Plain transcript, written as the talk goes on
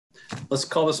Let's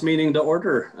call this meeting to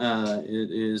order.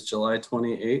 It is July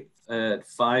 28th at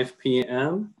 5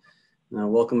 p.m.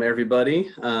 Welcome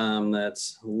everybody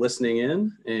that's listening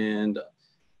in, and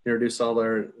introduce all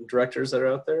our directors that are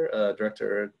out there.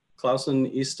 Director Clausen,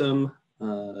 Eastham,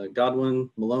 Godwin,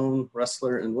 Malone,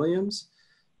 Ressler, and Williams,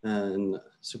 and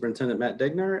Superintendent Matt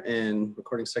Degner, and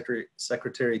Recording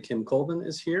Secretary Kim Colvin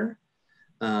is here.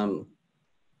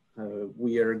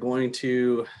 We are going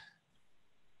to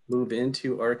move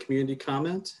into our community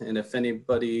comment, and if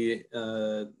anybody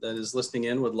that is listening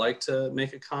in would like to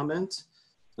make a comment,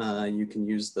 you can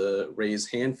use the raise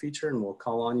hand feature and we'll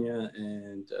call on you,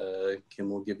 and Kim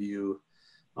will give you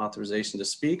authorization to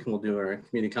speak, and we'll do our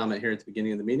community comment here at the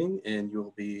beginning of the meeting, and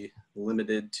you'll be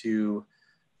limited to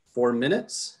 4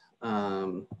 minutes. We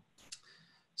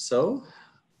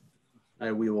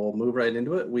will move right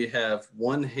into it. We have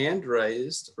one hand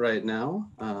raised right now.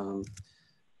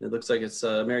 It looks like it's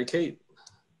Mary Kate.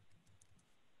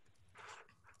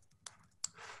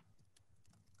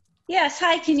 Yes,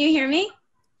 hi, can you hear me?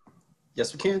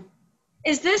 Yes, we can.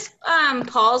 Is this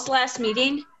Paul's last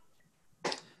meeting?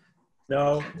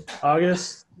 No,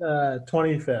 August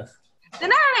 25th.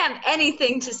 Then I don't have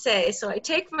anything to say, so I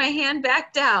take my hand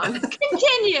back down.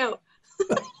 Continue.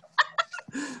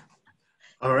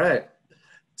 All right.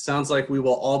 Sounds like we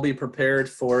will all be prepared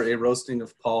for a roasting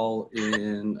of Paul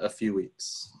in a few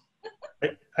weeks.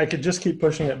 I could just keep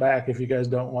pushing it back if you guys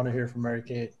don't want to hear from Mary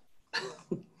Kate.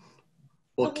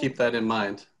 We'll keep that in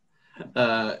mind.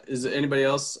 Is anybody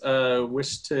else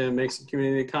wish to make some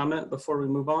community comment before we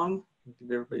move on?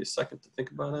 Give everybody a second to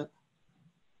think about it.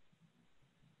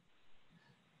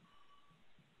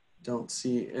 Don't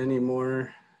see any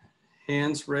more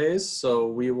hands raised, so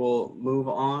we will move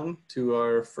on to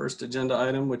our first agenda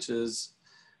item, which is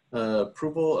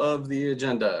approval of the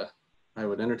agenda. I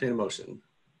would entertain a motion.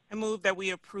 I move that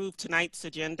we approve tonight's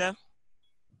agenda.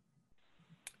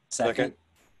 Second.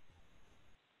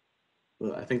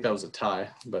 Well, I think that was a tie,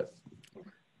 but I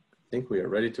think we are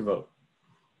ready to vote.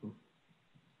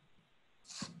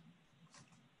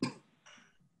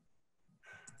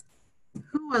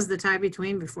 Who was the tie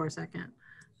between before a second?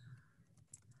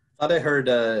 Thought I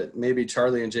heard maybe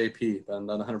Charlie and JP, but I'm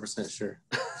not 100% sure.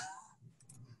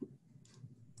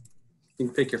 You can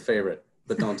pick your favorite,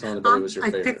 but don't tell anybody it was your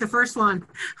favorite. I picked the first one.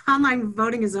 Online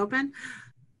voting is open.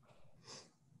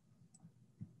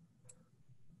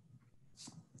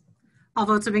 All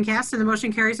votes have been cast and the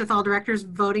motion carries with all directors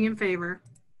voting in favor.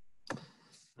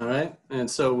 All right, and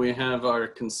so we have our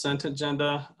consent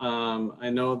agenda. I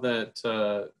know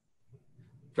that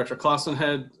Director Clausen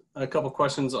had a couple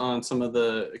questions on some of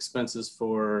the expenses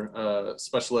for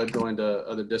special ed going to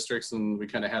other districts, and we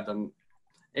kind of had them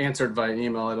answered via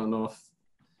email. I don't know if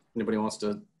anybody wants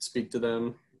to speak to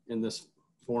them in this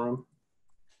forum.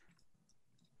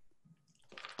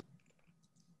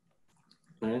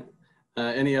 All right.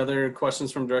 Any other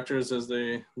questions from directors as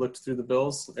they looked through the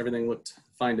bills? Everything looked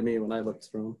fine to me when I looked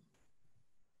through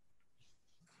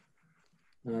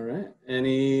them. All right.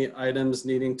 Any items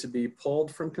needing to be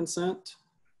pulled from consent?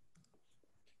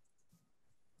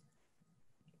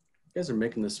 You guys are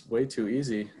making this way too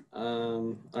easy.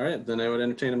 All right, then I would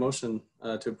entertain a motion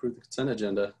to approve the consent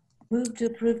agenda. Move to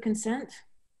approve consent.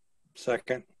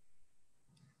 Second.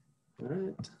 All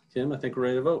right, Kim, I think we're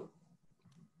ready to vote.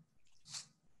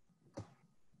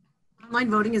 Online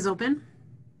voting is open.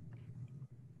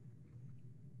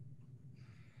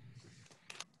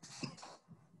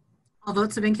 All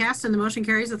votes have been cast and the motion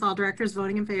carries with all directors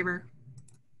voting in favor.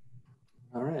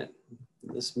 All right,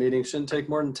 this meeting shouldn't take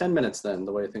more than 10 minutes then,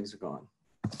 the way things are going.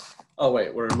 Oh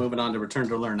wait, we're moving on to return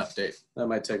to learn update. That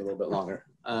might take a little bit longer.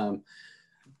 I'm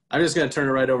just gonna turn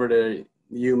it right over to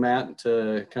you, Matt,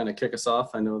 to kind of kick us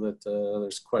off. I know that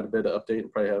there's quite a bit of update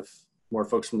and probably have more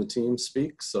folks from the team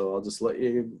speak, so I'll just let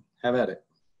you have at it.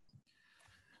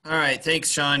 All right, thanks,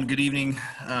 Sean. Good evening,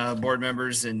 board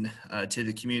members, and to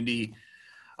the community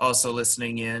also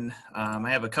listening in. I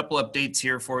have a couple updates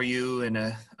here for you and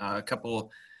a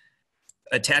couple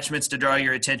attachments to draw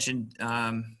your attention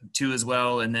to as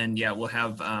well. And then, yeah, we'll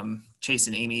have Chase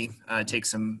and Amy take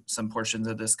some portions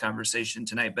of this conversation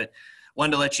tonight. But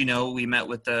wanted to let you know, we met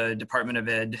with the Department of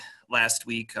Ed last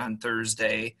week on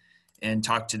Thursday and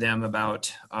talked to them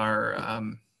about our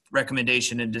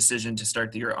recommendation and decision to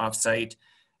start the year offsite,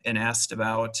 and asked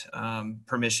about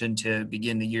permission to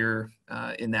begin the year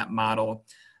in that model.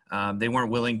 They weren't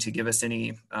willing to give us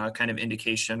any kind of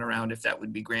indication around if that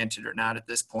would be granted or not at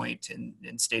this point,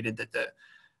 and stated that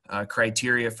the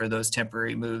criteria for those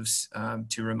temporary moves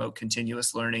to remote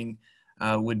continuous learning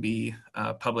would be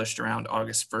published around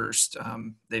August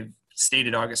 1st. They've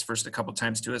stated August 1st a couple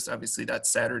times to us. Obviously,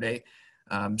 that's Saturday.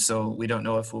 So we don't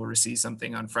know if we'll receive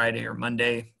something on Friday or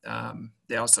Monday.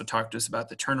 They also talked to us about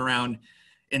the turnaround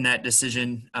in that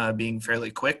decision being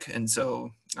fairly quick. And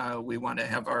so we want to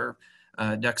have our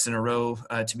ducks in a row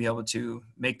to be able to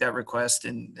make that request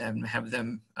and have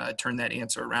them turn that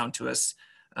answer around to us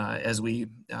as we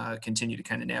continue to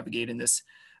kind of navigate in this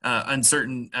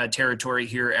uncertain territory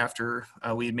here after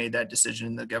we had made that decision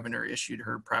and the governor issued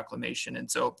her proclamation. And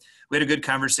so we had a good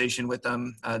conversation with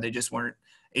them. They just weren't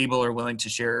able or willing to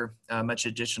share much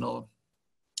additional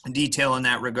detail in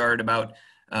that regard about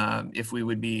if we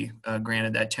would be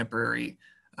granted that temporary.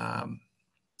 I'm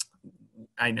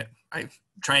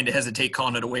trying to hesitate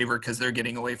calling it a waiver because they're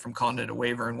getting away from calling it a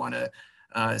waiver and want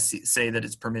to say that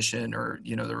it's permission or,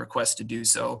 you know, the request to do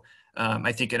so.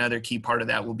 I think another key part of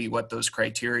that will be what those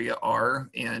criteria are.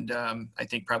 And I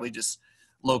think probably just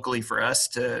locally for us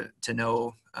to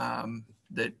know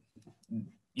that,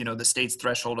 you know, the state's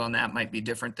threshold on that might be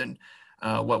different than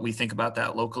what we think about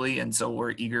that locally. And so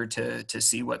we're eager to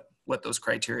see what those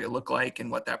criteria look like and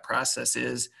what that process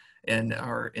is, and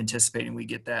are anticipating we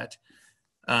get that.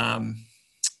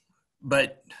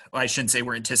 But I shouldn't say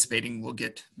we're anticipating we'll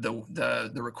get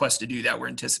the request to do that. We're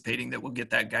anticipating that we'll get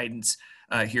that guidance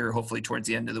here hopefully towards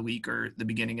the end of the week or the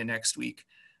beginning of next week.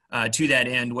 To that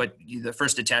end, the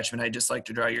first attachment I'd just like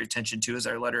to draw your attention to is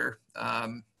our letter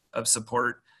of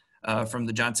support from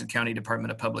the Johnson County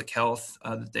Department of Public Health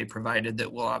that they provided,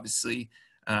 that we'll obviously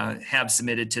have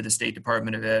submitted to the State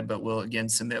Department of Ed, but we'll again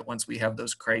submit once we have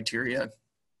those criteria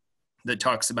that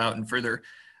talks about and further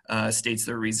states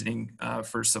their reasoning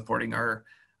for supporting our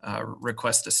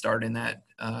request to start in that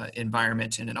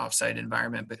environment, in an offsite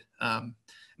environment. But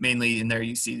mainly in there,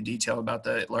 you see the detail about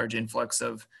the large influx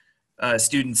of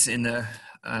students in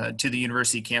to the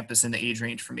university campus in the age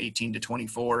range from 18 to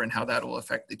 24, and how that will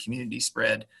affect the community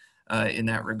spread in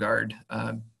that regard,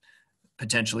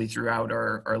 potentially throughout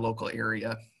our local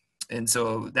area. And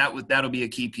so that'll be a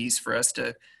key piece for us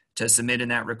to submit in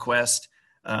that request.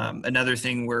 Another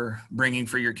thing we're bringing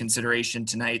for your consideration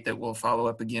tonight that we'll follow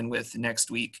up again with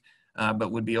next week,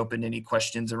 but would be open to any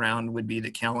questions around, would be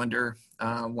the calendar.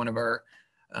 One of our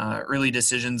early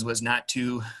decisions was not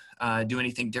to do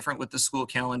anything different with the school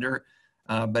calendar,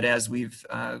 but as we've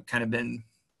kind of been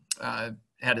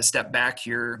had a step back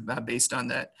here based on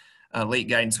that late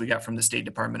guidance we got from the State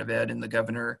Department of Ed and the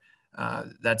governor,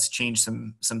 that's changed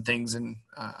some things in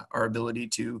our ability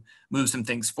to move some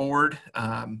things forward.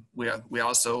 We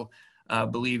also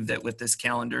believe that with this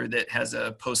calendar that has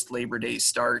a post-Labor Day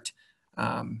start,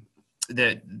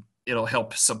 that it'll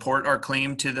help support our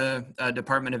claim to the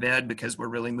Department of Ed, because we're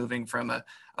really moving from a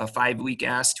 5-week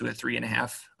ask to a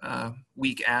 3.5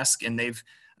 week ask. And they've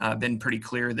been pretty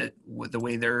clear that the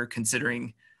way they're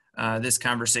considering this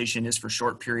conversation is for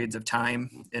short periods of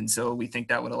time. And so we think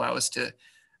that would allow us to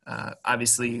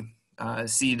obviously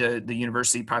see the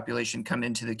university population come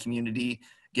into the community,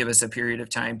 give us a period of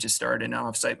time to start an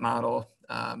offsite model,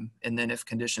 and then if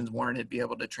conditions warrant it, be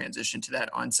able to transition to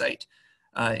that onsite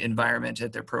environment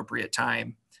at the appropriate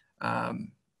time.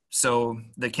 So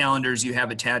the calendars you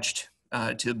have attached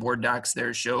to the board docs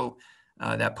there show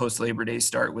that post-Labor Day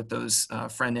start, with those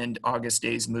front-end August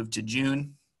days moved to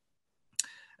June.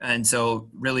 And so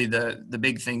really the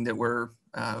big thing that we're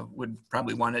would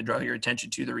probably want to draw your attention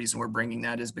to, the reason we're bringing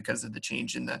that is because of the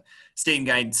change in the state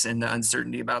guidance and the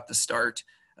uncertainty about the start.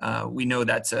 We know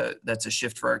that's a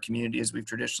shift for our community, as we've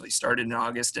traditionally started in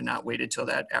August and not waited till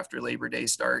that after Labor Day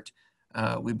start.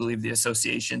 We believe the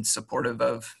association's supportive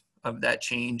of that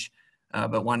change,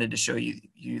 but wanted to show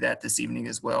you that this evening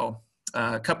as well.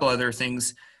 A couple other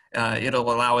things.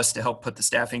 It'll allow us to help put the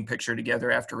staffing picture together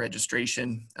after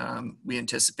registration. We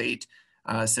anticipate,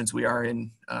 since we are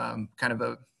in kind of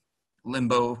a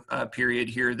limbo period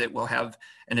here, that we'll have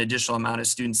an additional amount of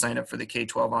students sign up for the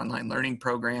K-12 online learning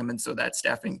program. And so that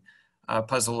staffing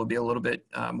puzzle will be a little bit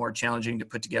more challenging to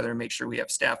put together and make sure we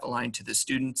have staff aligned to the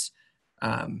students.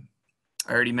 I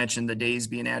already mentioned the days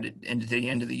being added into the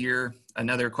end of the year.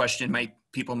 Another question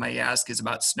people might ask is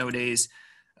about snow days.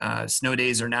 Snow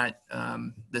days are not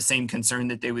the same concern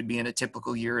that they would be in a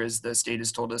typical year, as the state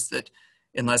has told us that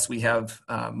unless we have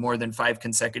more than 5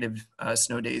 consecutive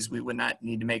snow days, we would not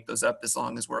need to make those up, as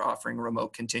long as we're offering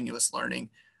remote continuous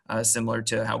learning, similar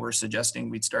to how we're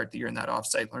suggesting we'd start the year in that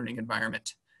offsite learning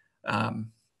environment.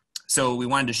 So we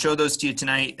wanted to show those to you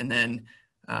tonight, and then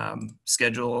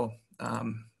schedule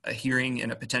a hearing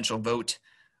and a potential vote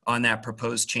on that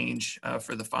proposed change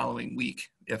for the following week,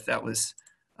 if that was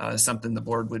something the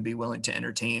board would be willing to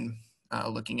entertain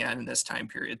looking at in this time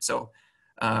period. So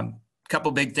couple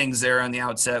big things there on the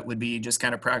outset would be just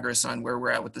kind of progress on where we're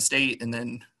at with the state, and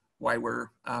then why we're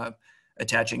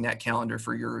attaching that calendar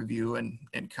for your review and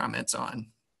comments on.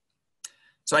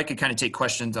 So I could kind of take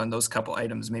questions on those couple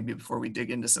items maybe before we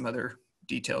dig into some other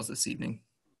details this evening.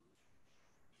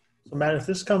 So Matt, if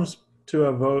this comes to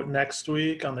a vote next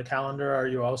week on the calendar, are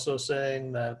you also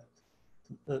saying that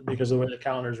because of the way the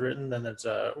calendar is written, then it's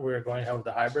we're going to have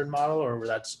the hybrid model, or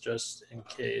that's just in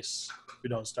case we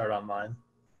don't start online?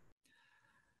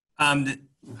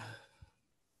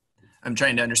 I'm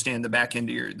trying to understand the back end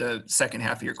of the second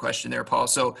half of your question there, Paul.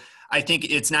 So I think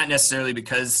it's not necessarily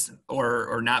because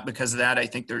or not because of that. I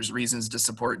think there's reasons to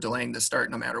support delaying the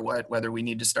start no matter what, whether we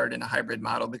need to start in a hybrid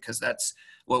model, because that's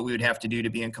what we would have to do to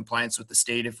be in compliance with the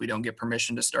state if we don't get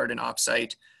permission to start an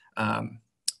offsite.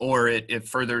 Or it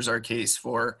furthers our case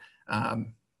for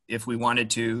if we wanted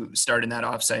to start in that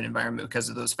offsite environment because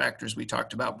of those factors we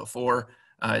talked about before.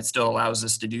 It still allows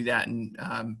us to do that and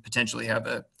potentially have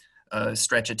a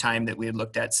stretch of time that we had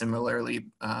looked at similarly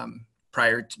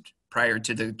prior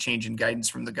to the change in guidance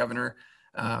from the governor.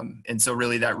 And so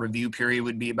really that review period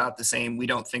would be about the same. We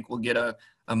don't think we'll get a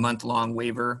month-long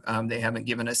waiver. They haven't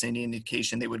given us any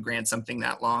indication they would grant something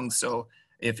that long. So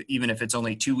even if it's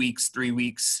only 2 weeks, 3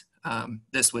 weeks,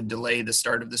 this would delay the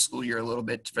start of the school year a little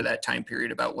bit for that time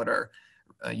period about what our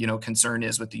concern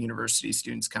is with the university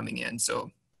students coming in.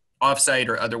 So offsite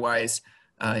or otherwise,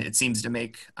 it seems to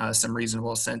make some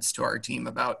reasonable sense to our team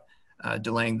about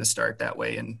delaying the start that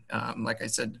way. And like I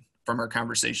said, from our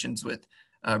conversations with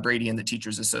Brady and the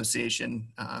Teachers Association,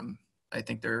 I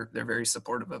think they're very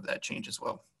supportive of that change as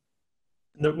well.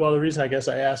 Well, the reason I guess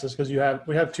I asked is because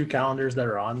we have two calendars that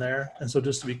are on there. And so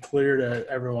just to be clear to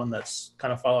everyone that's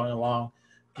kind of following along,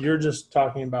 you're just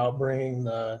talking about bringing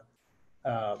the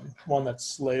one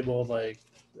that's labeled like.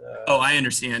 Oh, I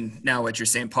understand now what you're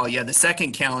saying, Paul. Yeah, the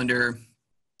second calendar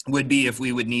would be if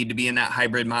we would need to be in that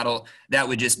hybrid model, that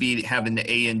would just be having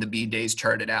the A and the B days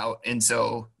charted out. And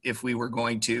so if we were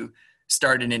going to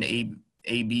start in an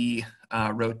A-B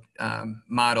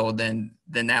model, then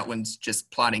that one's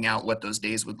just plotting out what those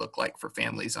days would look like for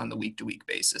families on the week-to-week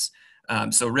basis.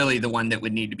 So really the one that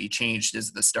would need to be changed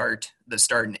is the start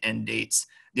and end dates.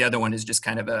 The other one is just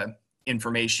kind of a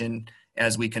information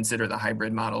as we consider the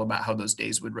hybrid model about how those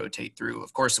days would rotate through.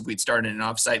 Of course, if we'd start in an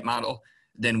offsite model,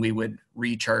 then we would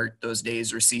rechart those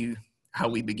days or see how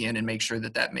we begin and make sure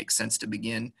that that makes sense to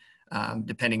begin,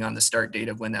 depending on the start date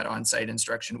of when that on-site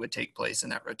instruction would take place in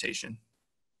that rotation.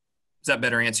 Does that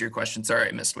better answer your question? Sorry,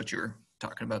 I missed what you were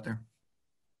talking about there.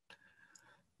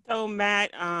 So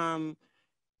Matt,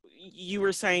 you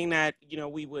were saying that,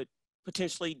 we would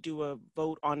potentially do a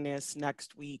vote on this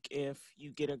next week if you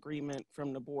get agreement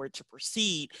from the board to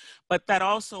proceed, but that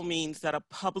also means that a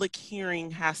public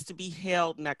hearing has to be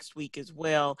held next week as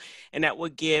well, and that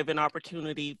would give an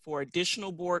opportunity for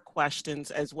additional board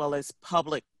questions as well as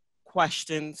public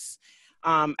questions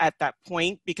at that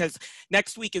point, because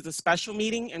next week is a special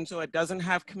meeting and so it doesn't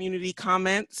have community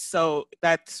comments. So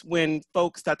that's when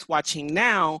folks that's watching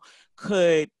now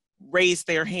could raise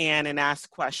their hand and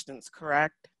ask questions,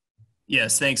 correct?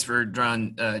 Yes, thanks for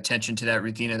drawing attention to that,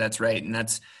 Ruthina. That's right. And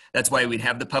that's why we'd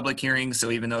have the public hearing.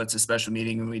 So even though it's a special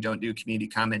meeting and we don't do community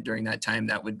comment during that time,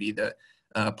 that would be the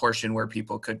portion where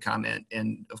people could comment.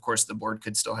 And of course, the board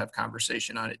could still have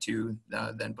conversation on it too,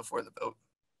 then before the vote.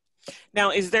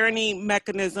 Now, is there any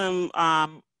mechanism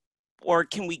or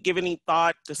can we give any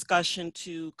thought, discussion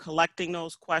to collecting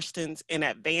those questions in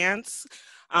advance?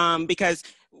 Because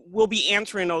we'll be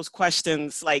answering those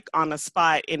questions like on the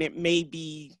spot, and it may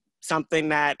be something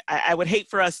that I would hate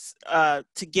for us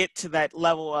to get to that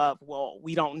level of, well,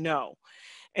 we don't know.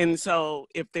 And so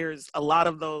if there's a lot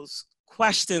of those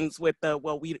questions with the,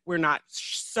 well, we're not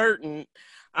certain,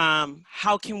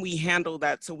 how can we handle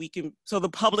that so the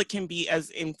public can be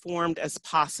as informed as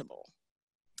possible?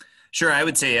 Sure, I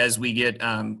would say as we get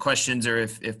questions, or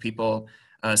if people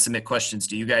submit questions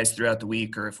to you guys throughout the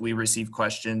week, or if we receive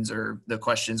questions or the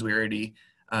questions we already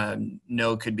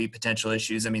know could be potential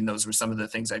issues. I mean, those were some of the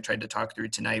things I tried to talk through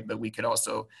tonight, but we could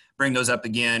also bring those up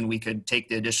again. We could take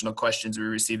the additional questions we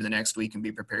receive the next week and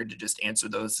be prepared to just answer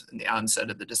those in the onset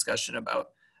of the discussion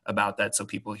about that, so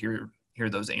people hear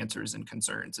those answers and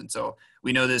concerns. And so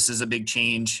we know this is a big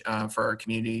change for our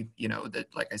community, that,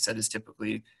 like I said, is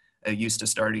typically used to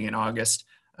starting in August.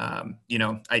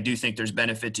 I do think there's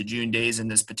benefit to June days in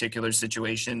this particular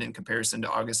situation in comparison to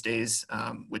August days,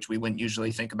 which we wouldn't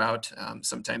usually think about.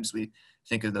 Sometimes we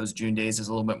think of those June days as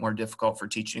a little bit more difficult for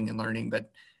teaching and learning, but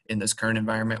in this current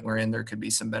environment we're in, there could be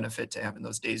some benefit to having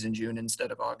those days in June instead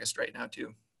of August right now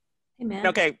too. Hey, Matt.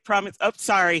 Okay, promise. Oh,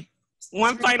 sorry.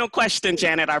 One final question,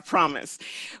 Janet, I promise.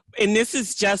 And this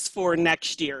is just for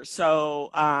next year. So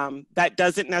that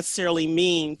doesn't necessarily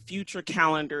mean future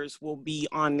calendars will be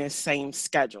on this same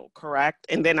schedule, correct?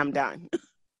 And then I'm done.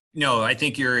 No, I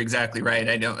think you're exactly right.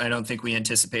 I don't think we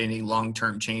anticipate any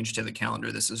long-term change to the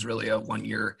calendar. This is really a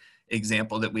one-year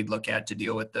example that we'd look at to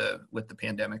deal with the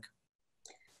pandemic.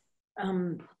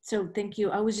 So thank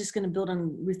you. I was just going to build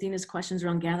on Ruthina's questions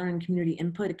around gathering community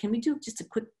input. Can we do just a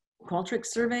quick Qualtrics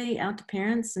survey out to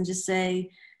parents and just say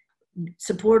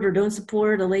support or don't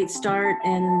support a late start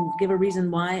and give a reason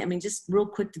why? I mean, just real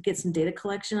quick to get some data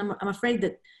collection. I'm afraid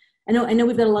that I know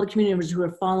we've got a lot of community members who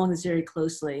are following this very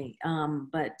closely,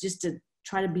 but just to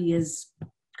try to be as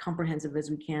comprehensive as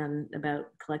we can about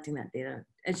collecting that data.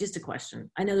 It's just a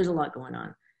question. I know there's a lot going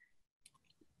on.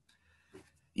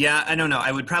 Yeah, I don't know.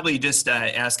 I would probably just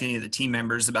ask any of the team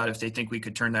members about if they think we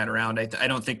could turn that around. I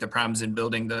don't think the problem's in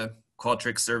building the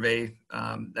Qualtrics survey.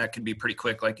 That could be pretty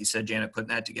quick, like you said, Janet, putting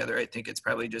that together. I think it's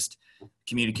probably just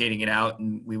communicating it out,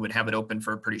 and we would have it open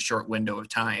for a pretty short window of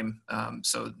time.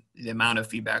 So the amount of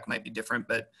feedback might be different,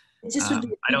 but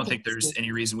I don't think there's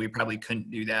any reason we probably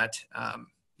couldn't do that.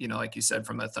 You know, like you said,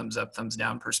 from a thumbs up, thumbs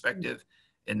down perspective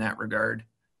in that regard.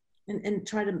 And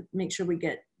try to make sure we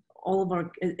get all of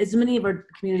as many of our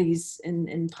communities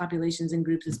and populations and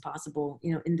groups as possible,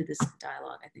 you know, into this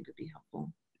dialogue. I think would be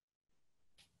helpful.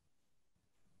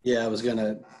 Yeah, I was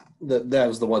gonna. That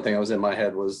was the one thing I was in my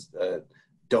head was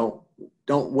don't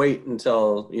wait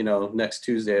until next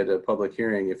Tuesday at a public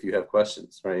hearing if you have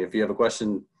questions, right? If you have a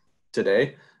question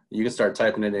today, you can start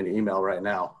typing it in an email right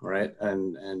now, right?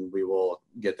 And we will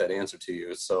get that answer to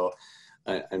you. So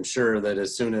I'm sure that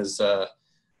as soon as the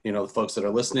folks that are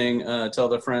listening tell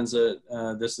their friends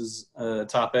that this is a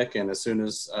topic, and as soon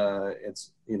as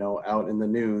it's out in the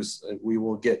news, we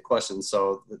will get questions.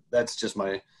 So that's just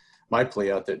my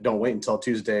plea out there. Don't wait until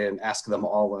Tuesday and ask them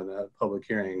all in a public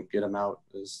hearing. Get them out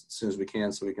as soon as we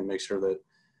can so we can make sure that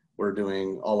we're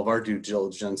doing all of our due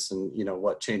diligence and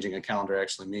what changing a calendar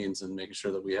actually means, and making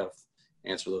sure that we have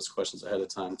answered those questions ahead of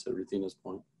time, to Ruthina's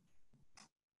point.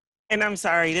 And I'm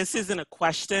sorry, this isn't a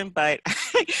question, but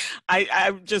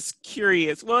I'm just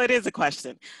curious. Well, it is a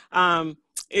question.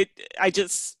 I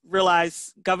just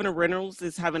realized Governor Reynolds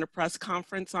is having a press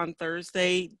conference on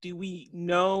Thursday. Do we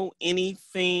know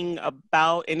anything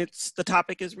about, and the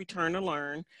topic is return to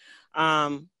learn.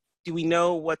 Do we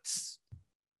know what's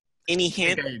any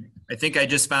hint? I think I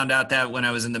just found out that when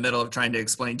I was in the middle of trying to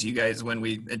explain to you guys when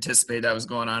we anticipated that was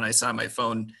going on. I saw my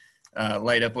phone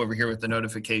light up over here with the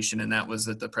notification, and that was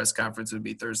that the press conference would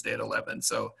be Thursday at 11.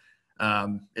 So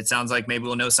it sounds like maybe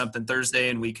we'll know something Thursday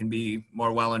and we can be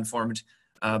more well-informed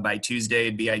by Tuesday.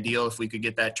 It'd be ideal if we could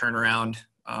get that turnaround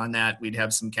on that. We'd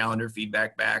have some calendar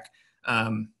feedback back.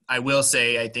 I will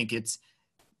say, I think it's,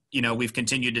 we've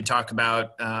continued to talk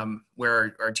about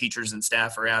where our teachers and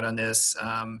staff are at on this.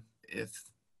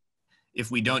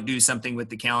 If we don't do something with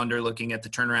the calendar, looking at the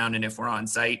turnaround, and if we're on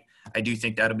site, I do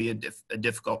think that'll be a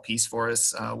difficult piece for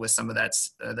us with some of that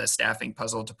staffing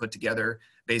puzzle to put together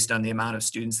based on the amount of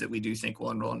students that we do think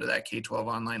will enroll into that K-12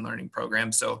 online learning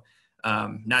program. So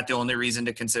not the only reason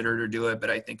to consider it or do it, but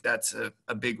I think that's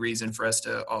a big reason for us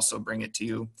to also bring it to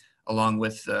you, along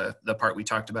with the part we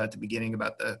talked about at the beginning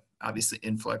about the obviously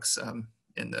influx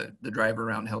in the drive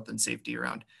around health and safety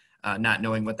around not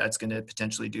knowing what that's going to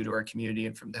potentially do to our community,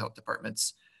 and from the health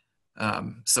department's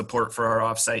support for our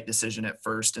offsite decision at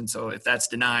first. And so if that's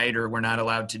denied or we're not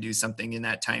allowed to do something in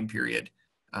that time period,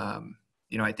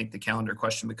 I think the calendar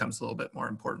question becomes a little bit more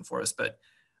important for us. But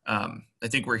I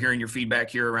think we're hearing your feedback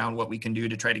here around what we can do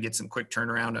to try to get some quick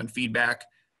turnaround on feedback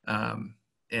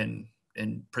and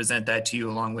present that to you,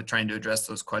 along with trying to address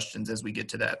those questions as we get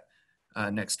to that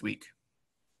next week.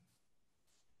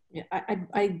 Yeah,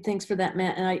 I thanks for that,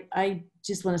 Matt. And I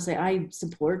just want to say I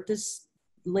support this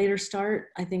later start.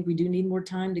 I think we do need more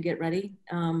time to get ready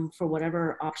for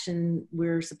whatever option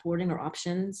we're supporting or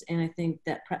options. And I think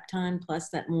that prep time plus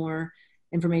that more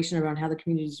information around how the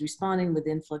community is responding with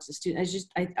the influx of students.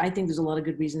 I think there's a lot of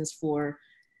good reasons for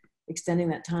extending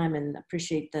that time, and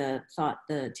appreciate the thought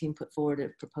the team put forward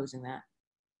of proposing that.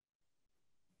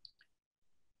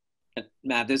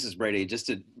 Matt, this is Brady. Just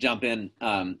to jump in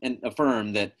and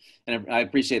affirm that, and I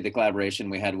appreciate the collaboration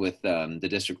we had with the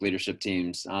district leadership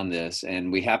teams on this.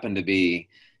 And we happened to be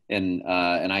in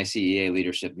an ICEA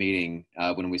leadership meeting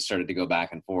when we started to go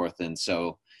back and forth. And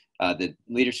so the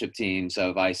leadership teams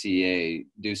of ICEA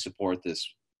do support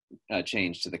this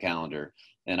change to the calendar.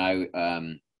 And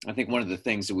I think one of the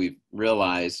things that we've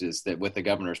realized is that with the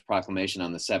governor's proclamation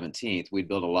on the 17th, we'd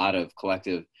built a lot of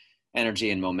collective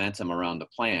energy and momentum around the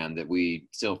plan that we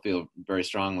still feel very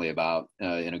strongly about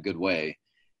in a good way.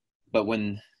 but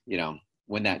when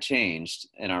that changed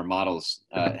and our models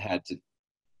had to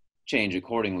change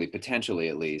accordingly, potentially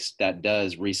at least, that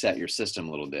does reset your system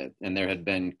a little bit. And there had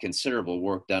been considerable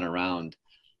work done around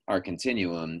our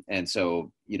continuum. And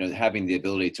so, having the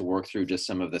ability to work through just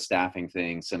some of the staffing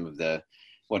things, some of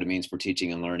what it means for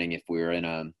teaching and learning if we were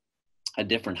in a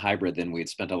different hybrid than we'd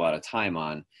spent a lot of time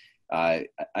on. I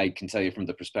can tell you from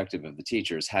the perspective of the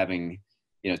teachers, having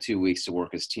 2 weeks to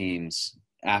work as teams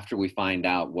after we find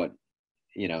out what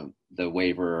the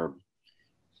waiver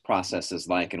process is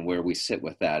like and where we sit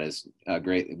with that is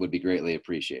would be greatly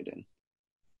appreciated.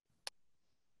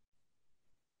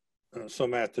 So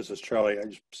Matt, this is Charlie.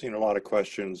 I've seen a lot of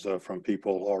questions from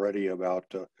people already about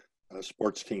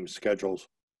sports team schedules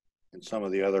and some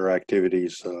of the other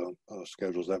activities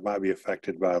schedules that might be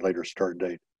affected by a later start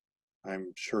date.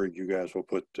 I'm sure you guys will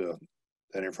put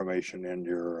that information in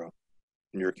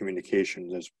your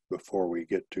communications before we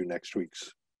get to next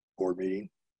week's board meeting.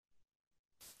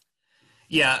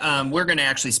 Yeah, we're going to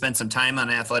actually spend some time on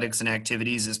athletics and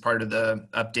activities as part of the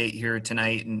update here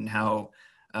tonight, and how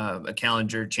a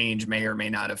calendar change may or may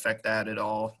not affect that at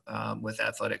all with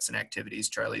athletics and activities,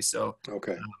 Charlie. So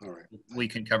okay, all right, we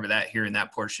can cover that here in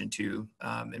that portion too,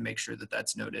 and make sure that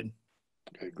that's noted.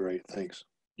 Okay, great, thanks.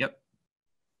 Yep.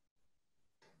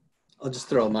 I'll just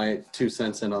throw my 2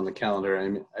 cents in on the calendar. I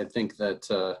mean, I think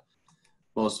that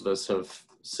most of us have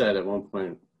said at one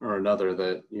point or another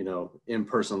that,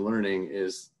 in-person learning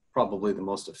is probably the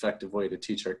most effective way to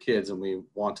teach our kids, and we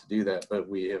want to do that, but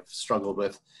we have struggled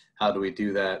with how do we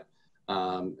do that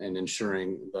and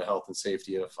ensuring the health and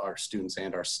safety of our students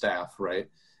and our staff, right?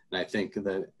 And I think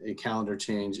that a calendar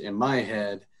change in my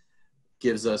head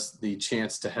gives us the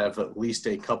chance to have at least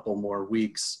a couple more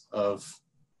weeks of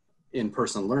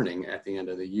in-person learning at the end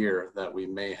of the year that we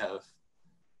may have,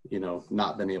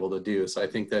 not been able to do. So I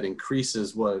think that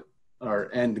increases what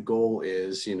our end goal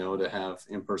is, to have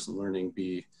in-person learning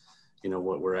be,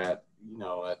 what we're at,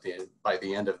 by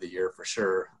the end of the year for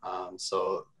sure.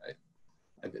 So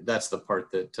that's the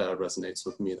part that resonates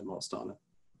with me the most on it.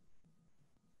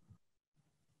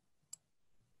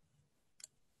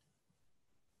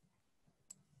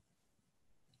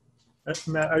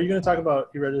 Matt, are you going to talk about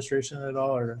e-registration at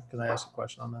all, or can I ask a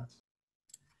question on that?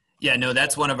 Yeah, no,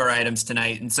 that's one of our items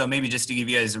tonight. And so maybe just to give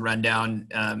you guys a rundown,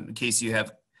 in case you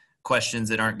have questions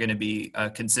that aren't going to be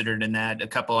considered in that, a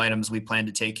couple items we plan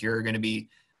to take here are going to be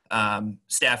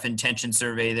staff intention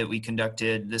survey that we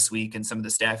conducted this week and some of the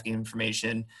staffing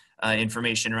information,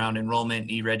 information around enrollment,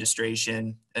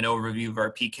 e-registration, an overview of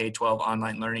our PK-12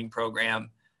 online learning program,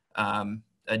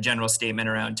 a general statement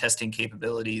around testing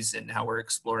capabilities and how we're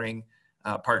exploring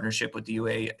partnership with the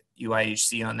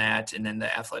UIHC on that, and then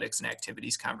the athletics and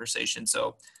activities conversation.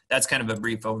 So that's kind of a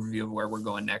brief overview of where we're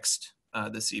going next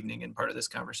this evening and part of this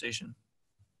conversation.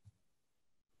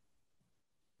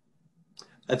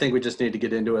 I think we just need to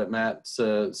get into it, Matt,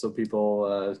 so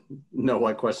people know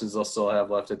what questions they'll still have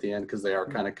left at the end, because they are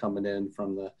kind of coming in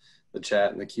from the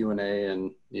chat and the Q&A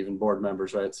and even board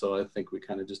members, right? So I think we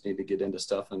kind of just need to get into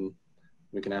stuff, and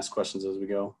we can ask questions as we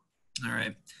go. All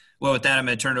right. Well, with that, I'm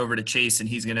going to turn it over to Chase, and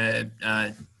he's going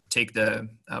to take the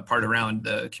part around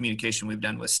the communication we've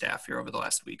done with staff here over the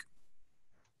last week.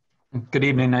 Good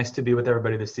evening. Nice to be with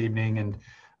everybody this evening.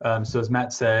 And so as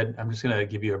Matt said, I'm just going to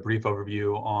give you a brief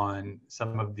overview on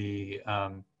some of the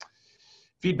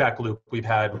feedback loop we've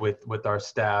had with our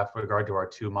staff with regard to our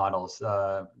 2 models.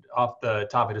 Off the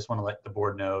top, I just want to let the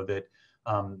board know that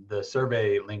the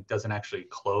survey link doesn't actually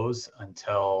close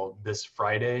until this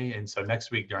Friday. And so next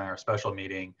week during our special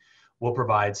meeting, we'll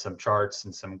provide some charts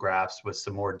and some graphs with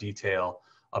some more detail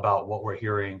about what we're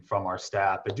hearing from our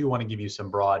staff. I do want to give you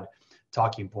some broad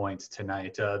talking points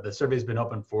tonight. The survey's been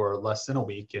open for less than a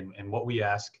week, and what we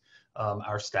asked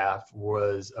our staff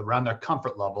was around their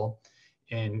comfort level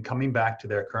in coming back to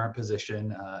their current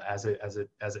position as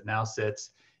it now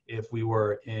sits, if we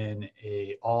were in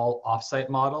a all offsite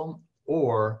model,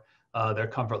 or their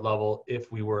comfort level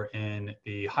if we were in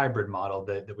the hybrid model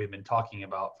that we've been talking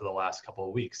about for the last couple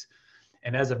of weeks.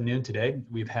 And as of noon today,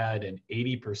 we've had an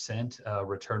 80%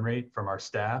 return rate from our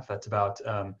staff. That's about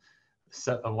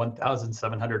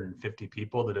 1,750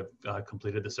 people that have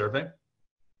completed the survey.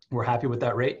 We're happy with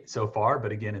that rate so far,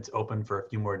 but again, it's open for a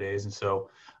few more days. And so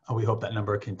we hope that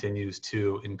number continues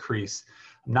to increase.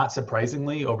 Not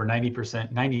surprisingly, over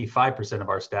 90%, 95% of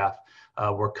our staff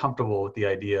were comfortable with the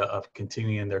idea of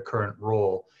continuing in their current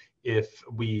role if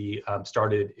we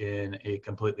started in a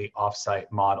completely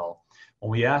offsite model. When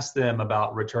we asked them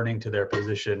about returning to their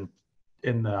position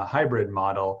in the hybrid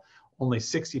model, only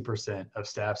 60% of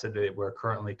staff said they were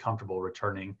currently comfortable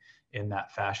returning in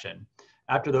that fashion.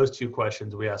 After those two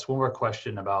questions, we asked one more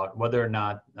question about whether or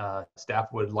not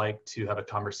staff would like to have a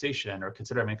conversation or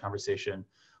consider having a conversation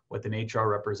with an HR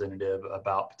representative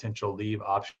about potential leave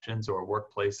options or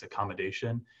workplace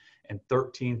accommodation. And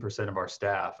 13% of our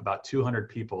staff, about 200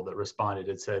 people that responded,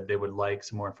 had said they would like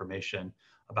some more information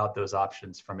about those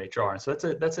options from HR. And so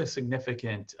that's a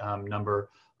significant number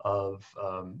of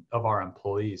our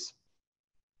employees.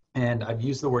 And I've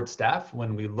used the word staff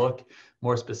when we look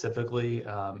more specifically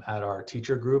at our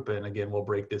teacher group. And again, we'll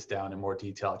break this down in more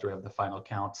detail after we have the final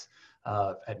counts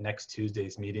at next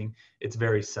Tuesday's meeting. It's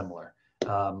very similar.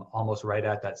 Almost right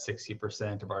at that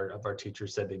 60% of our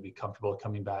teachers said they'd be comfortable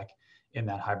coming back in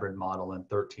that hybrid model, and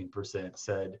 13%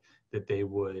 said that they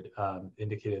would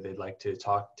indicated they'd like to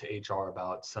talk to HR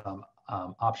about some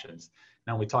options.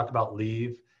 Now, we talked about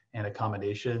leave and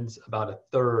accommodations. About a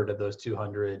third of those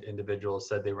 200 individuals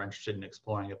said they were interested in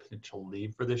exploring a potential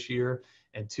leave for this year,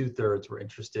 and 2/3 were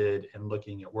interested in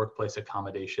looking at workplace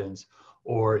accommodations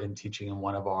or in teaching in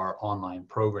one of our online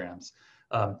programs.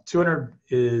 200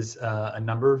 is a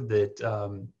number that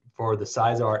for the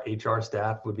size of our HR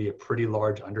staff would be a pretty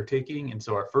large undertaking. And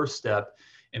so our first step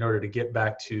in order to get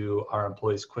back to our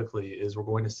employees quickly is we're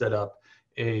going to set up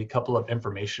a couple of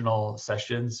informational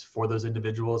sessions for those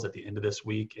individuals at the end of this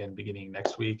week and beginning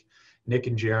next week. Nick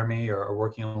and Jeremy are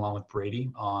working along with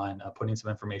Brady on putting some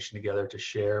information together to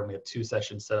share. And we have 2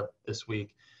 sessions set up this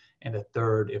week and a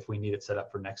third if we need it set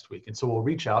up for next week. And so we'll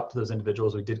reach out to those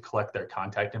individuals. We did collect their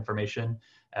contact information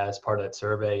as part of that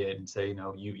survey and say,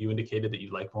 you indicated that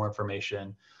you'd like more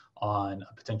information on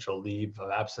a potential leave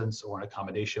of absence or an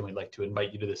accommodation. We'd like to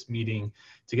invite you to this meeting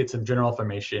to get some general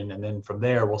information. And then from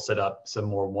there, we'll set up some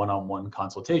more one-on-one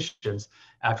consultations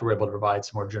after we're able to provide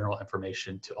some more general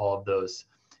information to all of those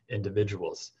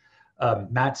individuals.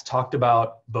 Matt's talked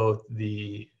about both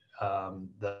the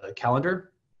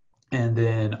calendar and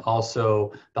then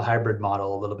also the hybrid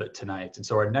model a little bit tonight. And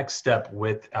so our next step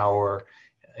with our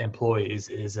employees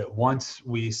is that once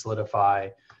we solidify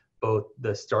both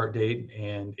the start date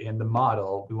and the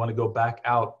model, we want to go back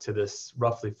out to this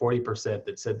roughly 40%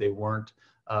 that said they weren't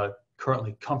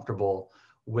currently comfortable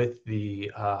with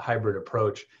the hybrid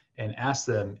approach and ask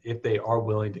them if they are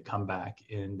willing to come back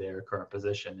in their current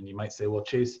position. And you might say, well,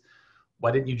 Chase,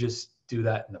 why didn't you just do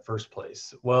that in the first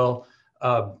place? Well,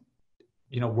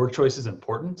 work choice is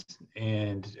important,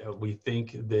 and we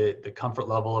think that the comfort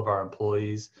level of our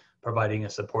employees, providing a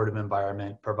supportive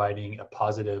environment, providing a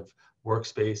positive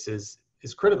workspace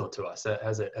is critical to us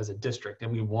as a district,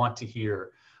 and we want to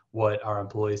hear what our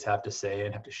employees have to say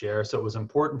and have to share. So it was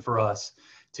important for us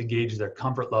to gauge their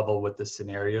comfort level with the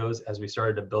scenarios as we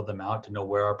started to build them out, to know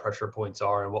where our pressure points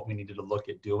are and what we needed to look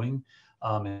at doing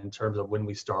in terms of when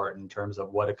we start, in terms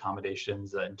of what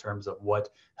accommodations, in terms of what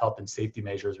health and safety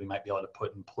measures we might be able to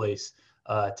put in place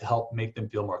to help make them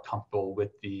feel more comfortable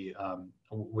with the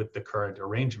current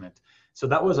arrangement. So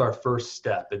that was our first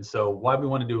step. And so why we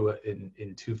want to do it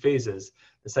in 2 phases,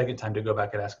 the second time to go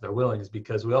back and ask if they're willing, is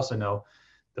because we also know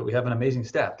that we have an amazing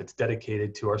staff that's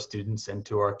dedicated to our students and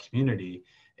to our community.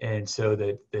 And so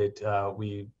that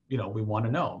we want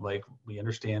to know, like, we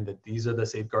understand that these are the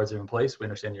safeguards that are in place. We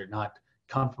understand you're not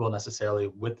comfortable necessarily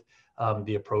with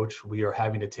the approach we are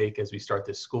having to take as we start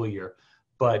this school year,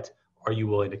 but are you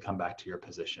willing to come back to your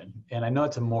position? And I know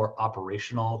it's a more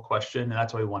operational question, and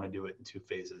that's why we want to do it in 2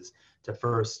 phases. To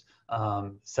first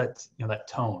set that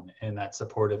tone and that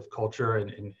supportive culture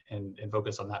and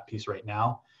focus on that piece right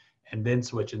now, and then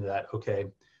switch into that, okay,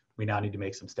 we now need to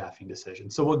make some staffing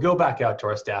decisions. So we'll go back out to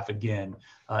our staff again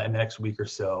in the next week or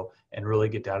so and really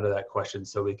get down to that question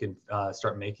so we can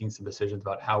start making some decisions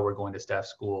about how we're going to staff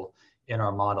school in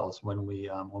our models when we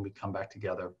come back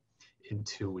together in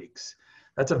 2 weeks.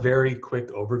 That's a very quick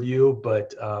overview,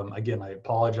 but again, I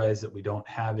apologize that we don't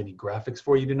have any graphics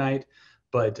for you tonight,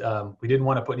 but we didn't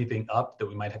want to put anything up that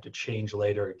we might have to change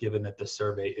later, given that the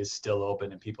survey is still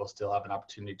open and people still have an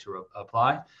opportunity to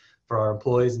apply. For our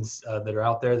employees that are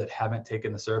out there that haven't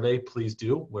taken the survey, please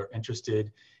do. We're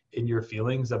interested in your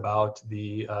feelings about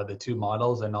the 2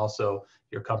 models and also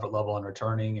your comfort level in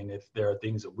returning, and if there are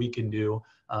things that we can do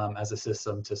as a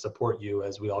system to support you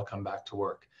as we all come back to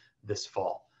work this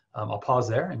fall. I'll pause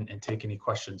there and take any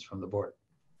questions from the board.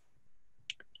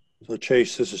 So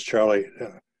Chase, this is Charlie.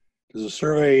 Does the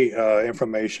survey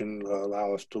information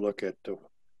allow us to look at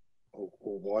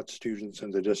what students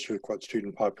in the district, what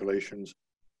student populations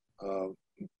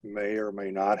may or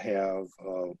may not have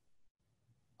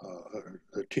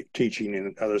teaching,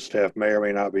 and other staff may or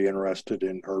may not be interested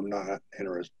in, or not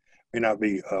interested, may not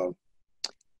be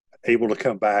able to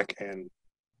come back and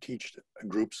teach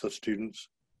groups of students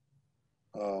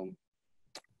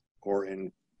or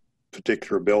in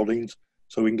particular buildings?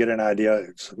 so we can get an idea,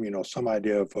 some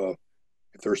idea of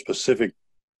if there are specific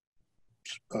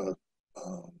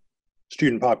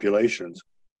student populations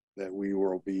that we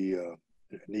will be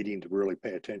needing to really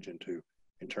pay attention to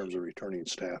in terms of returning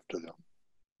staff to them.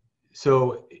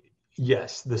 So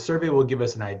yes, the survey will give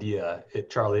us an idea.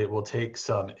 Charlie, it will take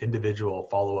some individual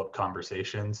follow-up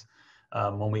conversations.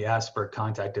 When we ask for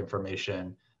contact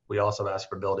information, we also ask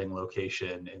for building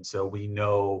location. And so we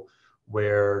know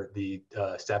where the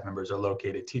staff members are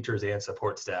located, teachers and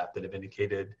support staff that have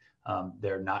indicated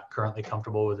they're not currently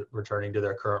comfortable with returning to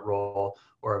their current role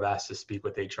or have asked to speak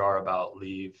with HR about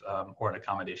leave or an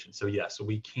accommodation. So yes,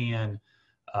 we can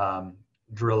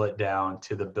drill it down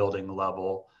to the building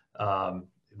level,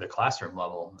 the classroom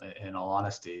level, in all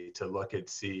honesty, to look and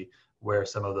see where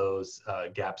some of those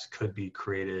gaps could be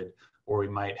created, or we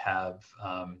might have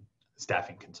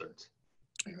staffing concerns.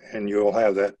 And you'll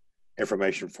have that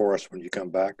information for us when you come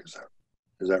back. Is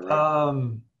that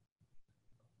right?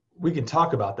 We can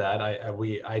talk about that. I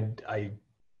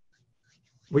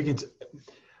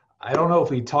don't know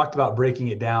if we talked about breaking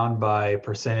it down by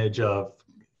percentage of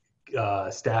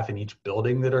staff in each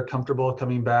building that are comfortable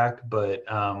coming back, but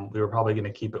we were probably going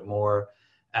to keep it more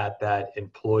at that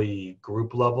employee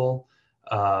group level.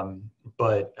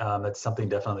 But that's something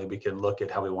definitely we can look at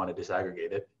how we want to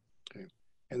disaggregate it. Okay.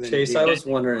 And then Chase, I was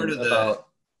wondering about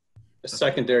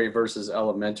secondary versus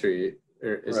elementary.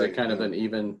 Is it kind of an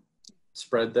even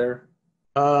spread there?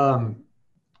 I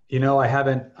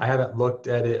haven't looked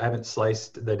at it. I haven't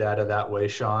sliced the data that way,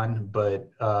 Sean, but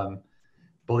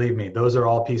believe me, those are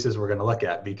all pieces we're going to look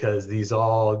at, because these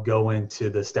all go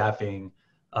into the staffing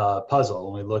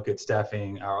puzzle. When we look at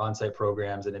staffing our on-site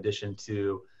programs, in addition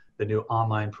to the new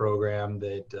online program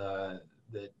that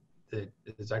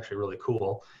is actually really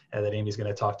cool, and that Amy's going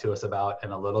to talk to us about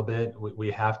in a little bit,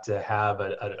 we have to have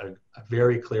a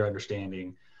very clear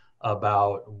understanding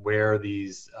about where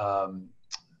these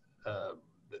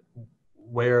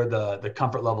where the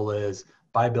comfort level is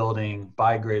by building,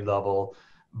 by grade level,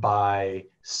 by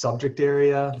subject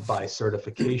area, by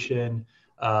certification.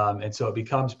 And so it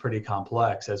becomes pretty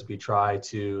complex as we try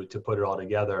to put it all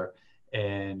together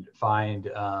and find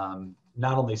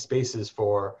not only spaces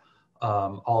for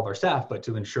all of our staff, but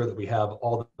to ensure that we have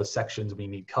all the sections we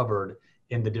need covered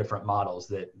in the different models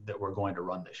that we're going to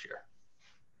run this year.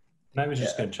 And I was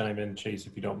just going to chime in, Chase,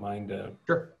 if you don't mind,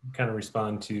 sure. Kind of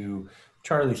respond to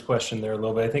Charlie's question there a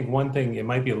little bit. I think one thing, it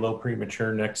might be a little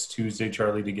premature next Tuesday,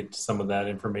 Charlie, to get to some of that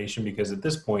information, because at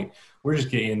this point, we're just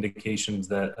getting indications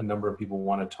that a number of people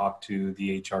want to talk to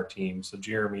the HR team. So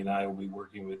Jeremy and I will be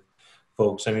working with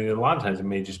folks. I mean, a lot of times it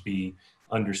may just be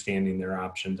understanding their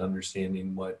options,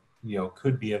 understanding what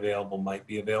could be available, might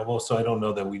be available. So I don't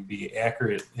know that we'd be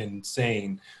accurate in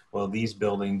saying, well, these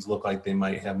buildings look like they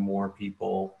might have more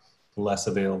people less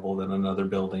available than another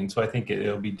building. So I think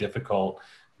it'll be difficult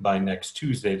by next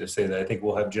Tuesday to say that. I think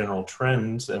we'll have general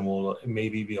trends, and we'll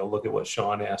maybe be able to look at what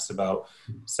Sean asked about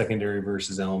secondary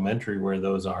versus elementary, where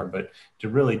those are. But to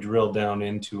really drill down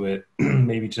into it,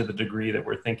 maybe to the degree that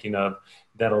we're thinking of,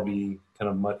 that'll be kind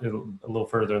of a little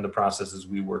further in the process as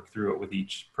we work through it with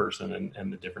each person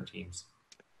and the different teams.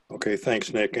 Okay,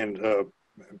 thanks, Nick. And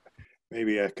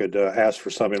maybe I could ask for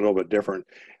something a little bit different,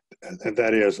 and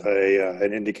that is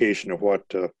an indication of what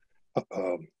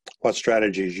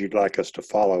strategies you'd like us to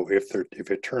follow if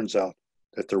it turns out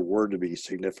that there were to be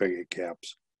significant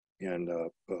gaps in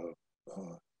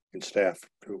staff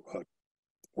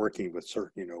working with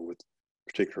certain, with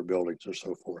particular buildings or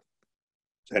so forth.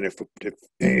 And if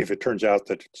it turns out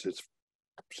that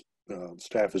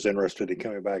staff is interested in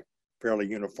coming back fairly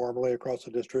uniformly across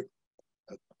the district,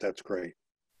 that's great.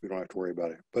 We don't have to worry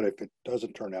about it. But if it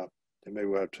doesn't turn out, then maybe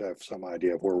we'll have to have some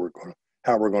idea of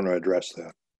how we're going to address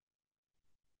that.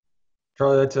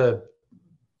 Charlie,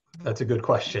 that's a good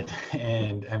question,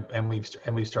 and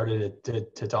we've started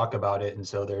to talk about it. And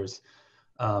so there's,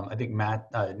 I think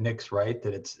Nick's right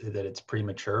that it's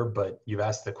premature, but you've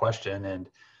asked the question, and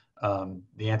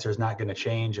the answer is not going to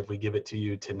change if we give it to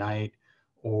you tonight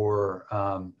or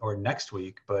next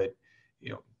week. But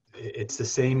it's the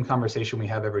same conversation we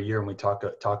have every year when we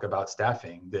talk about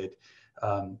staffing. That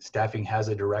staffing has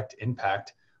a direct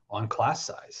impact on class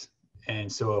size.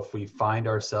 And so if we find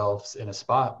ourselves in a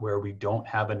spot where we don't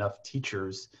have enough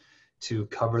teachers to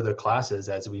cover the classes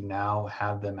as we now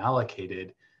have them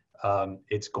allocated,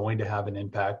 it's going to have an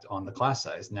impact on the class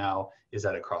size. Now, is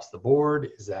that across the board?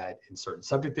 Is that in certain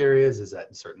subject areas? Is that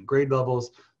in certain grade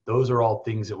levels? Those are all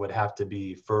things that would have to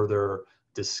be further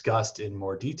discussed in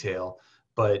more detail.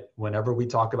 But whenever we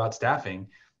talk about staffing,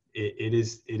 it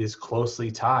is closely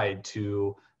tied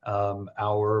to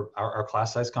our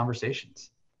class size conversations.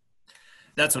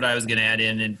 that's what I was going to add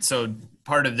in. And so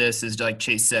part of this is, like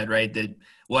Chase said, right, that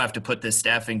we'll have to put this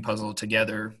staffing puzzle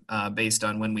together based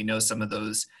on when we know some of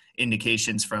those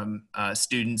indications from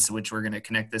students, which we're going to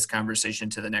connect this conversation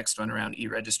to the next one around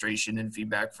e-registration and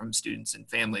feedback from students and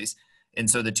families. And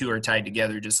so the two are tied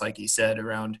together, just like he said,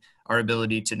 around our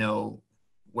ability to know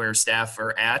where staff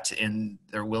are at and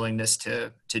their willingness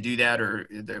to do that, or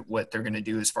what they're going to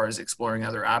do as far as exploring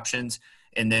other options.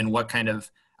 And then what kind of,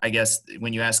 I guess,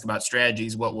 when you ask about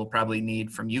strategies, what we'll probably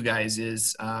need from you guys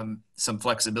is some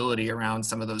flexibility around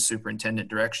some of those superintendent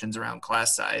directions around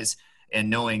class size, and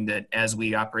knowing that as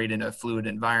we operate in a fluid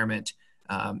environment,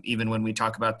 even when we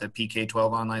talk about the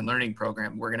PK-12 online learning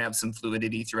program, we're going to have some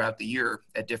fluidity throughout the year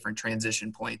at different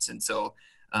transition points. And so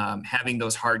having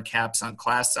those hard caps on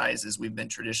class size, as we've been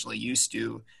traditionally used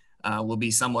to, will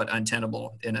be somewhat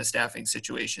untenable in a staffing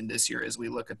situation this year as we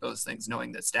look at those things,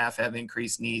 knowing that staff have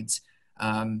increased needs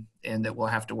and that we'll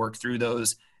have to work through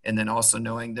those. And then also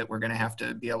knowing that we're going to have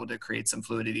to be able to create some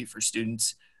fluidity for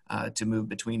students to move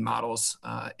between models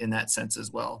in that sense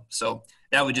as well. So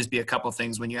that would just be a couple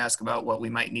things when you ask about what we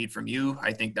might need from you.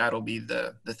 I think that'll be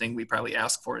the thing we probably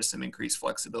ask for, is some increased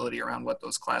flexibility around what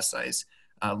those class size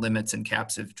limits and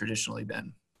caps have traditionally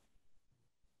been.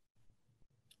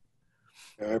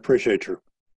 I appreciate your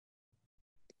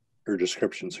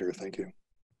descriptions here. Thank you.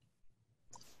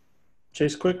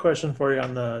 Chase, quick question for you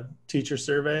on the teacher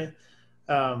survey.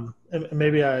 And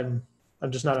maybe I'm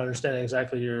just not understanding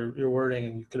exactly your wording,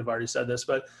 and you could have already said this,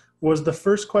 but was the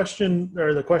first question,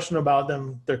 or the question about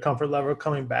their comfort level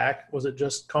coming back, was it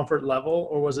just comfort level,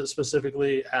 or was it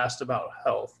specifically asked about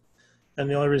health? And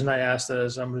the only reason I asked that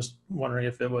is I'm just wondering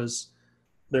if it was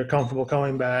they're comfortable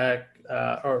coming back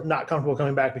or not comfortable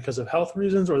coming back because of health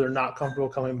reasons, or they're not comfortable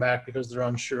coming back because they're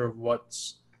unsure of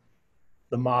what's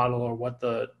the model or what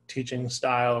the teaching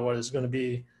style or what is going to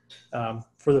be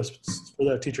for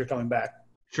the teacher coming back.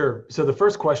 Sure. So the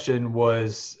first question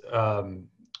was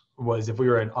if we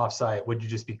were an offsite, would you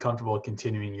just be comfortable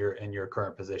continuing in your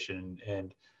current position?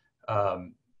 And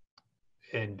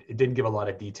it didn't give a lot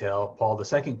of detail. Paul, the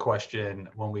second question,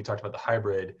 when we talked about the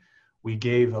hybrid, we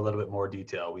gave a little bit more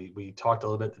detail. We talked a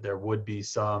little bit that there would be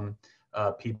some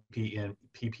PPE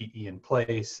in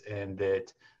place, and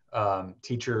that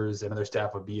teachers and other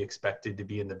staff would be expected to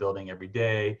be in the building every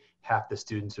day. Half the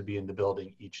students would be in the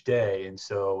building each day. And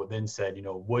so then said,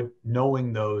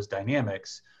 knowing those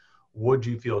dynamics, would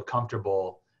you feel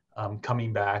comfortable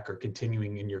coming back or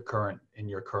continuing in your current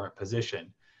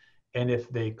position? And if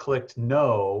they clicked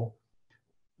no,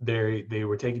 they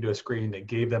were taken to a screen that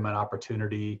gave them an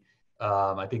opportunity.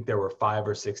 I think there were 5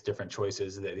 or 6 different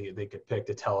choices that they could pick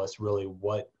to tell us really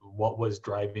what was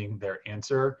driving their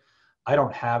answer. I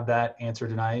don't have that answer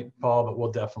tonight, Paul, but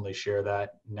we'll definitely share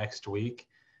that next week.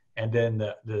 And then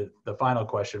the final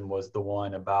question was the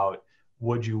one about,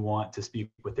 would you want to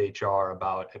speak with HR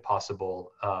about a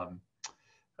possible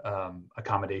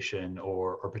accommodation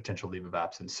or potential leave of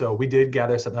absence? So we did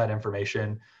gather some of that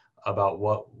information about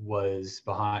what was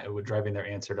driving their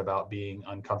answer about being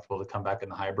uncomfortable to come back in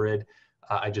the hybrid.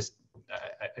 I just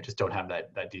don't have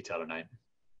that detail tonight.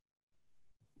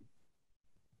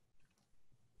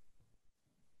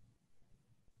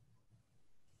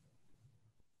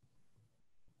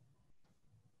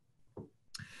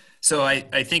 So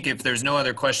I think if there's no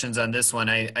other questions on this one,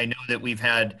 I know that we've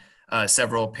had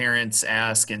several parents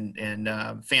ask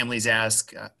and families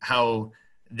ask how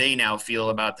they now feel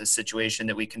about the situation,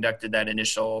 that we conducted that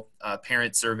initial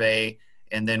parent survey,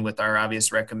 and then with our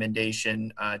obvious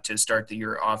recommendation to start the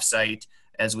year offsite,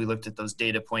 as we looked at those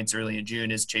data points early in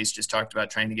June, as Chase just talked about,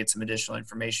 trying to get some additional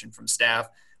information from staff.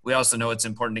 We also know it's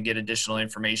important to get additional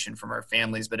information from our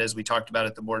families, but as we talked about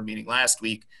at the board meeting last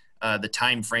week, the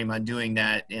time frame on doing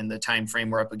that and the time frame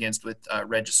we're up against with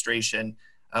registration,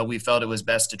 we felt it was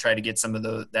best to try to get some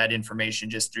of that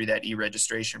information just through that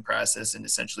e-registration process and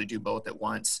essentially do both at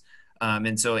once.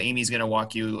 And so Amy's going to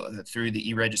walk you through the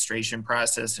e-registration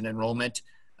process and enrollment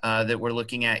that we're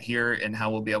looking at here, and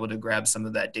how we'll be able to grab some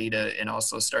of that data and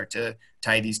also start to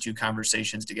tie these two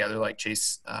conversations together, like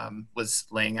Chase was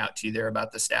laying out to you there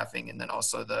about the staffing, and then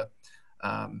also the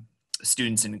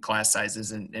students and class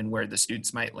sizes and where the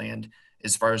students might land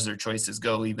as far as their choices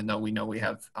go, even though we know we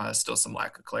have still some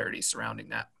lack of clarity surrounding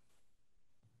that.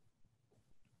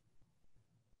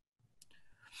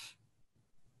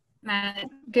 Matt,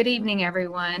 good evening,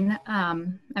 everyone.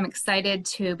 I'm excited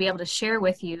to be able to share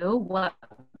with you what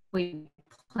we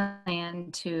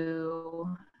plan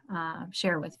to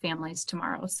share with families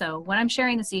tomorrow. So what I'm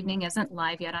sharing this evening isn't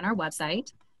live yet on our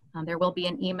website. There will be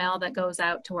an email that goes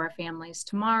out to our families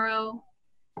tomorrow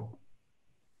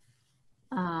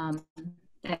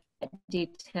that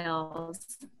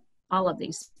details all of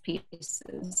these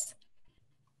pieces.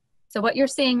 So what you're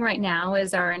seeing right now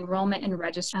is our enrollment and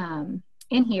registration.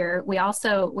 In here,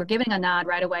 we're giving a nod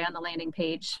right away on the landing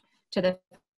page to the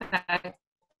fact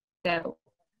that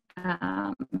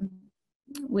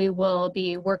we will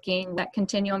be working that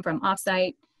continuum from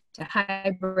offsite to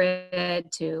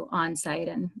hybrid to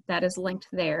onsite, and that is linked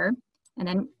there. And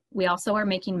then we also are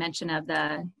making mention of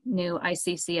the new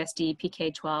ICCSD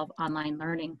PK-12 online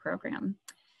learning program.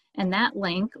 And that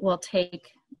link will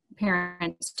take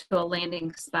parents to a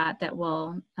landing spot that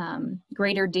will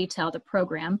greater detail the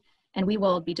program, and we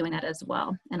will be doing that as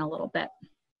well in a little bit.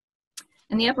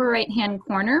 In the upper right-hand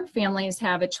corner, families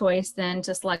have a choice then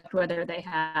to select whether they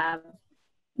have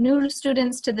new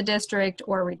students to the district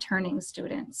or returning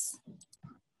students.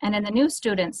 And in the new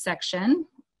students section,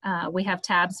 we have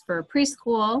tabs for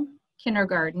preschool,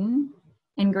 kindergarten,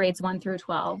 and grades 1 through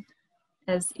 12,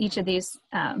 as each of these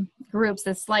groups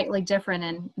is slightly different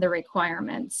in the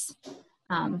requirements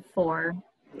for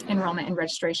enrollment and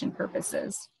registration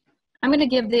purposes. I'm going to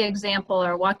give the example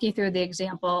or walk you through the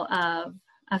example of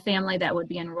a family that would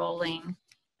be enrolling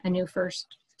a new 1st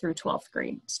through 12th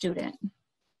grade student.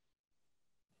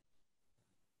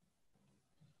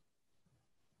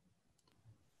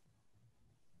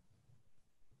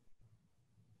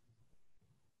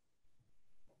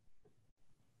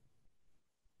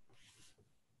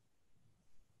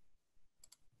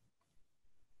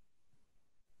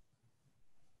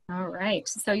 All right,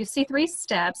 so you see 3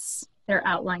 steps, they're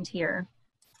outlined here.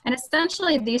 And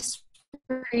essentially these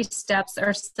 3 steps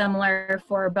are similar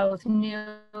for both new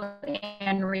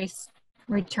and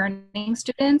returning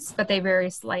students, but they vary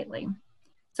slightly.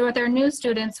 So with our new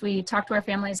students, we talk to our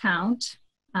families account,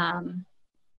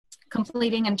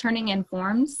 completing and turning in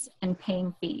forms, and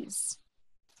paying fees.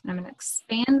 And I'm going to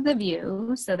expand the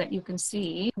view so that you can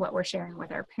see what we're sharing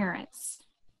with our parents.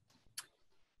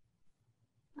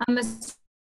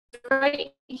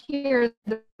 Right here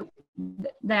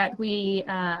that we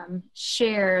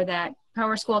share that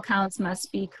PowerSchool accounts must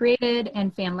be created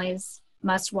and families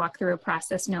must walk through a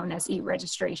process known as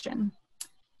e-registration.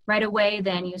 Right away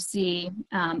then you see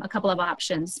a couple of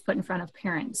options put in front of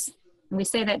parents. And we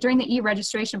say that during the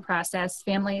e-registration process,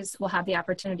 families will have the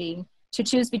opportunity to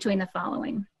choose between the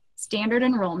following: standard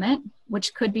enrollment,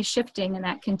 which could be shifting in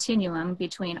that continuum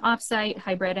between offsite,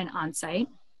 hybrid, and onsite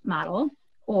model,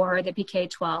 or the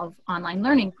PK-12 online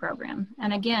learning program.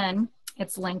 And again,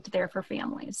 it's linked there for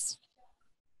families.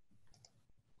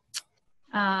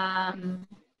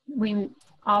 We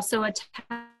also attach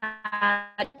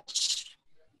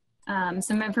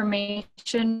some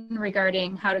information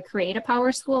regarding how to create a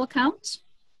PowerSchool account,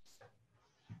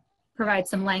 provide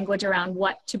some language around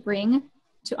what to bring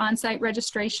to on-site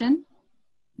registration,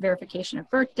 verification of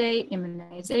birth date,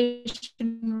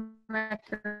 immunization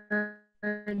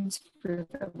records, proof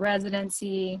of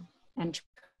residency, and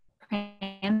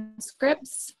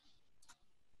transcripts.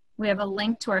 We have a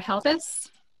link to our help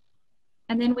desk,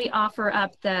 and then we offer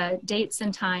up the dates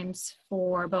and times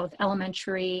for both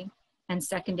elementary and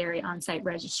secondary on-site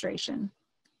registration.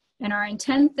 And our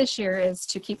intent this year is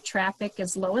to keep traffic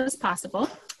as low as possible,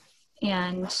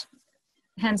 and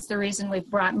hence the reason we've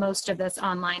brought most of this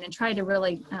online and tried to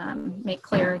really make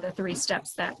clear the 3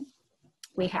 steps that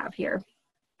we have here.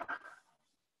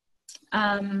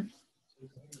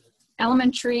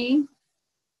 Elementary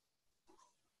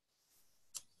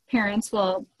parents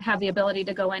will have the ability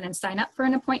to go in and sign up for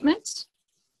an appointment.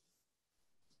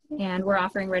 And we're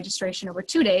offering registration over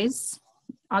 2 days,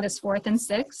 August 4th and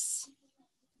 6th,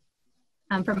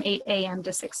 from 8 a.m.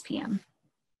 to 6 p.m.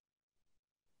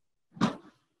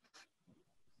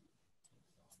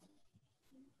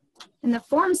 In the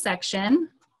form section,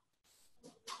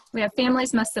 we have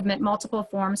families must submit multiple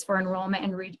forms for enrollment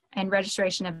and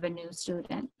registration of a new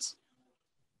student.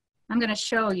 I'm going to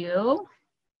show you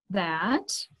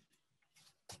that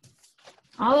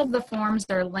all of the forms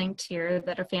are linked here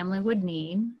that a family would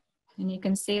need. And you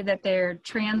can see that they're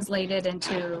translated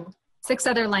into 6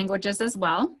 other languages as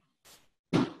well.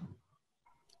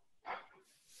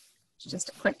 Just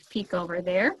a quick peek over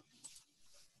there.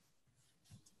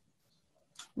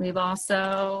 We've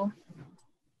also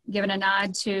given a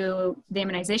nod to the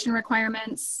immunization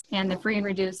requirements and the free and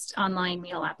reduced online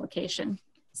meal application.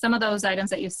 Some of those items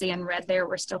that you see in red there,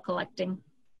 we're still collecting.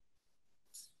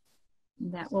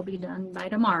 That will be done by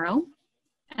tomorrow.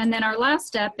 And then our last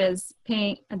step is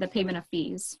paying the payment of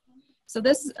fees. So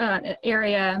this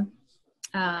area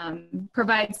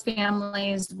provides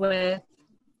families with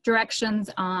directions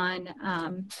on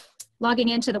logging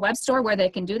into the web store where they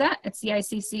can do that. It's the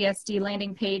ICCSD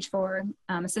landing page for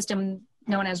a system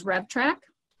known as RevTrack.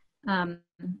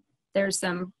 There's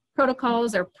some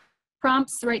protocols or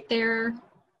prompts right there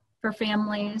for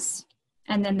families.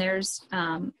 And then there's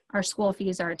our school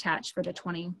fees are attached for the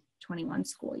 2021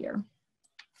 school year.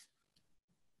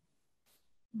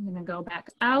 I'm going to go back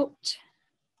out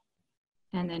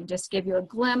and then just give you a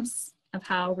glimpse of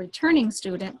how returning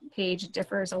student page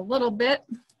differs a little bit.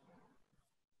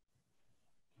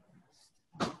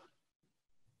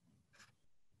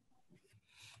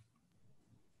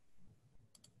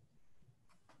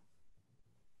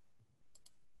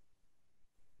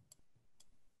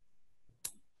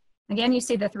 Again, you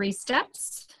see the 3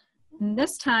 steps. And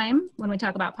this time, when we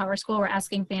talk about PowerSchool, we're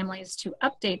asking families to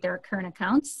update their current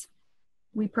accounts.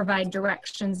 We provide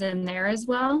directions in there as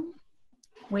well.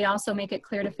 We also make it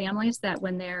clear to families that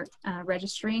when they're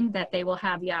registering, that they will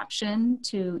have the option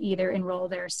to either enroll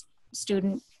their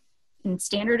student in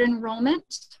standard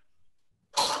enrollment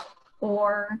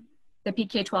or the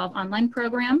PK-12 online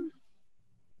program.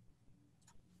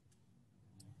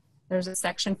 There's a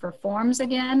section for forms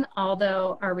again,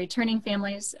 although our returning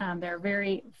families, there are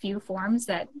very few forms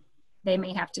that they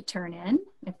may have to turn in.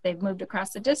 If they've moved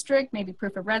across the district, maybe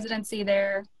proof of residency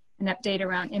there, an update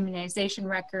around immunization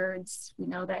records. We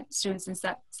know that students in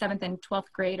 7th and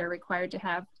 12th grade are required to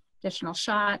have additional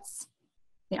shots.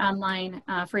 The online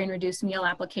free and reduced meal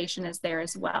application is there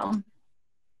as well.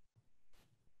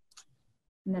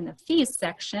 And then the fees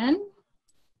section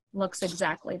looks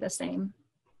exactly the same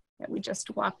that we just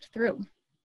walked through.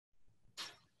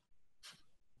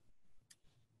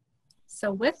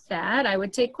 So with that, I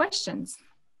would take questions.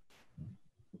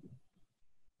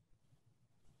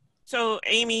 So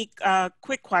Amy,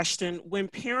 quick question. When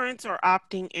parents are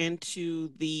opting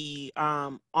into the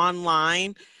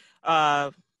online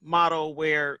model,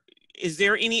 where is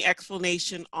there any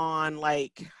explanation on,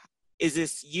 like, is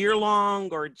this year long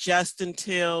or just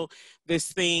until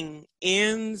this thing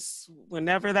ends,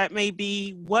 whenever that may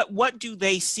be? What do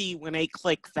they see when they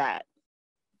click that?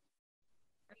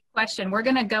 Question. We're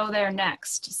going to go there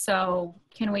next. So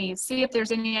can we see if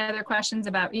there's any other questions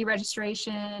about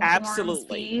e-registration? Absolutely.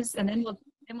 Forms, fees, and then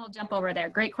we'll jump over there.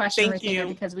 Great question, Thank Ruthina, you.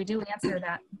 because we do answer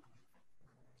that.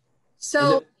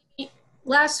 So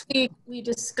last week we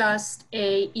discussed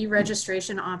a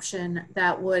e-registration option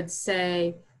that would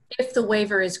say, if the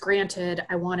waiver is granted,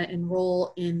 I want to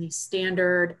enroll in the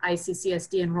standard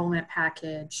ICCSD enrollment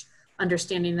package,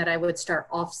 understanding that I would start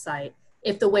off-site.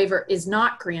 If the waiver is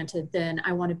not granted, then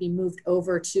I want to be moved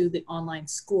over to the online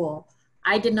school.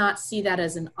 I did not see that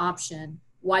as an option.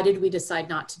 Why did we decide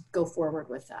not to go forward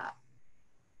with that?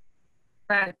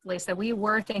 Correct, Lisa. We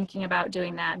were thinking about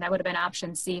doing that. That would have been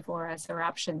option C for us, or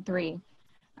option 3.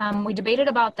 We debated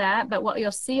about that, but what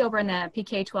you'll see over in the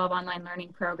PK-12 online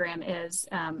learning program is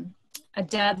a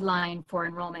deadline for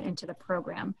enrollment into the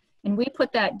program. And we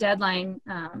put that deadline,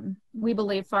 we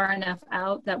believe, far enough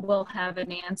out that we'll have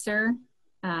an answer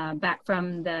back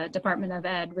from the Department of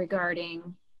Ed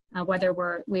regarding whether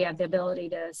we have the ability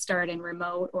to start in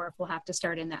remote or if we'll have to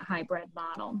start in that hybrid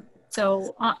model.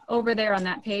 So over there on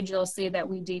that page, you'll see that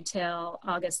we detail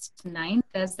August 9th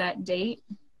as that date.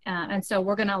 And so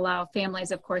we're going to allow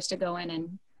families, of course, to go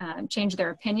in and change their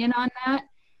opinion on that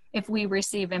if we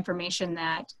receive information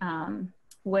that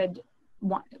would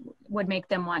make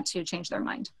them want to change their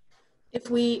mind. If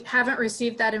we haven't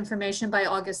received that information by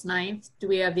August 9th, do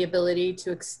we have the ability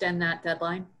to extend that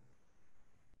deadline?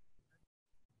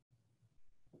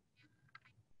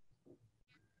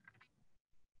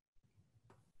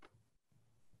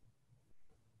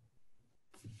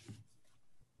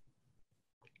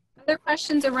 Other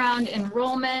questions around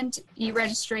enrollment,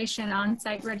 e-registration,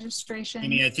 on-site registration?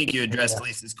 Amy, I think you addressed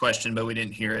Lisa's question, but we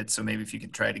didn't hear it. So maybe if you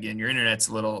could try it again. Your internet's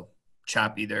a little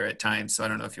choppy there at times. So I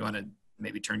don't know if you want to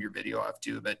maybe turn your video off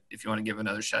too, but if you want to give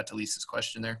another shot to Lisa's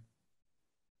question there.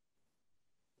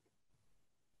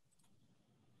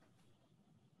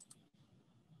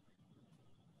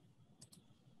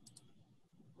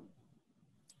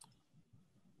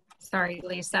 Sorry,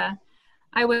 Lisa.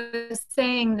 I was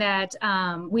saying that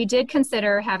we did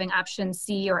consider having option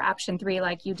C or option 3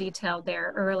 like you detailed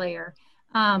there earlier.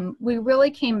 We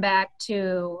really came back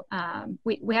to,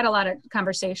 we had a lot of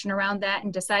conversation around that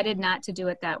and decided not to do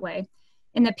it that way.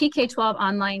 In the PK-12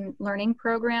 online learning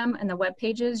program and the web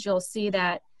pages, you'll see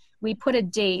that we put a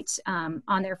date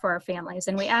on there for our families,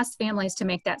 and we asked families to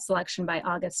make that selection by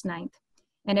August 9th.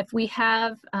 And if we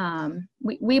have,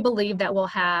 we believe that we'll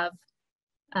have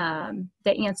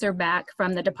the answer back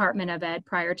from the Department of Ed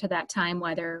prior to that time,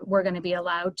 whether we're going to be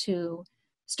allowed to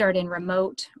start in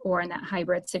remote or in that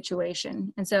hybrid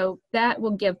situation. And so that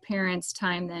will give parents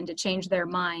time then to change their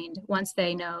mind once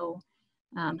they know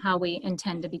how we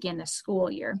intend to begin the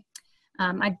school year.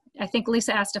 I think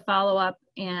Lisa asked a follow-up,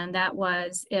 and that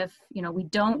was if, you know, we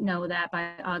don't know that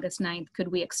by August 9th, could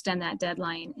we extend that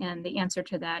deadline? And the answer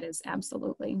to that is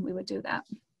absolutely, we would do that.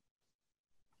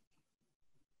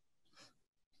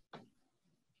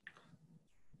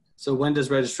 So when does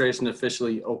registration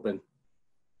officially open?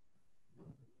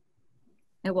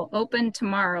 It will open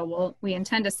tomorrow. We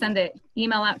intend to send the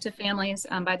email out to families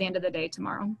by the end of the day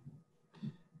tomorrow.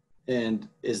 And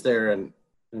is there an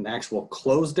actual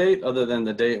close date other than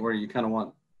the date where you kind of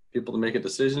want people to make a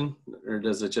decision, or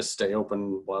does it just stay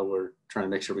open while we're trying to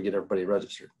make sure we get everybody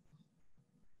registered?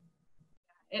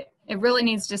 It really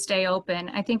needs to stay open.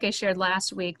 I think I shared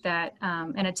last week that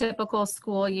in a typical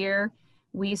school year,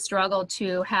 we struggle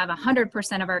to have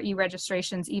 100% of our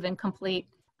e-registrations even complete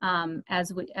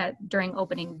during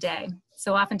opening day.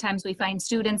 So oftentimes we find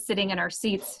students sitting in our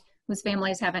seats whose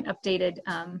families haven't updated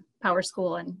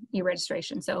PowerSchool and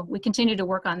e-registration. So we continue to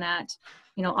work on that,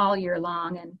 you know, all year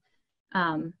long.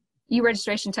 And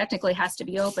e-registration technically has to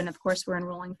be open. Of course, we're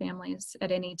enrolling families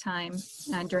at any time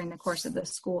during the course of the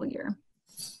school year.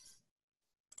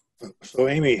 So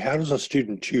Amy, how does a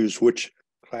student choose which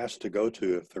class to go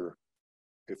to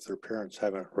if their parents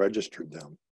haven't registered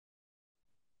them?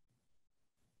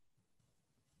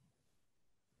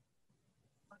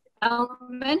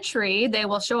 Elementary, they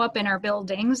will show up in our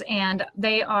buildings, and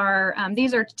they are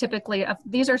these are typically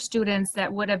these are students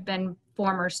that would have been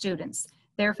former students.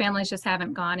 Their families just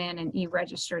haven't gone in and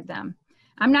e-registered them.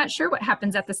 I'm not sure what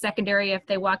happens at the secondary if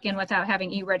they walk in without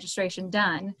having e-registration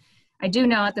done. I do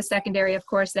know at the secondary, of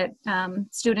course, that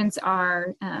students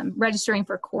are registering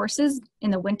for courses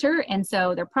in the winter, and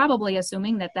so they're probably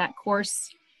assuming that that course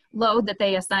load that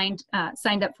they signed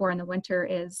up for in the winter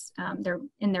is they're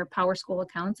in their PowerSchool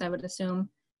accounts, I would assume,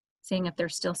 seeing if they're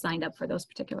still signed up for those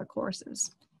particular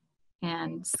courses.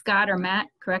 And Scott or Matt,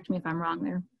 correct me if I'm wrong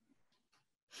there.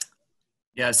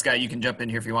 Yeah, Scott, you can jump in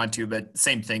here if you want to, but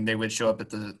same thing. They would show up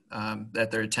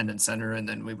at their attendance center, and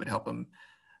then we would help them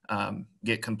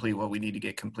get complete what we need to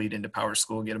get complete into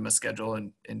PowerSchool, get them a schedule,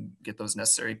 and get those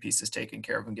necessary pieces taken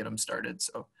care of and get them started.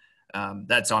 So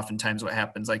that's oftentimes what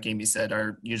happens. Like Amy said,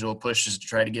 our usual push is to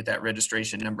try to get that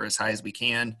registration number as high as we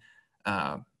can.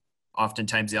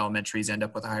 Oftentimes the elementaries end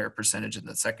up with a higher percentage than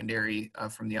the secondary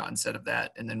from the onset of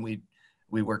that. And then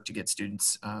we work to get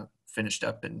students finished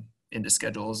up and into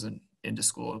schedules and into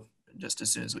school just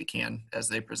as soon as we can as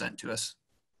they present to us.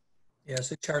 Yeah,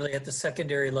 so Charlie, at the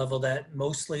secondary level, that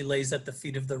mostly lays at the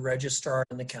feet of the registrar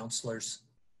and the counselors.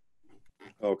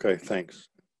 Okay, thanks.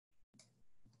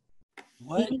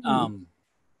 What,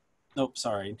 oh,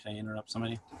 sorry, can I interrupt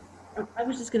somebody? I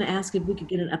was just going to ask if we could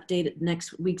get an update at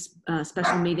next week's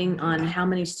special meeting on how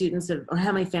many students have, or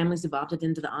how many families have opted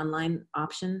into the online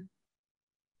option.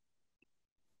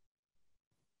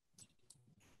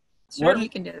 Sure, we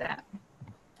can do that.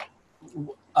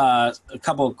 A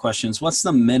couple of questions. What's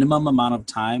the minimum amount of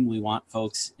time we want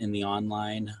folks in the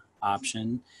online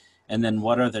option? And then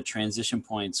what are the transition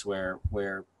points where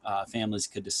families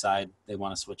could decide they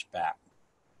want to switch back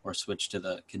or switch to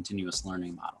the continuous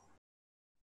learning model?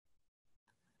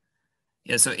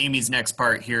 Yeah, so Amy's next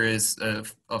part here is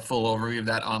a full overview of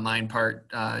that online part,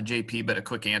 JP, but a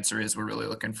quick answer is we're really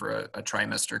looking for a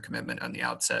trimester commitment on the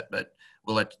outset, but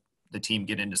we'll let the team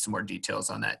get into some more details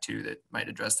on that too that might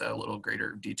address that a little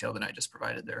greater detail than I just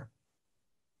provided there.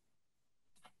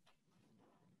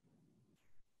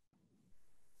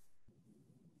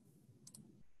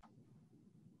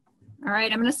 All right,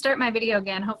 I'm going to start my video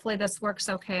again. Hopefully this works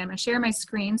okay. I'm going to share my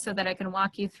screen so that I can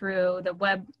walk you through the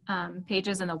web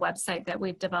pages and the website that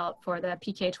we've developed for the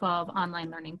PK-12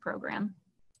 online learning program.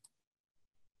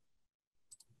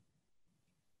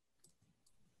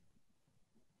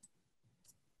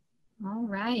 All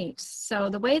right, so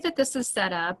the way that this is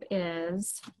set up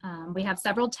is we have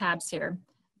several tabs here.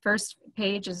 First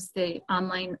page is the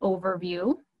online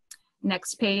overview.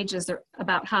 Next page is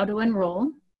about how to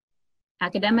enroll.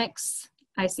 Academics,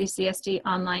 ICCSD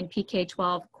online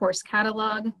PK-12 course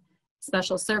catalog,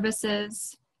 special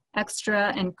services,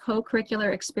 extra and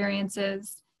co-curricular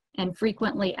experiences, and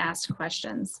frequently asked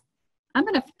questions. I'm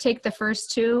going to take the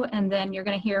first two, and then you're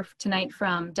going to hear tonight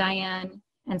from Diane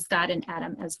and Scott and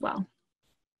Adam as well.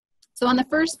 So on the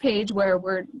first page, where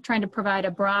we're trying to provide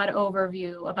a broad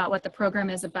overview about what the program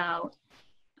is about,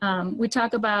 we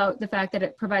talk about the fact that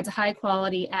it provides a high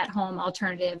quality at-home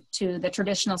alternative to the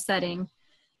traditional setting,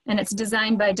 and it's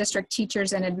designed by district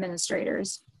teachers and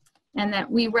administrators, and that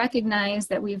we recognize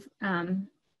that we've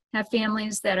have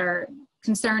families that are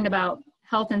concerned about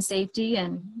health and safety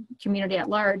and community at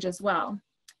large as well,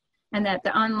 and that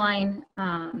the online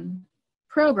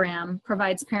program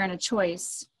provides parent a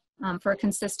choice for a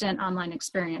consistent online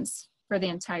experience for the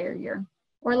entire year.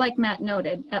 Or like Matt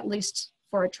noted, at least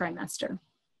for a trimester.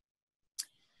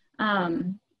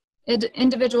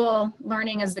 Individual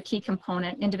learning is the key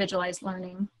component, individualized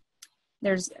learning.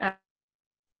 There's the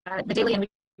daily and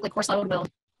weekly course load will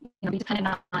be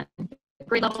dependent on the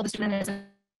grade level the student is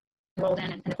enrolled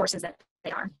in and the courses that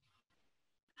they are.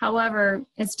 However,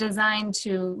 it's designed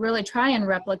to really try and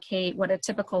replicate what a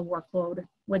typical workload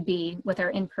would be with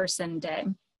our in-person day.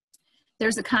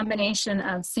 There's a combination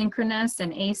of synchronous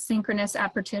and asynchronous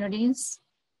opportunities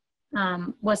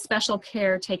with special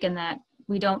care taken that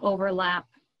we don't overlap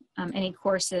any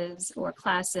courses or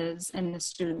classes in the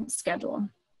student's schedule.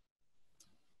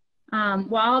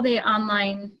 While the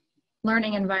online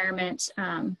learning environment,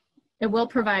 it will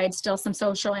provide still some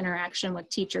social interaction with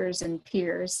teachers and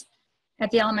peers. At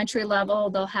the elementary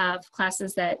level, they'll have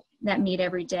classes that meet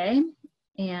every day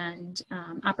and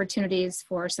opportunities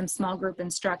for some small group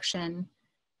instruction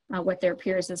with their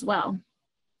peers as well.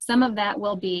 Some of that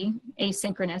will be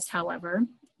asynchronous, however,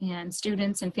 and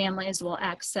students and families will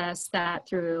access that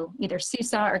through either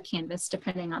Seesaw or Canvas,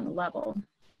 depending on the level.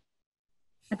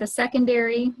 At the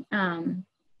secondary,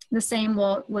 the same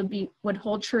would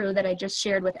hold true that I just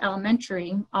shared with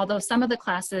elementary, although some of the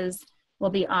classes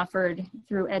will be offered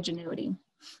through Edgenuity.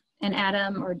 And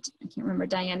Adam, or I can't remember,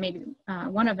 Diane, maybe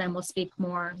one of them will speak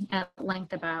more at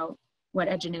length about what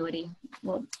Edgenuity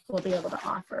will be able to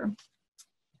offer.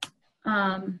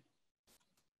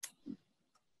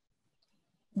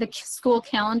 The school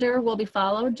calendar will be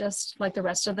followed just like the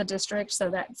rest of the district, so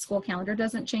that school calendar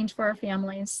doesn't change for our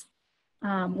families.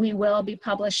 We will be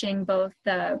publishing both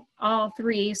all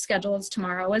three schedules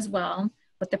tomorrow as well.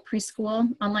 What the preschool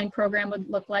online program would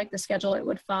look like, the schedule it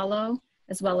would follow,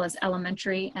 as well as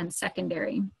elementary and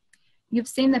secondary. You've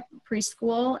seen the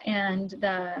preschool and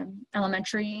the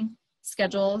elementary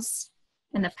schedules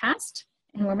in the past,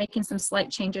 and we're making some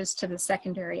slight changes to the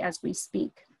secondary as we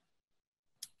speak.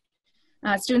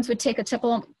 Students would take a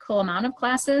typical amount of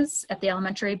classes. At the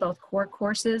elementary, both core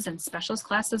courses and specials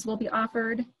classes will be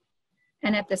offered.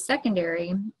 And at the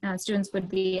secondary, students would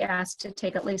be asked to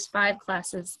take at least 5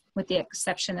 classes, with the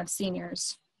exception of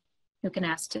seniors, who can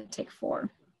ask to take 4.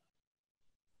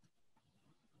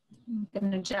 I'm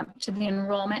going to jump to the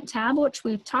enrollment tab, which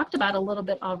we've talked about a little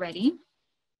bit already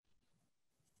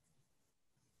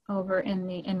over in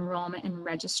the enrollment and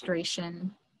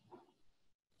registration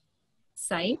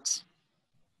site.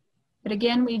 But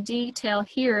again, we detail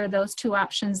here those 2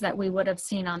 options that we would have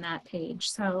seen on that page.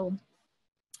 So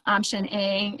option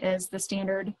A is the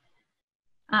standard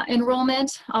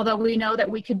enrollment, although we know that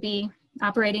we could be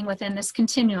operating within this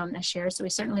continuum this year, so we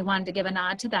certainly wanted to give a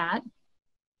nod to that.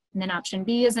 And then option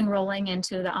B is enrolling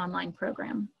into the online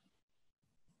program.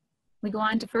 We go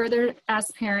on to further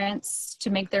ask parents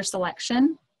to make their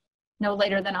selection no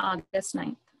later than August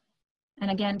 9th.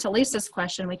 And again, to Lisa's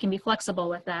question, we can be flexible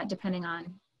with that depending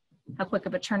on how quick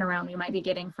of a turnaround we might be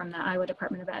getting from the Iowa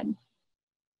Department of Ed.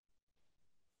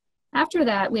 After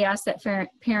that, we ask that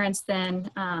parents then,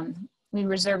 we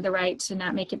reserve the right to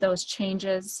not make those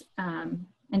changes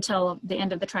until the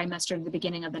end of the trimester, the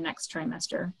beginning of the next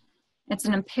trimester. It's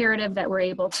an imperative that we're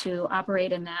able to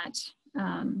operate in that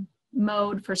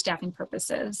mode for staffing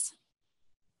purposes.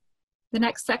 The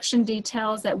next section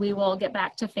details that we will get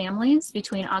back to families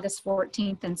between August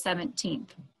 14th and 17th.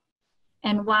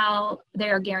 And while they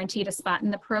are guaranteed a spot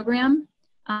in the program,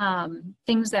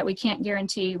 things that we can't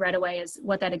guarantee right away is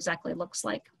what that exactly looks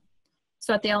like.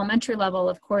 So at the elementary level,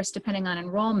 of course, depending on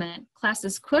enrollment,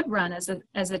 classes could run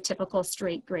as a typical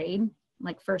straight grade,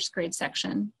 like first grade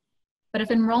section. But if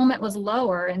enrollment was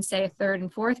lower in, say, 3rd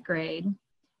and 4th grade,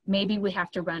 maybe we have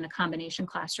to run a combination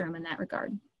classroom in that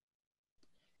regard.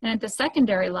 And at the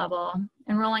secondary level,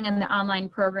 enrolling in the online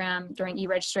program during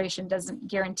e-registration doesn't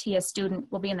guarantee a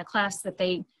student will be in the class that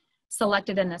they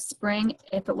selected in the spring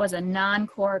if it was a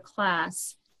non-core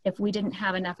class, if we didn't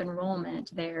have enough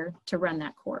enrollment there to run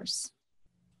that course.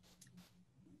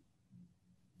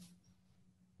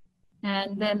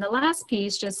 And then the last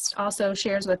piece just also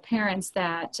shares with parents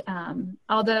that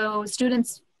although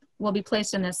students will be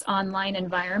placed in this online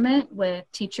environment with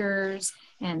teachers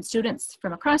and students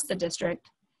from across the district,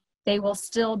 they will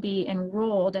still be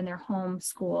enrolled in their home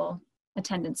school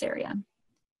attendance area.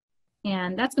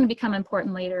 And that's going to become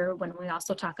important later when we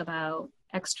also talk about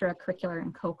extracurricular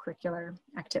and co-curricular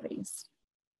activities.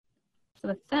 So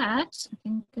with that, I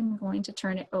think I'm going to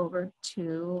turn it over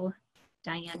to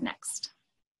Diane next.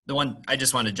 I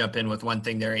just want to jump in with one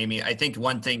thing there, Amy. I think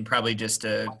one thing probably just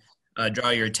to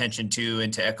draw your attention to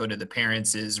and to echo to the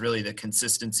parents is really the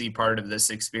consistency part of this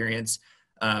experience.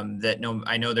 I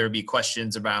know there will be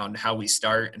questions around how we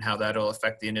start and how that'll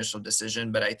affect the initial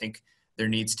decision, but I think there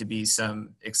needs to be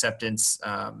some acceptance,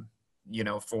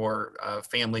 for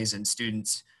families and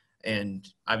students, and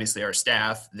obviously our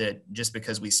staff, that just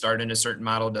because we start in a certain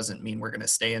model doesn't mean we're going to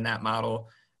stay in that model,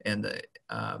 and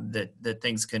that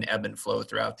things can ebb and flow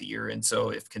throughout the year. And so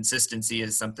if consistency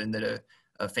is something that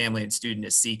a family and student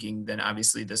is seeking, then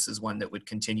obviously this is one that would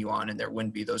continue on, and there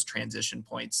wouldn't be those transition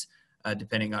points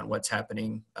depending on what's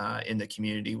happening in the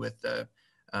community with the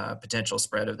potential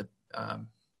spread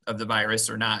of the virus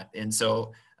or not. And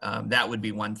so that would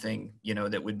be one thing,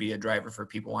 that would be a driver for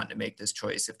people wanting to make this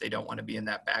choice if they don't want to be in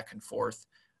that back and forth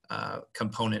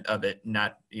component of it.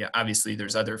 Not, obviously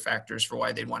there's other factors for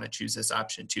why they'd want to choose this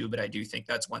option too, but I do think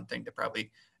that's one thing to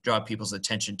probably draw people's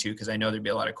attention to, because I know there'd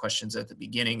be a lot of questions at the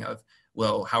beginning of,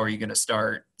 well, how are you going to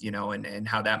start, and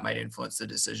how that might influence the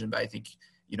decision. But I think,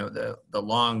 the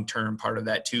long-term part of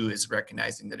that too is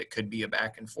recognizing that it could be a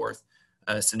back and forth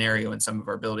scenario in some of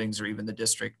our buildings, or even the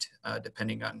district,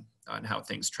 depending on how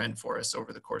things trend for us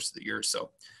over the course of the year.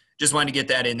 So just wanted to get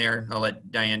that in there. I'll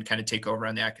let Diane kind of take over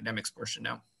on the academics portion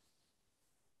now.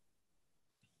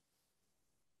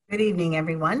 Good evening,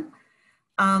 everyone.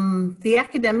 The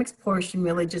academics portion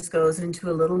really just goes into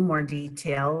a little more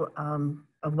detail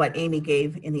of what Amy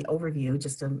gave in the overview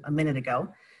just a minute ago.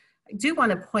 I do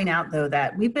want to point out, though,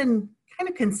 that we've been kind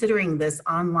of considering this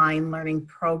online learning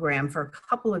program for a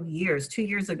couple of years. 2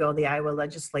 years ago, the Iowa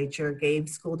legislature gave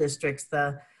school districts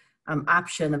the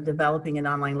option of developing an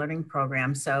online learning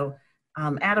program. So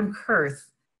Adam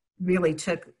Kurth really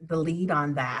took the lead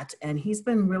on that, and he's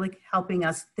been really helping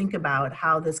us think about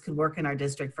how this could work in our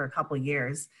district for a couple of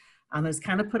years. It was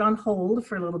kind of put on hold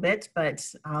for a little bit, but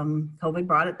COVID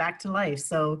brought it back to life.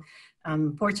 So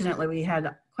fortunately, we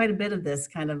had quite a bit of this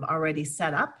kind of already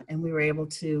set up, and we were able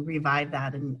to revive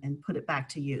that and put it back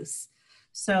to use.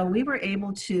 So we were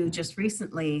able to just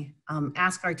recently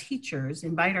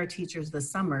invite our teachers this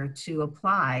summer to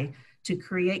apply to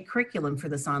create curriculum for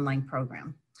this online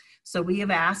program. So we have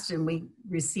asked, and we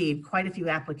received quite a few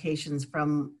applications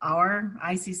from our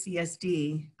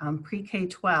ICCSD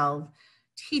pre-K-12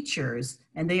 teachers,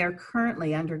 and they are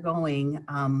currently undergoing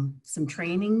some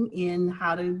training in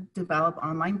how to develop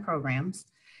online programs,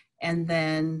 and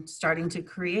then starting to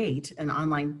create an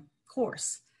online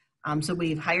course. So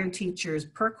we've hired teachers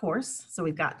per course. So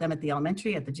we've got them at the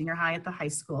elementary, at the junior high, at the high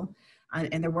school,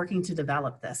 and they're working to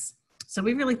develop this. So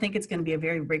we really think it's going to be a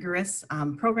very rigorous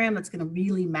program that's going to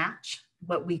really match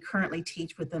what we currently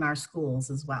teach within our schools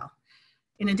as well.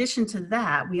 In addition to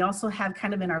that, we also have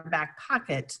kind of in our back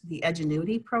pocket the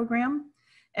Edgenuity program.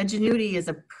 Edgenuity is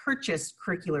a purchased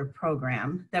curricular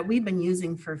program that we've been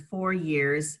using for 4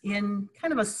 years in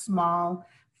kind of a small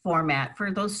format for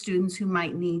those students who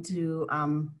might need to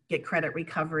get credit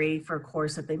recovery for a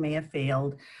course that they may have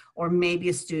failed, or maybe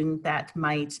a student that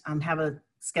might have a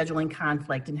scheduling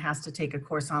conflict and has to take a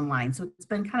course online. So it's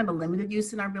been kind of a limited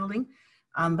use in our building,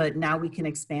 but now we can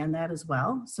expand that as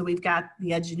well. So we've got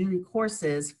the Edgenuity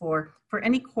courses for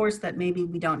any course that maybe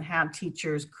we don't have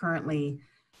teachers currently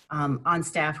on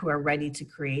staff who are ready to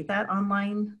create that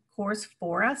online course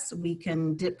for us. We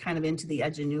can dip kind of into the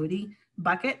Edgenuity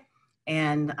bucket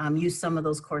and use some of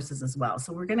those courses as well.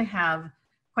 So we're going to have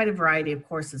quite a variety of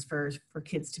courses for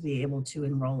kids to be able to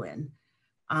enroll in.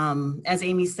 As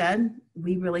Amy said,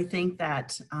 we really think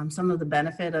that some of the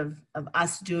benefit of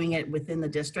us doing it within the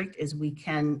district is we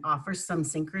can offer some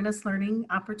synchronous learning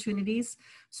opportunities.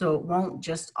 So it won't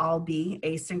just all be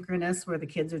asynchronous where the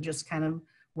kids are just kind of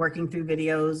working through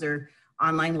videos or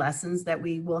online lessons, that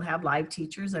we will have live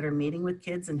teachers that are meeting with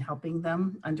kids and helping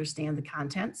them understand the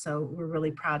content. So we're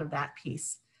really proud of that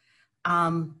piece.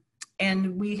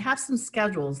 And we have some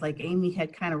schedules like Amy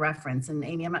had kind of referenced. And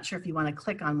Amy, I'm not sure if you want to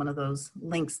click on one of those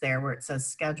links there where it says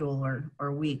schedule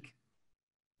or week.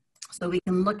 So we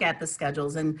can look at the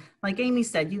schedules. And like Amy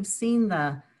said, you've seen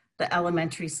the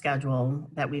elementary schedule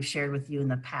that we've shared with you in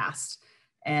the past.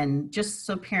 And just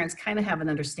so parents kind of have an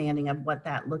understanding of what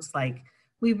that looks like,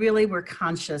 we really were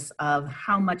conscious of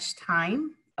how much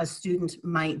time a student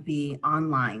might be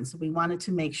online. So we wanted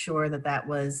to make sure that that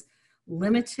was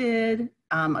limited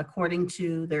according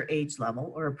to their age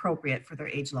level, or appropriate for their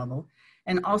age level.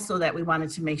 And also that we wanted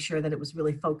to make sure that it was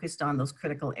really focused on those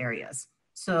critical areas.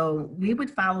 So we would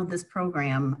follow this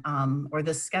program or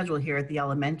this schedule here at the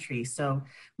elementary. So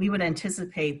we would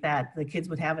anticipate that the kids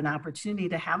would have an opportunity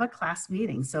to have a class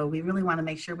meeting. So we really want to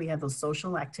make sure we have those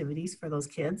social activities for those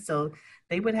kids. So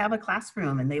they would have a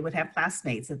classroom and they would have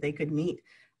classmates that they could meet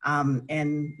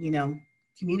and, you know,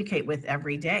 communicate with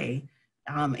every day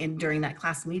during that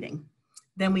class meeting.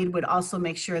 Then we would also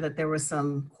make sure that there was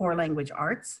some core language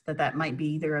arts, that might be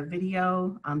either a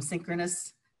video,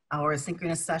 synchronous or a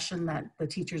synchronous session that the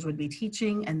teachers would be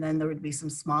teaching, and then there would be some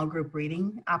small group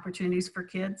reading opportunities for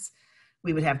kids.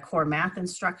 We would have core math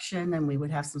instruction, and we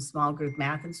would have some small group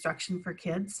math instruction for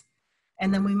kids.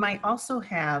 And then we might also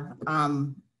have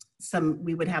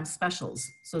we would have specials.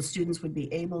 So students would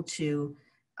be able to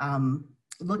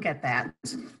look at that,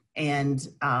 and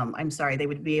they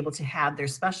would be able to have their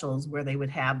specials where they would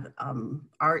have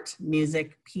art,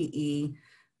 music, PE,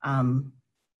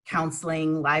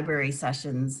 counseling, library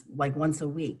sessions like once a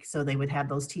week. So they would have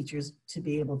those teachers to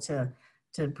be able to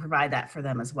provide that for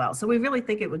them as well. So we really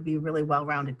think it would be a really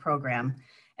well-rounded program.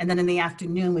 And then in the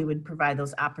afternoon, we would provide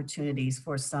those opportunities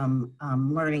for some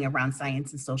learning around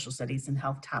science and social studies and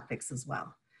health topics as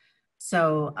well.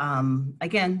 So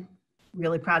again,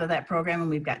 really proud of that program, and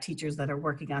we've got teachers that are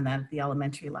working on that at the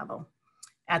elementary level.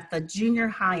 At the junior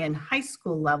high and high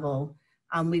school level,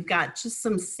 we've got just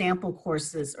some sample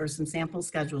courses or some sample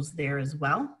schedules there as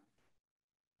well.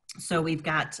 So we've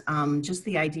got just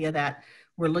the idea that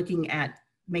we're looking at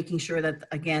making sure that,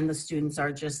 again, the students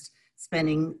are just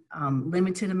spending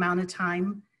limited amount of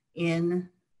time in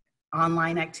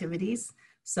online activities.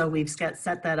 So we've set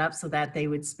that up so that they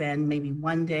would spend maybe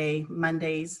one day,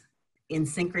 Mondays, in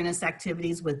synchronous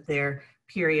activities with their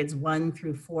periods 1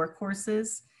 through 4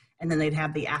 courses. And then they'd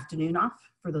have the afternoon off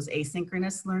for those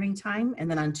asynchronous learning time. And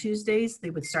then on Tuesdays, they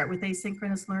would start with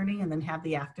asynchronous learning and then have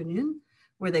the afternoon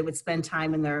where they would spend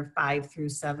time in their 5 through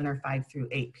 7 or 5 through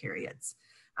 8 periods.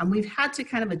 We've had to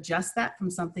kind of adjust that from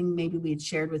something maybe we had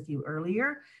shared with you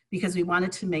earlier, because we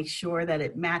wanted to make sure that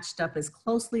it matched up as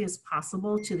closely as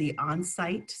possible to the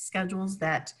on-site schedules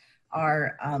that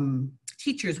our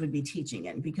teachers would be teaching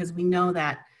in, because we know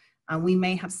that we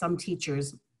may have some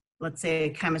teachers, let's say a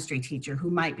chemistry teacher, who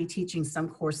might be teaching some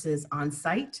courses on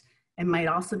site and might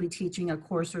also be teaching a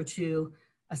course or two,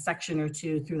 a section or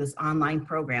two through this online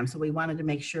program. So we wanted to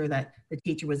make sure that the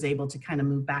teacher was able to kind of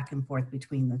move back and forth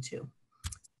between the two.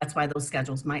 That's why those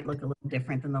schedules might look a little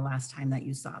different than the last time that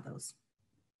you saw those.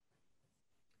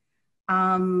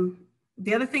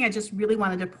 The other thing I just really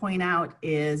wanted to point out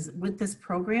is with this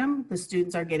program, the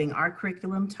students are getting our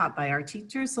curriculum taught by our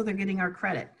teachers, so they're getting our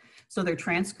credit. So their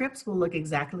transcripts will look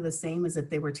exactly the same as if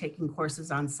they were taking courses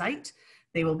on site.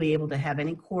 They will be able to have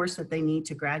any course that they need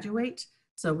to graduate.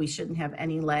 So we shouldn't have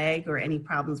any lag or any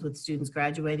problems with students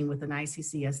graduating with an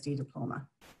ICCSD diploma.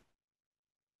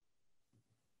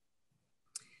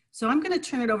 So I'm going to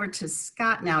turn it over to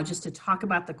Scott now just to talk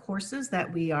about the courses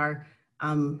that we are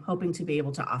hoping to be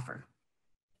able to offer.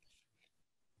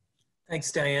 Thanks,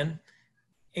 Diane.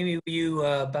 Amy, will you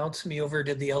bounce me over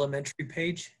to the elementary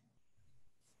page?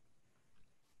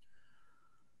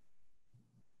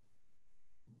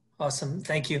 Awesome,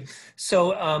 thank you.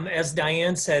 So as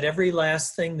Diane said, every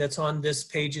last thing that's on this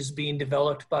page is being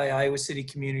developed by Iowa City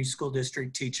Community School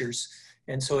District teachers.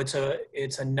 And so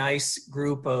it's a nice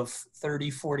group of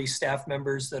 30, 40 staff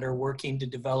members that are working to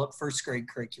develop first grade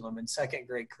curriculum and second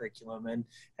grade curriculum. And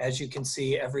as you can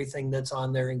see, everything that's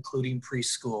on there, including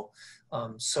preschool.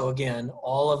 So again,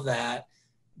 all of that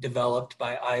developed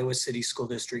by Iowa City School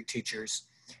District teachers.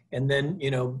 And then,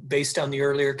 you know, based on the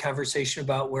earlier conversation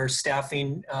about where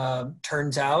staffing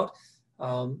turns out,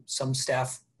 some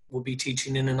staff will be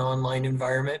teaching in an online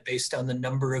environment based on the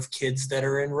number of kids that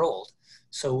are enrolled.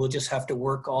 So we'll just have to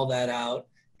work all that out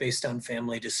based on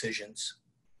family decisions.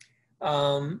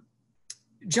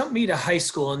 Jump me to high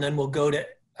school and then we'll go to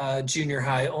junior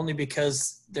high, only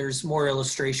because there's more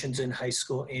illustrations in high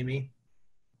school, Amy.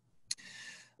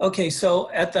 Okay, so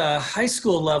at the high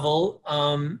school level,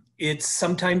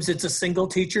 sometimes it's a single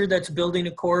teacher that's building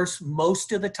a course.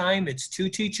 Most of the time it's 2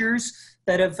 teachers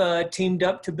that have teamed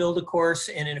up to build a course,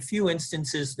 and in a few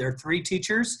instances there are 3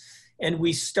 teachers. And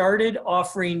we started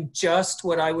offering just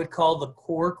what I would call the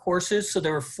core courses. So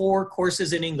there were 4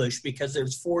 courses in English because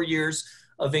there's 4 years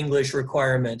of English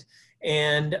requirement.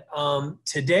 And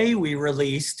today we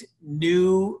released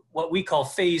new, what we call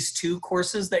phase 2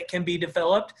 courses that can be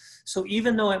developed. So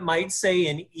even though it might say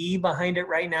an E behind it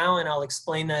right now, and I'll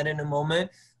explain that in a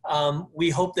moment, we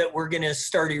hope that we're gonna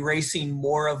start erasing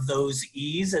more of those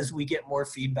E's as we get more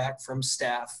feedback from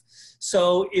staff.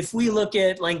 So if we look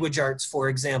at language arts, for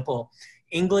example,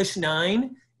 English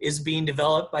 9 is being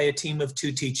developed by a team of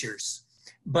 2 teachers.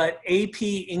 But AP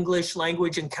English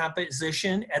Language and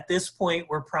Composition, at this point,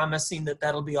 we're promising that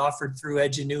that'll be offered through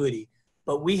Edgenuity.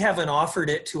 But we haven't offered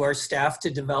it to our staff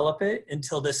to develop it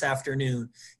until this afternoon.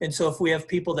 And so if we have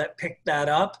people that pick that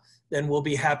up, then we'll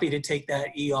be happy to take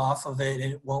that E off of it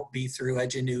and it won't be through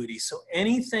Edgenuity. So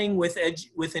anything with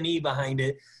an E behind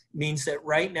it means that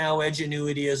right now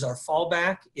Edgenuity is our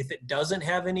fallback. If it doesn't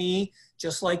have an E,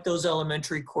 just like those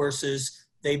elementary courses,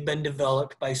 they've been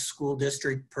developed by school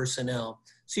district personnel.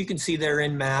 So you can see they're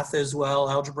in math as well.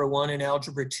 Algebra 1 and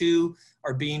Algebra 2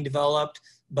 are being developed,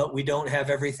 but we don't have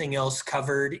everything else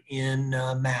covered in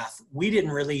math. We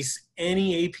didn't release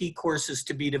any AP courses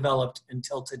to be developed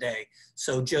until today.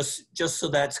 So just so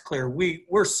that's clear,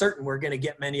 we're certain we're gonna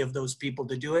get many of those people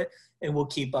to do it, and we'll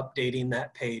keep updating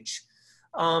that page.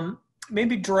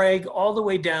 Maybe drag all the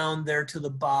way down there to the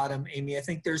bottom, Amy. I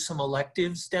think there's some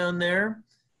electives down there.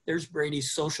 There's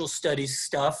Brady's social studies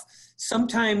stuff.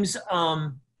 Sometimes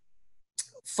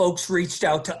folks reached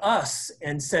out to us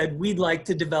and said, we'd like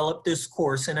to develop this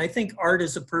course. And I think art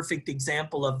is a perfect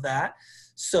example of that.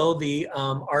 So the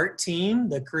art team,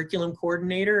 the curriculum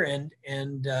coordinator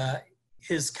and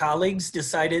his colleagues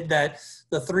decided that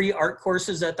the 3 art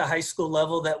courses at the high school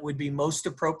level that would be most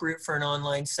appropriate for an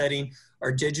online setting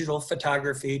are digital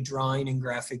photography, drawing, and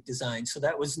graphic design. So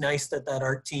that was nice that that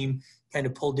art team kind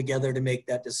of pulled together to make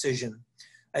that decision.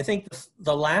 I think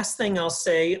the last thing I'll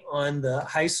say on the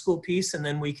high school piece, and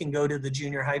then we can go to the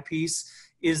junior high piece,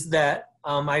 is that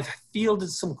I've fielded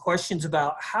some questions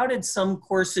about how did some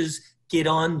courses get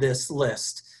on this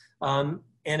list?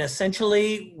 And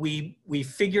essentially, we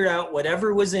figured out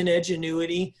whatever was in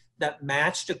Edgenuity that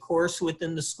matched a course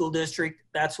within the school district,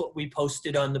 that's what we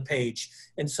posted on the page.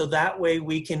 And so that way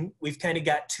we've kind of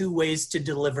got 2 ways to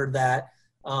deliver that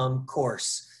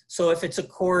course. So if it's a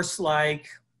course like,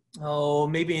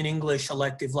 maybe an English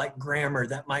elective like grammar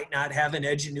that might not have an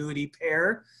Edgenuity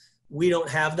pair, we don't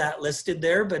have that listed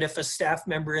there. But if a staff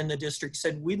member in the district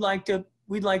said, we'd like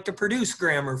to produce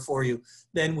grammar for you,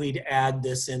 then we'd add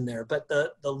this in there. But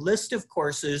the list of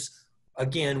courses,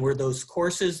 again, were those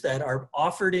courses that are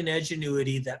offered in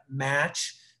Edgenuity that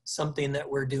match something that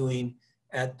we're doing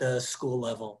at the school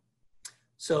level.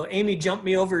 So Amy, jump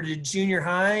me over to junior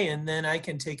high, and then I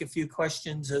can take a few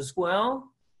questions as well.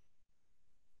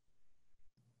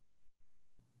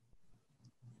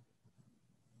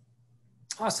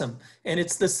 Awesome. And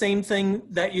it's the same thing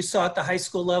that you saw at the high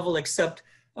school level, except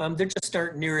there just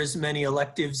aren't near as many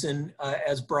electives and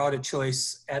as broad a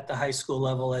choice at the high school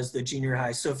level as the junior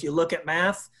high. So if you look at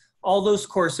math, all those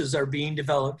courses are being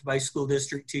developed by school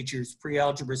district teachers,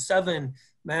 pre-algebra 7,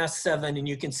 math 7, and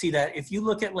you can see that. If you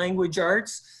look at language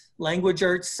arts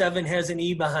 7 has an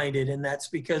E behind it, and that's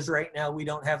because right now we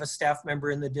don't have a staff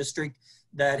member in the district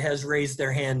that has raised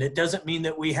their hand. It doesn't mean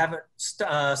that we haven't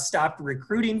stopped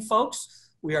recruiting folks.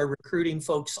 We are recruiting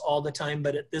folks all the time,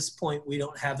 but at this point, we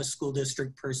don't have a school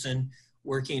district person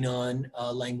working on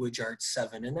Language Arts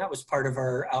 7, and that was part of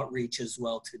our outreach as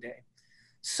well today.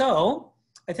 So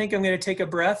I think I'm going to take a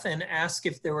breath and ask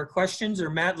if there were questions,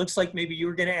 or Matt, looks like maybe you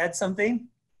were going to add something.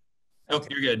 Nope,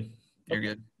 you're good. You're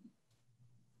good.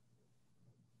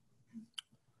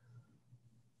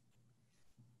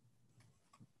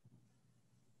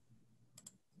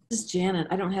 This is Janet.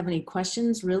 I don't have any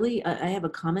questions really. I have a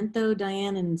comment though,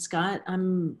 Diane and Scott.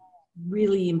 I'm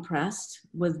really impressed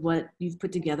with what you've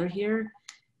put together here.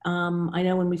 I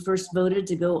know when we first voted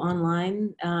to go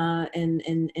online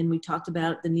and we talked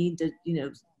about the need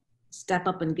to, step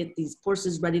up and get these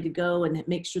courses ready to go and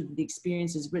make sure that the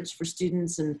experience is rich for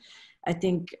students. And I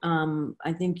think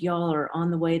y'all are on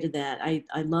the way to that. I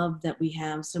love that we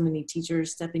have so many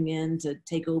teachers stepping in to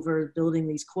take over building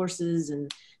these courses and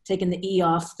taking the E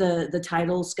off the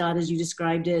title, Scott, as you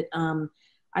described it.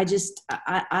 I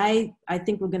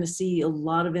think we're going to see a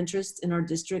lot of interest in our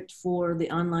district for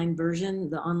the online version,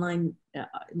 the online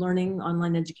learning,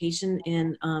 online education.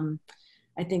 And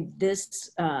I think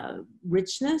this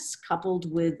richness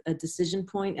coupled with a decision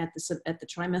point at the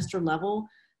trimester level,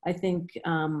 I think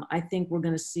we're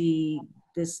going to see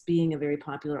this being a very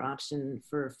popular option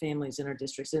for families in our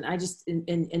districts. And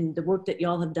and the work that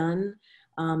y'all have done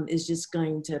is just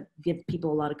going to give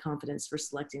people a lot of confidence for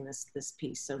selecting this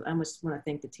piece. So I just want to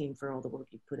thank the team for all the work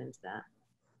you put into that.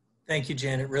 Thank you,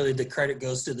 Janet. Really, the credit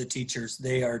goes to the teachers.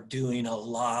 They are doing a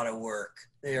lot of work.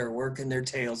 They are working their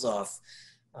tails off.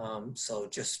 So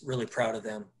just really proud of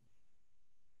them.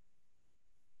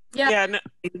 Yeah. No,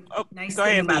 nice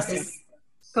thing about this.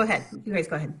 Go ahead. You guys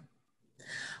go ahead.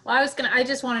 Well, I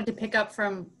just wanted to pick up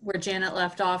from where Janet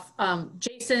left off.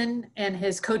 Jason and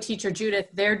his co-teacher Judith,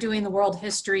 they're doing the world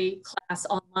history class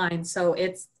online. So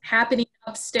it's happening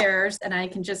upstairs, and I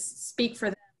can just speak for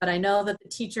them, but I know that the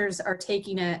teachers are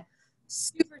taking it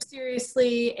super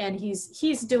seriously, and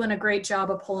he's doing a great job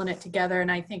of pulling it together.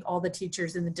 And I think all the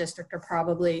teachers in the district are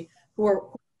probably who are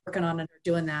working on it are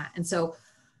doing that. And so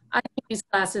I think these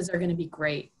classes are going to be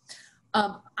great.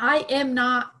 I am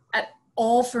not at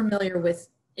all familiar with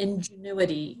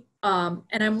Ingenuity. And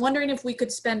I'm wondering if we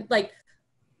could spend, like,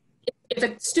 if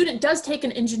a student does take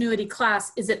an Ingenuity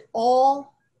class, is it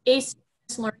all asynchronous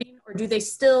learning, or do they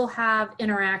still have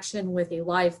interaction with a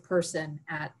live person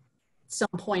at some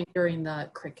point during the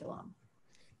curriculum?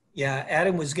 Yeah,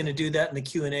 Adam was going to do that in the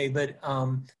Q&A, but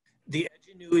the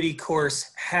Edgenuity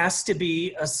course has to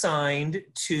be assigned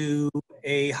to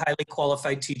a highly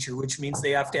qualified teacher, which means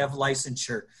they have to have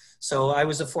licensure. So I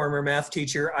was a former math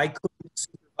teacher. I couldn't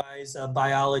supervise a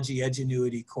biology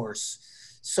Edgenuity course.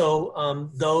 So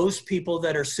those people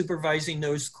that are supervising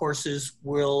those courses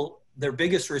their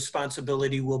biggest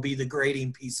responsibility will be the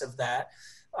grading piece of that.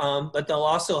 But they'll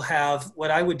also have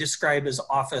what I would describe as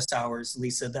office hours,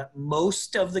 Lisa, that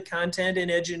most of the content in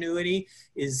Edgenuity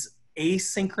is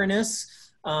asynchronous,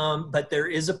 but there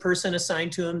is a person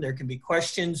assigned to them. There can be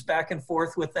questions back and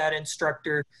forth with that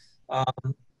instructor.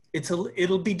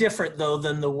 It'll be different though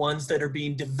than the ones that are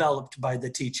being developed by the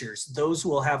teachers. Those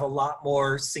will have a lot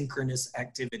more synchronous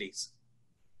activities.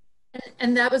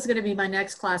 And that was going to be my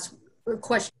next question,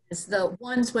 is the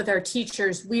ones with our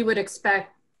teachers, we would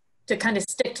expect to kind of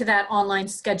stick to that online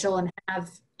schedule and have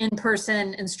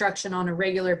in-person instruction on a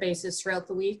regular basis throughout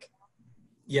the week?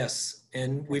 Yes,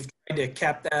 and we've tried to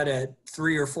cap that at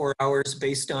 3 or 4 hours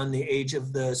based on the age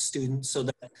of the student, so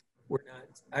that we're not,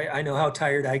 I know how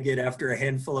tired I get after a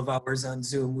handful of hours on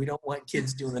Zoom. We don't want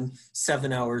kids doing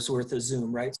 7 hours worth of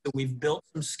Zoom, right? So we've built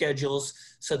some schedules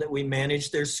so that we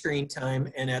manage their screen time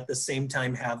and at the same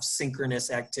time have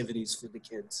synchronous activities for the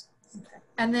kids.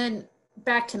 And then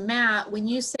back to Matt, when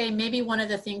you say maybe one of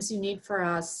the things you need from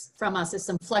us is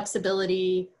some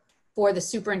flexibility for the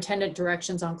superintendent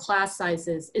directions on class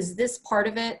sizes, is this part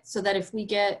of it? So that if we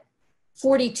get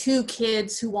 42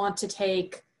 kids who want to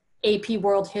take AP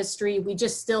World History, we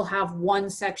just still have one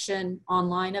section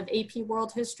online of AP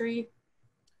World History?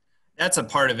 That's a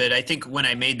part of it. I think when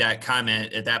I made that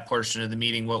comment at that portion of the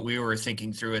meeting, what we were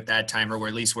thinking through at that time, or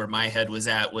at least where my head was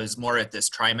at, was more at this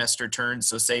trimester turn.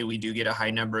 So say we do get a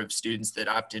high number of students that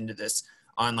opt into this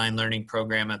online learning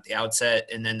program at the outset,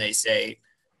 and then they say,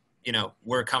 you know,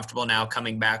 we're comfortable now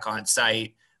coming back on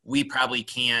site. We probably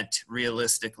can't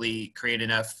realistically create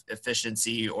enough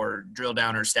efficiency or drill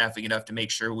down our staffing enough to make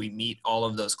sure we meet all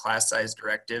of those class size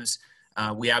directives.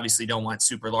 We obviously don't want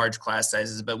super large class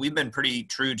sizes, but we've been pretty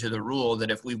true to the rule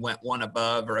that if we went one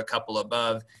above or a couple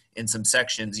above in some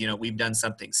sections, you know, we've done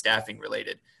something staffing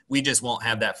related. We just won't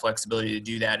have that flexibility to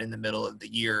do that in the middle of the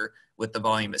year with the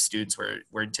volume of students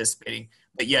we're anticipating.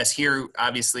 But yes, here,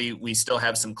 obviously, we still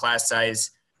have some class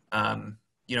size,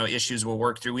 you know, issues we'll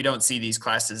work through. We don't see these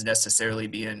classes necessarily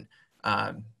being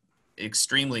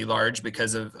extremely large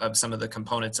because of some of the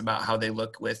components about how they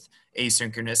look with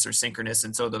asynchronous or synchronous.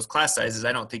 And so those class sizes,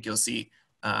 I don't think you'll see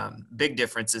big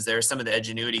differences there. Some of the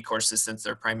Edgenuity courses, since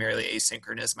they're primarily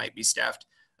asynchronous, might be staffed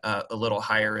a little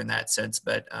higher in that sense,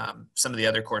 but some of the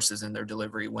other courses in their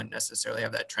delivery wouldn't necessarily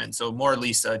have that trend. So more,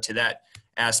 Lisa, to that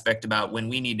aspect about when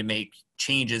we need to make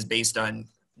changes based on,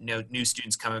 you know, new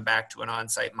students coming back to an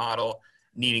on-site model,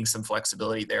 needing some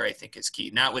flexibility there, I think is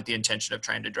key. Not with the intention of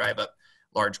trying to drive up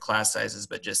large class sizes,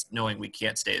 but just knowing we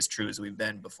can't stay as true as we've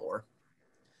been before.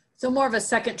 So more of a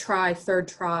second try, third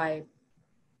try.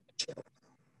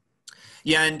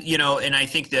 Yeah, and you know, and I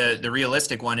think the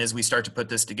realistic one is we start to put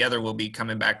this together, we'll be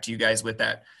coming back to you guys with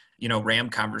that, you know, RAM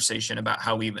conversation about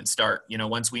how we even start. You know,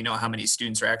 once we know how many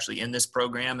students are actually in this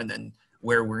program and then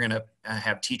where we're going to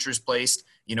have teachers placed,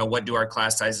 you know, what do our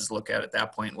class sizes look at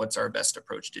that point? What's our best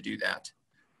approach to do that?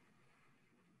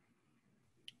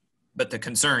 But the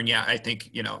concern, yeah, I think,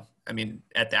 you know, I mean,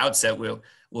 at the outset,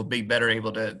 we'll be better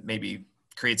able to maybe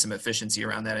create some efficiency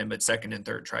around that, but second and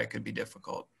third try could be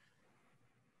difficult.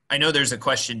 I know there's a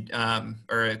question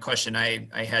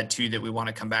I had too that we want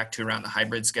to come back to around the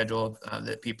hybrid schedule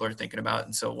that people are thinking about.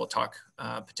 And so we'll talk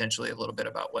potentially a little bit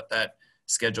about what that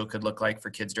schedule could look like for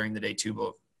kids during the day too.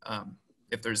 But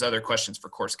if there's other questions for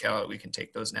Course Cal, we can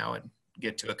take those now and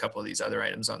get to a couple of these other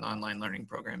items on the online learning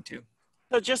program too.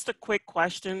 So just a quick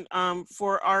question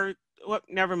for our, well,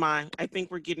 never mind. I think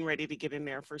we're getting ready to get in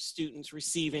there for students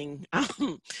receiving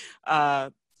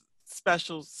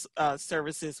special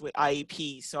services with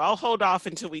IEP. So I'll hold off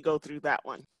until we go through that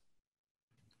one.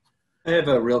 I have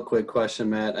a real quick question,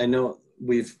 Matt. I know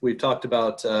we've talked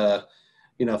about,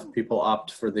 you know, if people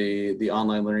opt for the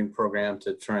online learning program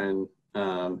to try and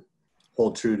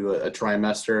hold true to a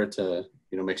trimester to,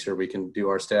 you know, make sure we can do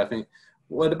our staffing.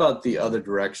 What about the other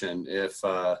direction? If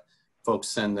folks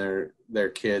send their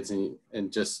kids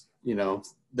and just, you know,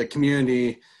 the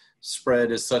community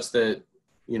spread is such that,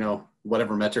 you know,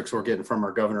 whatever metrics we're getting from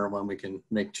our governor when we can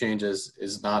make changes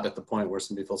is not at the point where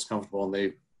somebody feels comfortable and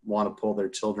they want to pull their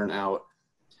children out.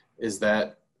 Is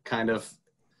that kind of,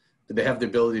 do they have the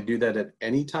ability to do that at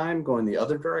any time going the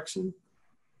other direction?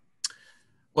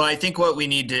 Well, I think what we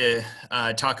need to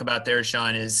talk about there,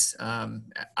 Sean, is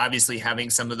obviously having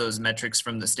some of those metrics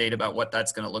from the state about what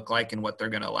that's going to look like and what they're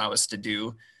going to allow us to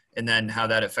do, and then how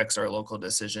that affects our local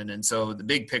decision. And so the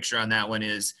big picture on that one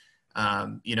is,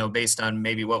 you know, based on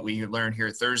maybe what we learn here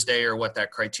Thursday or what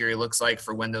that criteria looks like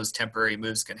for when those temporary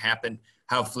moves can happen,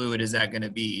 how fluid is that going to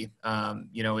be?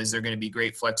 You know, is there going to be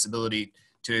great flexibility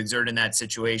to exert in that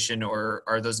situation, or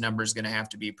are those numbers going to have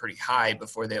to be pretty high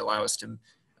before they allow us to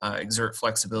exert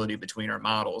flexibility between our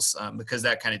models, because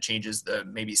that kind of changes the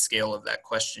maybe scale of that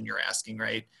question you're asking,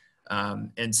 right?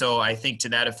 And so I think to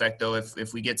that effect, though,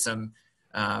 if we get some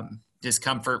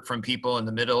discomfort from people in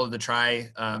the middle of the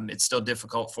try, it's still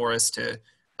difficult for us to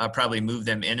probably move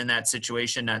them in that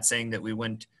situation. Not saying that we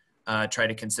wouldn't try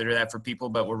to consider that for people,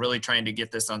 but we're really trying to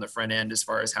get this on the front end as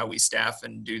far as how we staff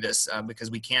and do this, because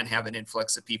we can't have an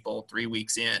influx of people 3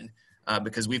 weeks in,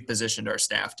 because we've positioned our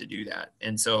staff to do that.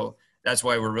 And so that's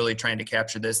why we're really trying to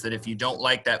capture this, that if you don't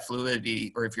like that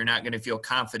fluidity, or if you're not going to feel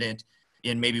confident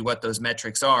in maybe what those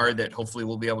metrics are that hopefully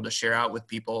we'll be able to share out with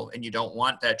people, and you don't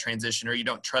want that transition, or you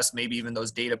don't trust maybe even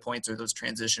those data points or those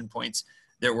transition points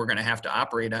that we're going to have to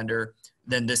operate under,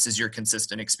 then this is your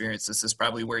consistent experience. This is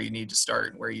probably where you need to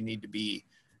start and where you need to be.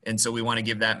 And so we want to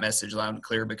give that message loud and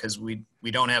clear, because we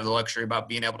don't have the luxury about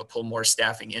being able to pull more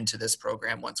staffing into this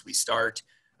program once we start,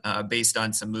 based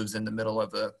on some moves in the middle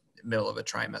of a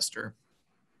trimester.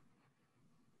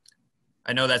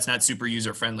 I know that's not super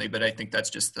user friendly, but I think that's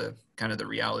just the kind of the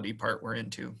reality part we're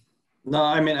into. No,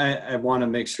 I mean, I want to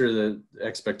make sure that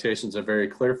expectations are very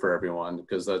clear for everyone,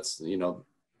 because that's, you know,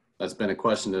 that's been a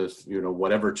question of, you know,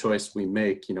 whatever choice we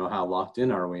make, you know, how locked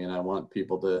in are we? And I want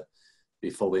people to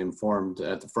be fully informed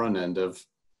at the front end of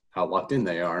how locked in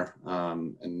they are.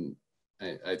 And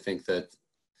I think that,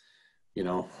 you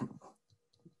know,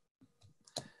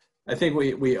 I think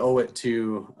we owe it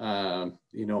to,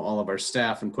 you know, all of our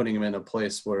staff and putting them in a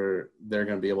place where they're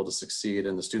going to be able to succeed,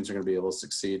 and the students are going to be able to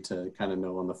succeed, to kind of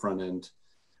know on the front end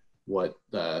what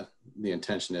the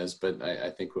intention is. But I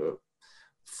think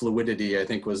fluidity, I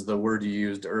think, was the word you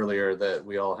used earlier, that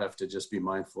we all have to just be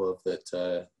mindful of,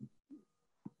 that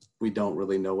we don't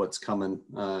really know what's coming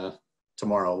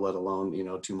tomorrow, let alone, you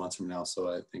know, 2 months from now. So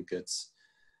I think it's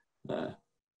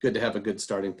good to have a good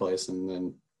starting place and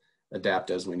then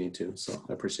adapt as we need to. So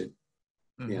I appreciate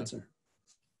the answer.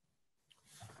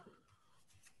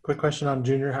 Quick question on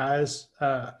junior highs,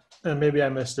 and maybe I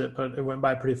missed it, but it went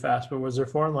by pretty fast, but was there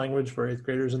foreign language for 8th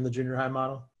graders in the junior high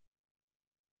model?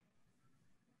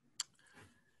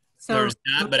 So there's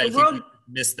not, but I think you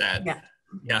missed that.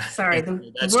 Yeah. Sorry,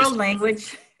 the world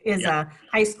language is a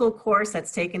high school course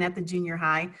that's taken at the junior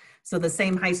high. So the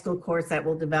same high school course that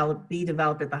will be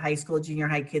developed at the high school, junior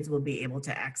high kids will be able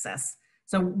to access.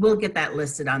 So we'll get that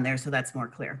listed on there so that's more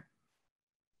clear.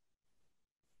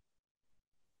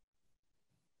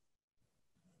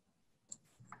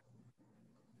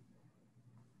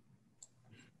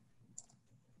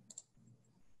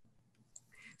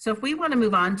 So if we want to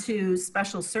move on to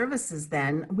special services,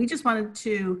 then we just wanted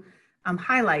to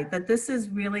highlight that this is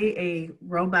really a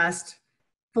robust,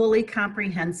 fully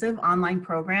comprehensive online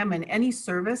program, and any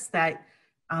service that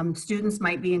students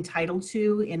might be entitled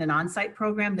to in an on-site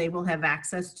program, they will have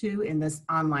access to in this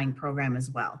online program as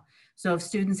well. So if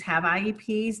students have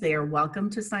IEPs, they are welcome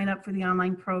to sign up for the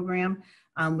online program.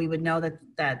 We would know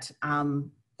that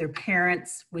their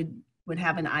parents would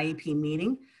have an IEP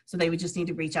meeting. So they would just need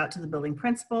to reach out to the building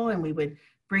principal, and we would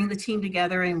bring the team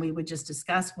together, and we would just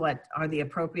discuss what are the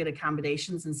appropriate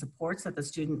accommodations and supports that the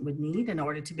student would need in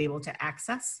order to be able to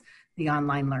access the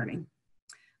online learning.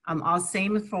 All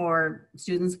same for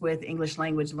students with English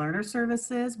language learner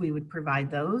services. We would provide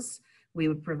those. We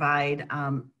would provide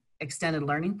extended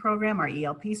learning program, our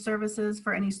ELP services,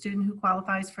 for any student who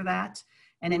qualifies for that.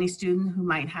 And any student who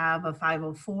might have a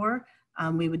 504,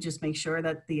 we would just make sure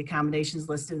that the accommodations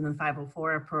listed in the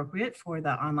 504 are appropriate for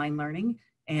the online learning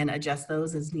and adjust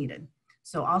those as needed.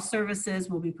 So all services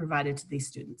will be provided to these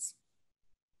students.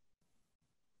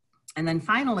 And then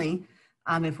finally,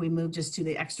 if we move just to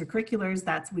the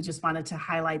extracurriculars, we just wanted to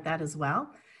highlight that as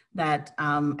well, that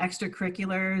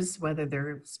extracurriculars, whether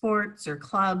they're sports or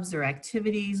clubs or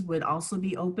activities, would also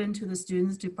be open to the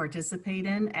students to participate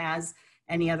in, as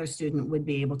any other student would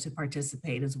be able to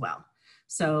participate as well.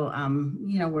 So,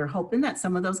 you know, we're hoping that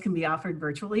some of those can be offered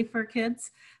virtually for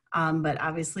kids, but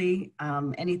obviously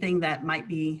anything that might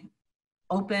be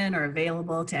open or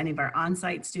available to any of our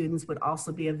on-site students would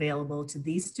also be available to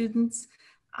these students.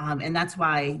 And that's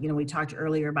why, you know, we talked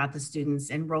earlier about the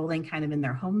students enrolling kind of in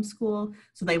their home school,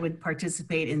 so they would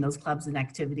participate in those clubs and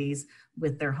activities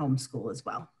with their home school as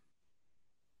well.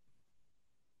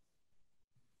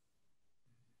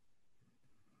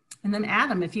 And then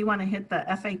Adam, if you want to hit the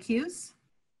FAQs.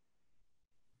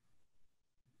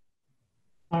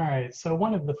 All right, so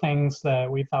one of the things that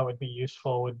we thought would be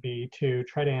useful would be to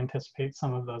try to anticipate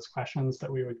some of those questions that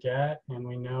we would get. And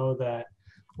we know that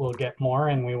we'll get more,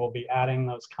 and we will be adding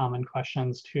those common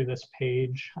questions to this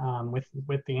page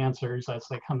with the answers as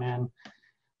they come in.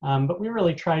 But we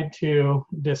really tried to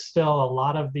distill a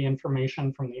lot of the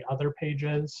information from the other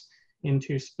pages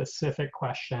into specific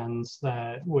questions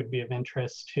that would be of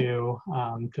interest to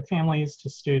families, to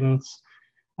students,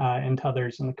 and to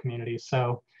others in the community.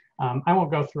 So I won't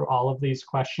go through all of these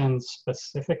questions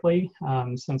specifically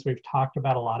since we've talked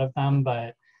about a lot of them,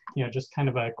 but just kind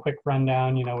of a quick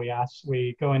rundown.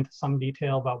 We go into some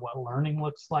detail about what learning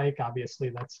looks like. Obviously,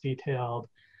 that's detailed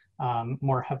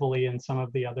more heavily in some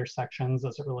of the other sections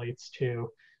as it relates to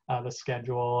the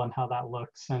schedule and how that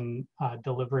looks and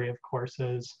delivery of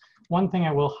courses. One thing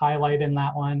I will highlight in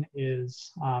that one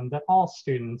is that all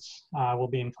students will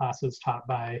be in classes taught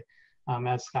by,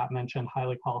 as Scott mentioned,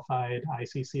 highly qualified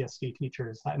ICCSD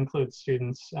teachers. That includes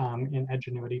students in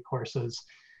Edgenuity courses.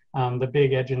 The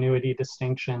big Edgenuity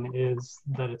distinction is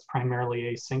that it's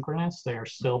primarily asynchronous. They are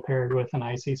still paired with an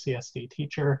ICCSD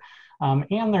teacher,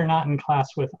 and they're not in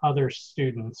class with other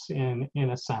students in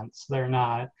a sense. They're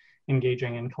not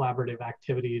engaging in collaborative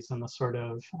activities and the sort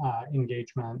of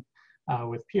engagement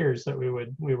with peers that we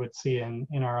would see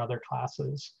in our other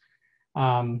classes.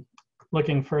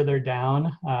 Looking further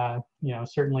down,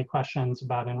 certainly questions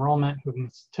about enrollment,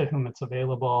 to whom it's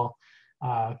available,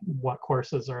 what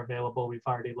courses are available. We've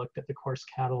already looked at the course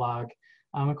catalog.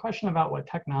 A question about what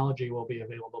technology will be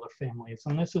available to families.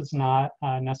 And this is not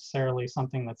necessarily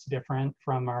something that's different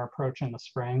from our approach in the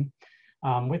spring,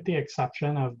 with the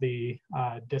exception of the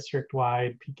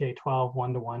district-wide PK-12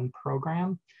 one-to-one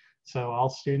program. So all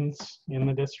students in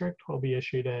the district will be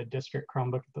issued a district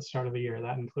Chromebook at the start of the year.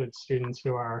 That includes students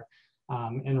who are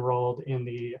enrolled in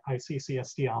the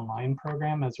ICCSD online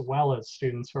program, as well as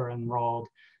students who are enrolled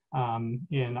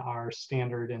in our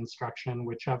standard instruction,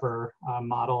 whichever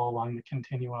model along the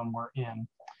continuum we're in.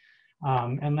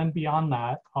 And then beyond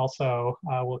that, also,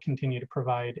 we'll continue to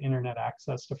provide internet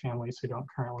access to families who don't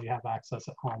currently have access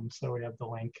at home. So we have the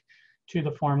link to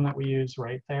the form that we use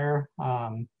right there.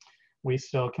 We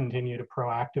still continue to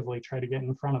proactively try to get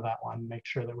in front of that one, make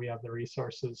sure that we have the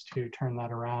resources to turn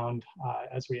that around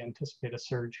as we anticipate a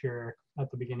surge here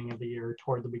at the beginning of the year,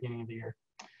 toward the beginning of the year.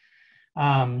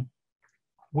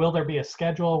 Will there be a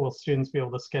schedule? Will students be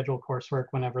able to schedule coursework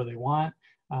whenever they want?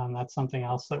 That's something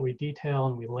else that we detail,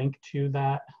 and we link to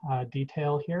that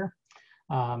detail here.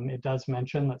 It does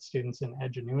mention that students in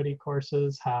Edgenuity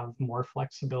courses have more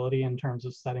flexibility in terms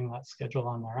of setting that schedule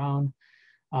on their own.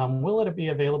 Will it be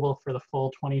available for the full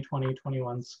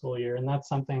 2020-21 school year? And that's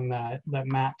something that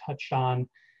Matt touched on,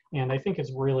 and I think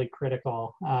is really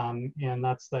critical. And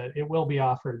that's that it will be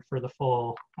offered for the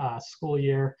full school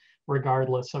year,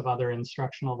 regardless of other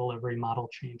instructional delivery model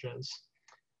changes.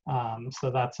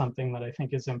 So that's something that I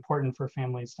think is important for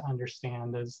families to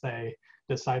understand as they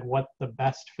decide what the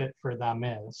best fit for them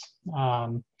is.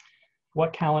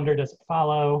 What calendar does it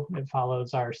follow? It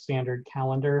follows our standard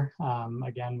calendar,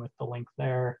 again, with the link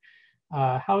there.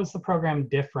 How is the program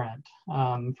different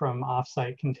from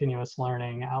offsite continuous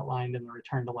learning outlined in the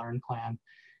Return to Learn plan?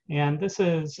 And this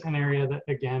is an area that,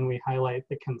 again, we highlight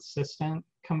the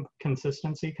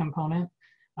consistency component.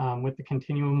 With the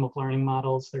continuum of learning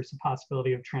models, there's a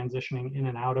possibility of transitioning in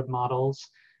and out of models,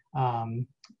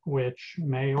 which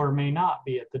may or may not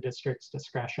be at the district's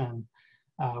discretion.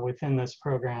 Within this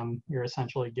program, you're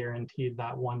essentially guaranteed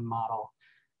that one model.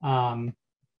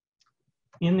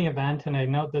 In the event, and I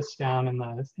note this down in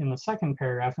the second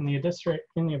paragraph, in the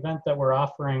event that we're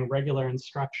offering regular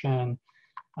instruction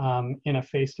in a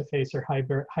face-to-face or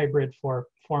hybrid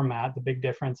format, the big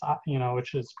difference,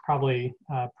 which is probably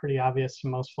pretty obvious to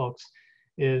most folks,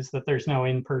 is that there's no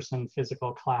in-person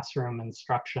physical classroom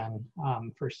instruction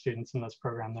for students in this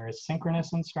program. There is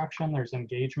synchronous instruction, there's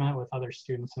engagement with other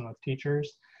students and with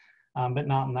teachers, but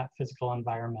not in that physical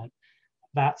environment.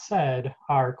 That said,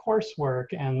 our coursework,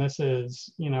 and this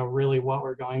is really what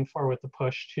we're going for with the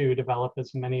push to develop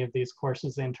as many of these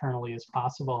courses internally as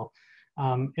possible,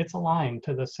 it's aligned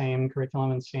to the same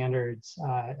curriculum and standards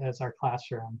as our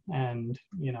classroom, and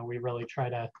we really try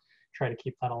to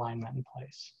keep that alignment in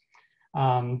place.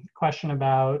 Question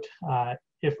about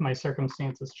if my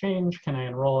circumstances change, can I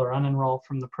enroll or unenroll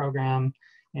from the program?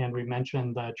 And we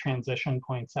mentioned the transition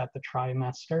points at the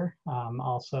trimester,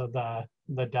 also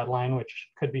the deadline, which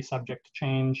could be subject to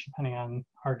change depending on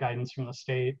our guidance from the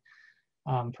state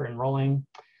for enrolling.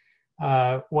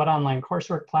 What online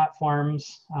coursework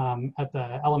platforms? At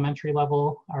the elementary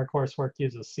level, our coursework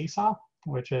uses Seesaw.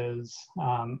 which is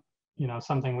you know,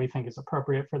 something we think is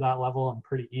appropriate for that level and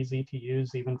pretty easy to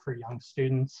use even for young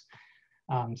students.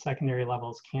 Secondary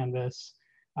levels Canvas,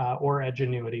 or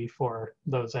Edgenuity for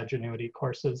those Edgenuity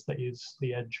courses that use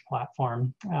the Edge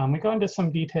platform. We go into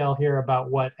some detail here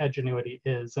about what Edgenuity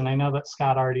is, and I know that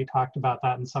Scott already talked about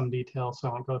that in some detail, so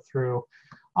I won't go through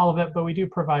all of it, but we do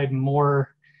provide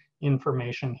more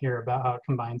information here about how it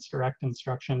combines direct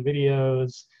instruction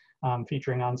videos,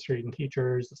 featuring on-screen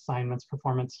teachers, assignments,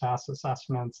 performance tasks,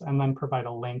 assessments, and then provide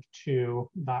a link to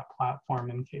that platform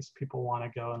in case people want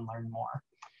to go and learn more.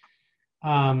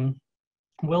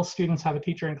 Will students have a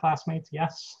teacher and classmates?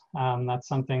 Yes, that's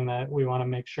something that we want to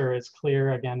make sure is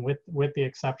clear, again, with the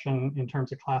exception in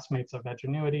terms of classmates of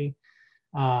Edgenuity.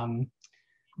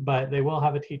 But they will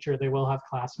have a teacher, they will have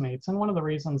classmates. And one of the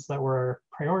reasons that we're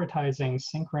prioritizing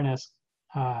synchronous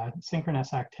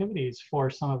activities for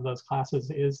some of those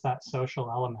classes is that social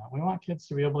element. We want kids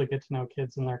to be able to get to know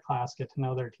kids in their class, get to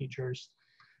know their teachers.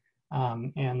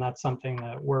 And that's something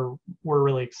that we're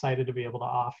really excited to be able to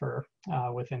offer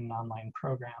within an online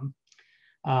program.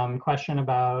 Question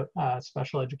about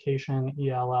special education,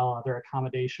 ELL, other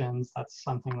accommodations. That's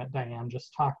something that Diane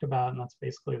just talked about, and that's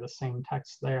basically the same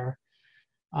text there.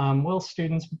 Will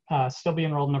students still be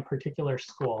enrolled in a particular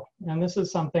school? And this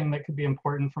is something that could be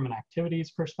important from an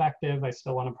activities perspective. I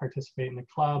still want to participate in the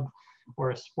club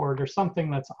or a sport or something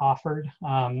that's offered.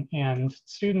 And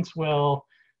students will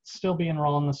still be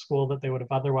enrolled in the school that they would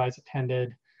have otherwise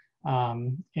attended.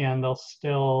 And they'll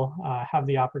still have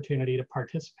the opportunity to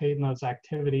participate in those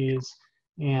activities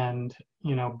and,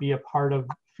 you know, be a part of,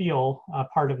 feel a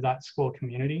part of that school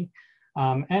community.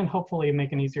 And hopefully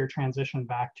make an easier transition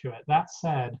back to it. That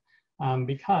said,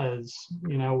 because,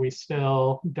 you know, we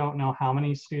still don't know how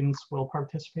many students will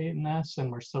participate in this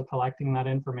and we're still collecting that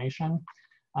information,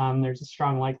 there's a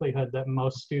strong likelihood that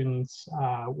most students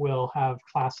will have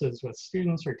classes with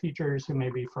students or teachers who may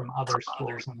be from other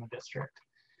schools in the district.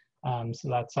 So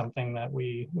that's something that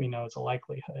we know is a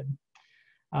likelihood.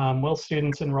 Will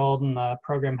students enrolled in the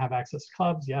program have access to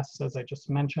clubs? Yes, as I just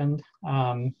mentioned.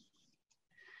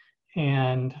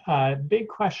 And a big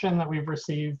question that we've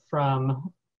received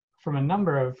from a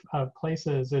number of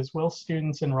places is, will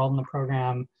students enrolled in the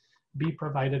program be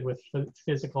provided with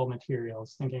physical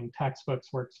materials, thinking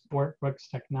textbooks, workbooks,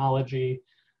 technology,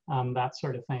 that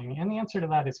sort of thing? And the answer to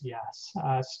that is yes.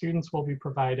 Students will be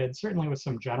provided certainly with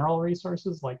some general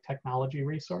resources like technology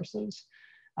resources,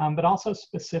 but also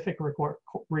specific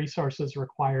resources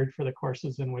required for the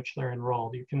courses in which they're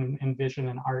enrolled. You can envision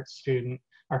an art student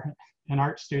or an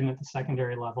art student at the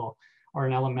secondary level or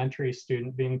an elementary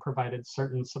student being provided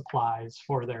certain supplies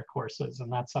for their courses.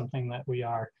 And that's something that we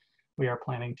are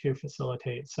planning to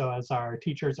facilitate. So as our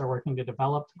teachers are working to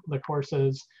develop the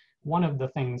courses, one of the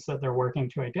things that they're working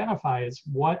to identify is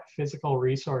what physical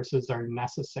resources are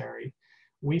necessary.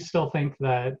 We still think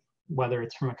that whether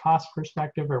it's from a cost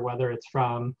perspective or whether it's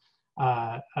from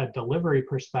a delivery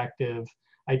perspective,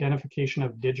 identification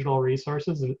of digital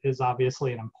resources is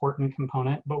obviously an important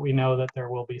component, but we know that there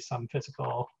will be some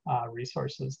physical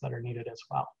resources that are needed as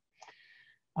well.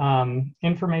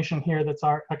 Information here that's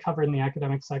covered in the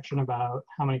academic section about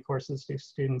how many courses do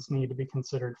students need to be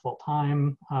considered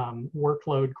full-time,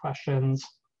 workload questions,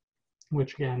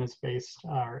 which again is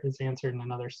answered in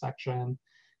another section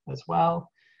as well.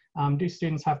 Do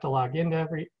students have to log in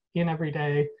every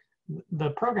day? The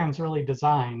program's really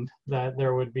designed that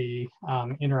there would be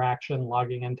interaction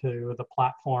logging into the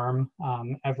platform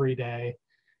every day,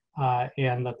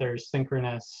 and that there's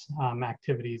synchronous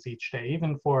activities each day.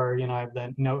 Even for, you know, I have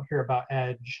the note here about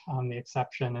Edge, the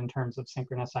exception in terms of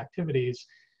synchronous activities.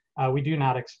 We do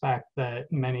not expect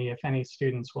that many, if any,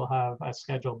 students will have a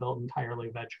schedule built entirely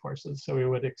of Edge courses. So we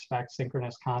would expect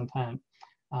synchronous content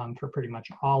for pretty much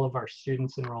all of our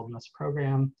students enrolled in this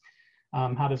program.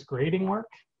 How does grading work?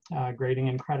 Grading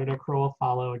and credit accrual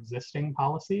follow existing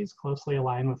policies, closely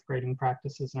align with grading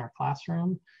practices in our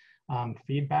classroom.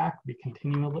 Feedback be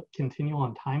continual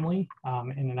and timely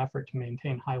in an effort to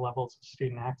maintain high levels of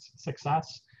student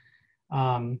success.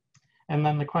 And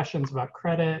then the questions about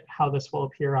credit, how this will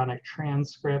appear on a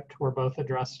transcript were both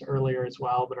addressed earlier as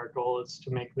well, but our goal is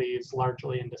to make these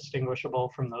largely indistinguishable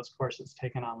from those courses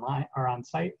taken online or on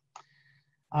site.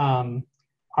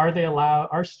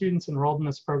 Are students enrolled in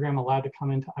this program allowed to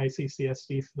come into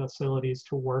ICCSD facilities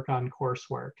to work on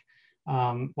coursework?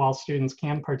 While students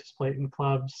can participate in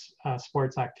clubs,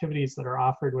 sports activities that are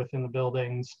offered within the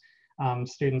buildings,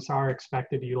 students are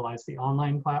expected to utilize the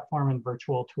online platform and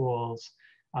virtual tools,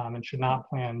 and should not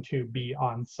plan to be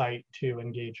on site to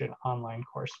engage in online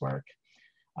coursework.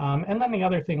 And then the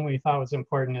other thing we thought was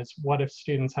important is what if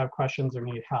students have questions or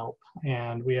need help?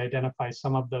 And we identify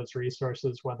some of those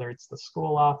resources, whether it's the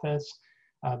school office,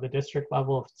 the district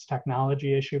level, if it's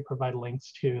technology issue, provide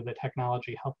links to the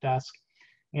technology help desk.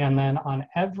 And then on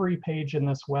every page in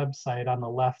this website, on the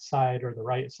left side or the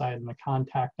right side in the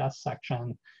contact us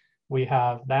section, we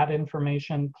have that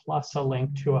information plus a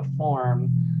link to a form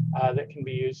that can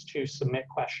be used to submit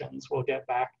questions. We'll get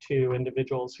back to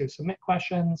individuals who submit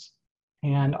questions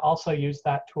and also use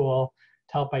that tool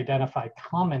to help identify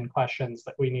common questions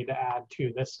that we need to add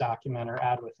to this document or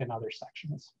add within other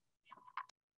sections.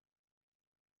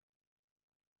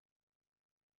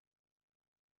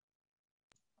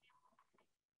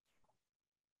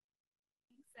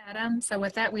 Adam. So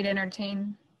with that, we'd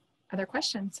entertain other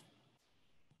questions.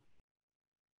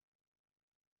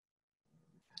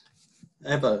 I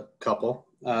have a couple.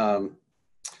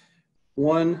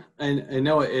 One, I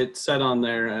know it said on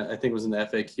there, I think it was in the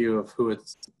FAQ of who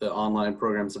the online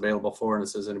program's available for, and it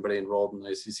says anybody enrolled in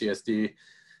ICCSD.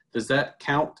 Does that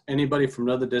count anybody from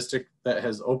another district that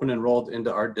has open enrolled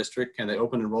into our district? Can they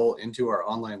open enroll into our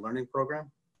online learning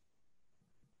program?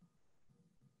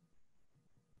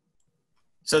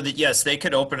 So that, yes, they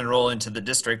could open enroll into the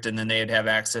district and then they'd have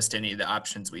access to any of the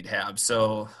options we'd have.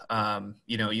 So,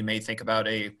 you know, you may think about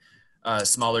a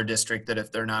smaller district that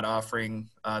if they're not offering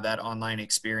that online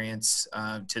experience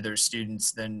to their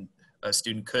students, then a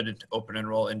student could open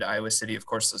enroll into Iowa City. Of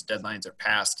course, those deadlines are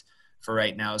passed for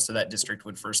right now, so that district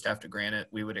would first have to grant it.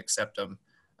 We would accept them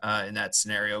in that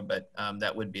scenario, but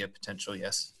that would be a potential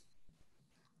yes.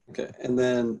 Okay, and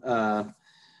then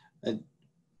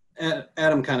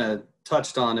Adam kind of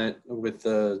touched on it with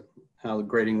how the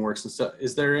grading works and stuff.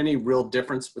 Is there any real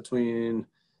difference between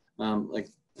like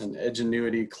an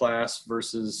Edgenuity class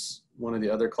versus one of the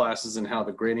other classes and how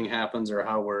the grading happens, or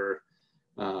how we're,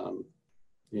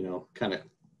 you know, kind of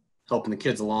helping the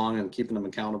kids along and keeping them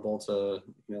accountable to,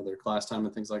 you know, their class time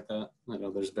and things like that? I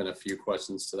know there's been a few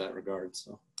questions to that regard,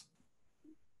 so.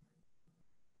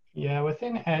 Yeah,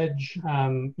 within Edge,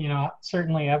 you know,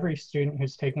 certainly every student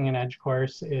who's taking an Edge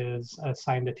course is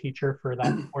assigned a teacher for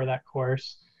that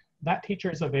course. That teacher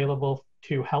is available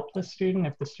to help the student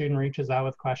if the student reaches out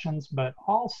with questions, but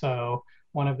also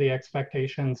one of the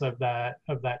expectations of that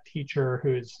teacher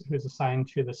who's assigned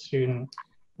to the student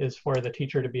is for the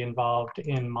teacher to be involved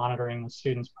in monitoring the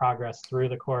student's progress through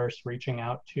the course, reaching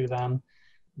out to them.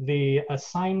 The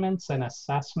assignments and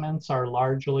assessments are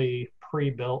largely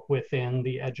pre-built within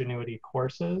the Edgenuity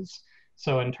courses.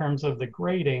 So in terms of the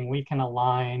grading, we can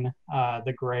align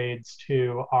the grades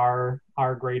to our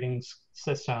grading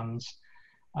systems.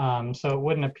 So it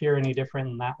wouldn't appear any different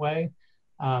in that way.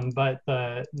 But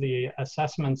the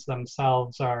assessments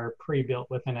themselves are pre-built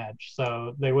within Edge.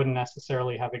 So they wouldn't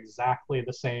necessarily have exactly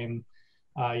the same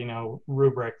you know,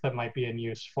 rubric that might be in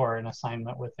use for an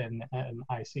assignment within an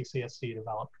ICCSD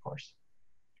developed course.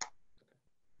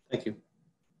 Thank you.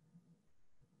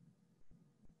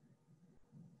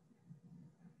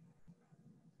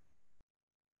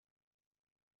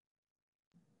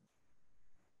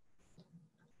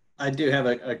 I do have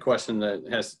a question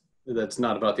that's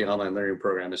not about the online learning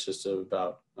program. It's just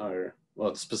about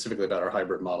well, specifically about our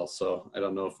hybrid model. So I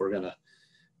don't know if we're gonna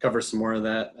cover some more of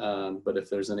that, but if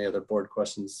there's any other board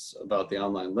questions about the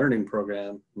online learning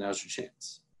program, now's your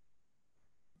chance.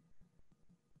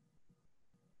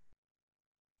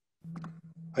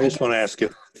 I just want to ask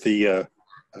if the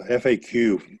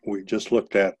FAQ we just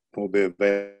looked at will be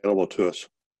available to us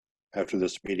after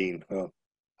this meeting.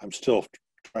 I'm still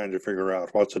trying to figure out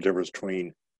what's the difference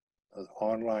between an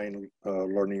online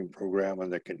learning program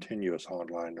and the continuous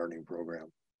online learning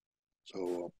program.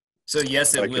 So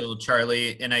yes, it will,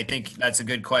 Charlie. And I think that's a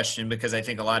good question because I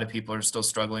think a lot of people are still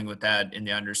struggling with that in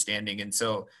the understanding. And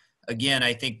so again,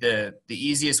 I think the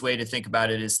easiest way to think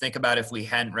about it is think about if we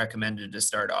hadn't recommended to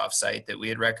start offsite, that we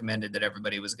had recommended that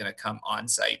everybody was going to come on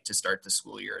site to start the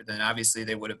school year. Then obviously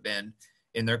they would have been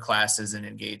in their classes and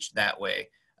engaged that way.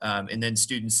 And then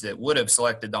students that would have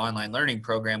selected the online learning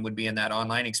program would be in that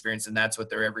online experience, and that's what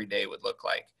their everyday would look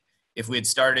like. If we had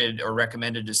started or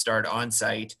recommended to start on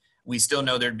site, we still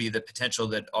know there'd be the potential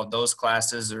that all those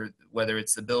classes, or whether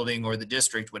it's the building or the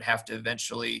district, would have to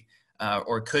eventually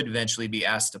or could eventually be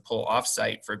asked to pull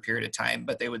off-site for a period of time,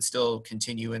 but they would still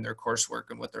continue in their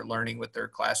coursework and what they're learning with their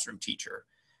classroom teacher.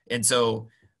 And so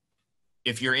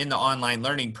if you're in the online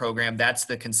learning program, that's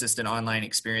the consistent online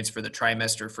experience for the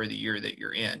trimester for the year that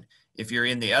you're in. If you're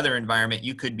in the other environment,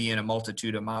 you could be in a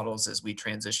multitude of models as we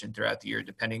transition throughout the year,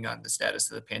 depending on the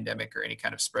status of the pandemic or any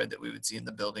kind of spread that we would see in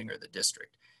the building or the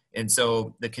district. And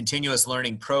so the continuous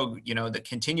learning the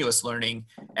continuous learning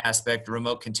aspect,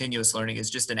 remote continuous learning, is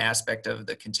just an aspect of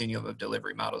the continuum of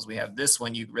delivery models we have. This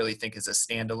one you really think is a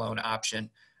standalone option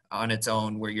on its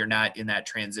own, where you're not in that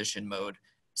transition mode.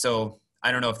 So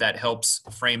I don't know if that helps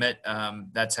frame it.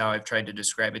 That's how I've tried to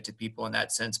describe it to people in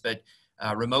that sense. But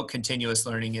remote continuous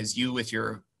learning is you with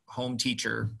your home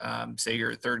teacher. Say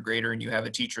you're a third grader and you have a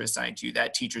teacher assigned to you.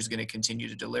 That teacher is going to continue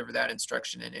to deliver that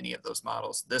instruction in any of those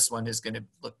models. This one is going to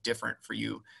look different for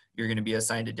you. You're going to be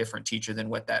assigned a different teacher than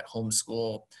what that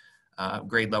homeschool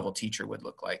grade level teacher would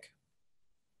look like.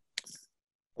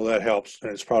 Well, that helps.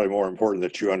 And it's probably more important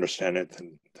that you understand it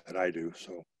than I do.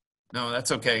 So. No,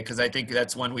 that's okay, because I think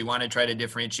that's one we want to try to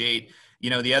differentiate.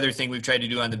 The other thing we've tried to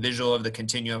do on the visual of the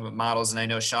continuum of models, and I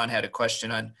know Sean had a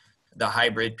question on the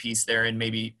hybrid piece there, and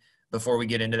maybe before we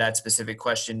get into that specific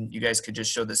question, you guys could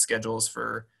just show the schedules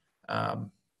for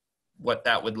what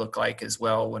that would look like as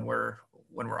well when we're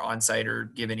on site, or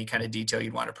give any kind of detail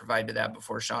you'd want to provide to that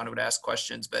before Sean would ask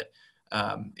questions. But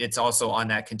it's also on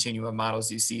that continuum of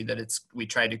models. You see that we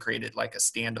tried to create it like a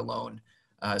standalone,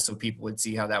 so people would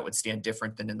see how that would stand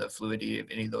different than in the fluidity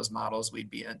of any of those models we'd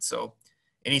be in. So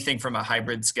anything from a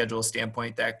hybrid schedule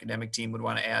standpoint the academic team would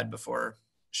want to add before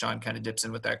Sean kind of dips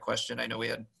in with that question? I know we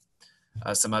had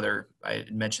I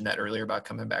had mentioned that earlier about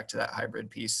coming back to that hybrid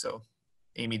piece. So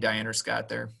Amy, Diane, or Scott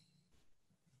there.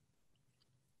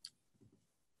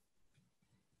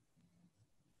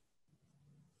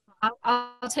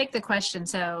 I'll take the question.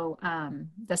 So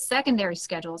the secondary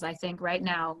schedules, I think right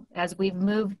now, as we've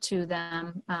moved to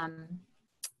them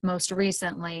most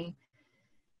recently,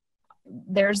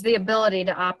 there's the ability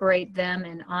to operate them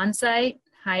in on-site,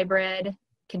 hybrid,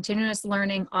 continuous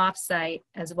learning, off-site,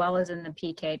 as well as in the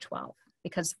PK-12,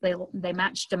 because they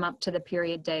matched them up to the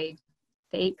period day,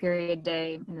 the 8-period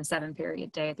day and the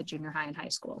 7-period day at the junior high and high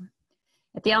school.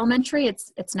 At the elementary,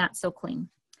 it's not so clean.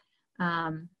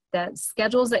 The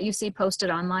schedules that you see posted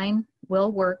online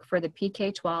will work for the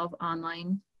PK-12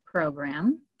 online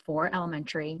program for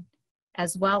elementary,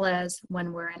 as well as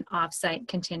when we're in off-site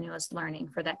continuous learning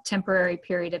for that temporary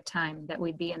period of time that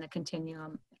we'd be in the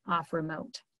continuum off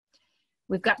remote.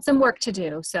 We've got some work to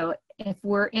do. So if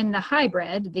we're in the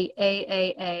hybrid, the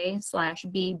AAA/BB,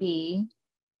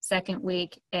 second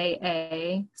week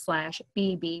AA/BBB,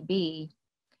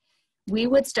 we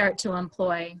would start to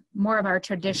employ more of our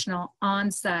traditional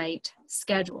on-site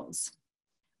schedules.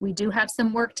 We do have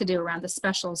some work to do around the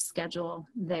special schedule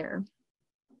there.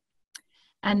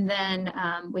 And then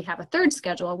we have a third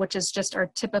schedule, which is just our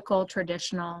typical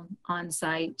traditional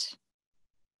on-site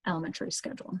elementary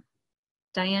schedule.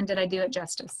 Diane, did I do it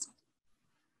justice?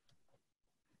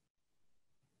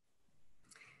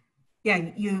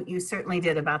 Yeah, you certainly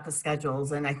did about the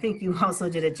schedules. And I think you also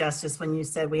did it justice when you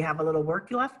said we have a little work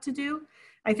left to do.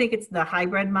 I think it's the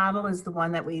hybrid model is the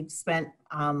one that we've spent,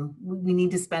 we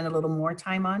need to spend a little more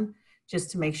time on,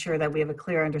 just to make sure that we have a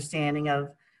clear understanding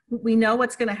of, we know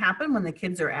what's going to happen when the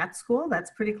kids are at school. That's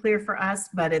pretty clear for us,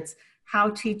 but it's how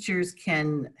teachers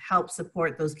can help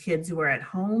support those kids who are at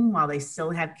home while they still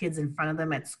have kids in front of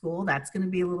them at school. That's going to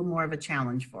be a little more of a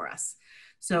challenge for us.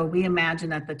 So we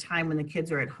imagine at the time when the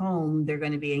kids are at home, they're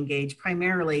going to be engaged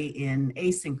primarily in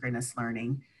asynchronous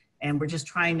learning. And we're just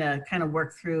trying to kind of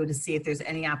work through to see if there's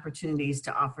any opportunities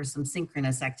to offer some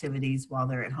synchronous activities while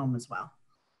they're at home as well.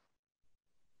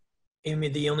 Amy,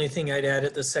 the only thing I'd add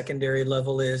at the secondary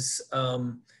level is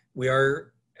we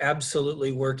are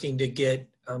absolutely working to get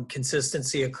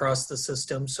consistency across the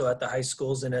system. So at the high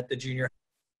schools and at the junior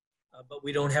but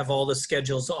we don't have all the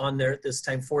schedules on there at this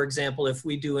time. For example, if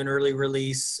we do an early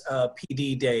release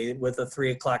PD day with a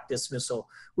 3 o'clock dismissal,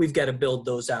 we've got to build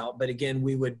those out. But again,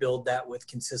 we would build that with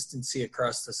consistency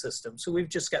across the system. So we've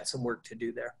just got some work to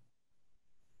do there.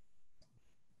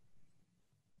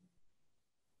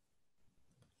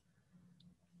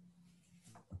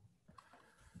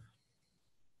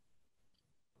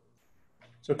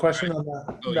 So question on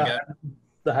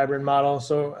the hybrid model.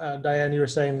 So Diane, you were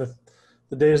saying the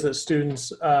days that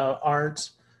students aren't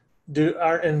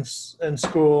in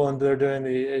school and they're doing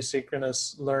the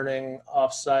asynchronous learning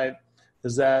offsite,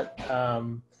 is that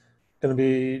going to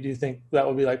be, do you think that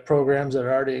will be like programs that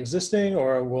are already existing,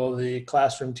 or will the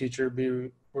classroom teacher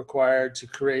be required to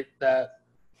create that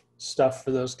stuff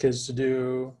for those kids to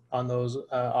do on those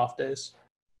off days?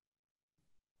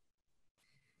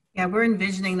 Yeah, we're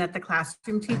envisioning that the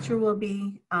classroom teacher will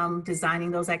be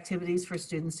designing those activities for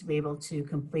students to be able to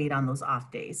complete on those off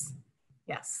days.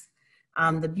 Yes.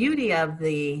 The beauty of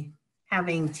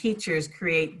having teachers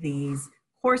create these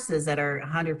courses that are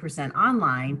 100%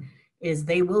 online is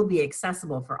they will be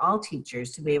accessible for all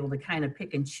teachers to be able to kind of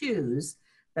pick and choose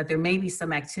that there may be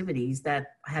some activities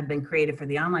that have been created for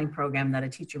the online program that a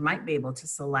teacher might be able to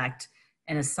select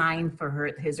and assign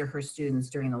for his or her students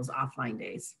during those offline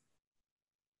days.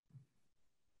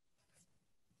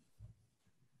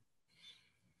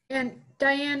 And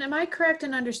Diane, am I correct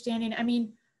in understanding, I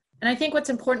mean, and I think what's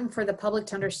important for the public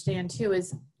to understand too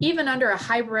is even under a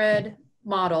hybrid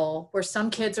model where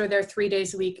some kids are there 3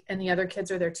 days a week and the other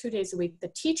kids are there 2 days a week, the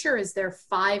teacher is there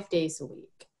 5 days a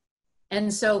week.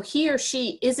 And so he or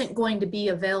she isn't going to be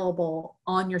available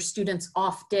on your students'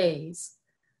 off days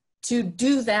to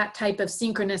do that type of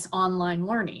synchronous online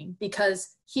learning,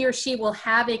 because he or she will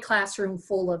have a classroom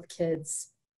full of kids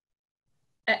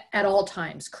at all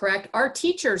times, correct? Our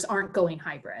teachers aren't going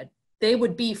hybrid. They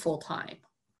would be full-time.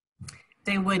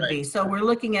 They would be. So we're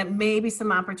looking at maybe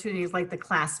some opportunities like the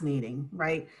class meeting,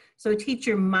 right? So a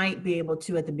teacher might be able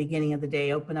to, at the beginning of the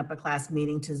day, open up a class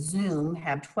meeting to Zoom,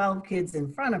 have 12 kids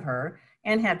in front of her,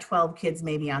 and have 12 kids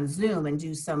maybe on Zoom and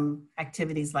do some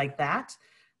activities like that.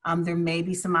 There may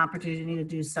be some opportunity to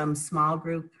do some small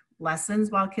group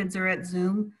lessons while kids are at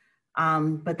Zoom.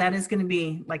 But that is going to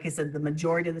be, like I said, the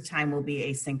majority of the time will be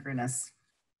asynchronous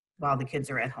while the kids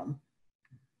are at home.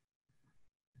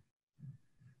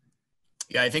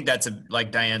 Yeah, I think that's like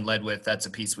Diane led with, that's a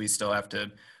piece we still have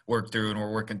to work through, and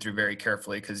we're working through very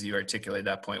carefully, because you articulated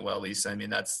that point well, Lisa. I mean,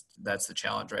 that's the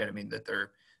challenge, right? I mean, that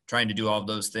they're trying to do all of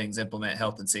those things, implement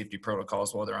health and safety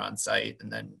protocols while they're on site, and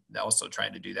then also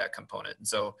trying to do that component. And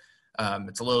so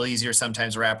it's a little easier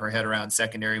sometimes to wrap our head around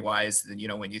secondary wise than, you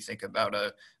know, when you think about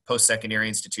a post-secondary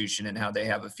institution and how they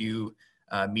have a few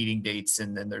meeting dates,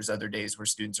 and then there's other days where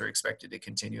students are expected to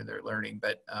continue their learning.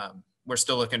 But we're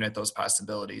still looking at those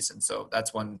possibilities. And so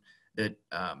that's one that,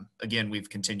 again, we've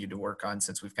continued to work on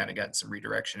since we've kind of gotten some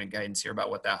redirection and guidance here about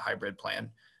what that hybrid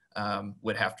plan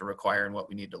would have to require and what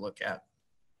we need to look at.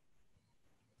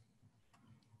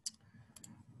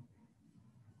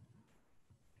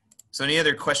 So any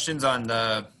other questions on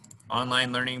the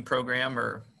online learning program,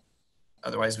 or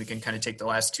otherwise we can kind of take the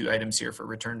last two items here for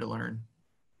return to learn.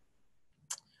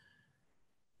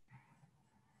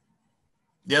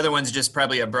 The other one's just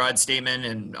probably a broad statement,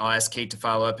 and I'll ask Kate to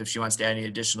follow up if she wants to add any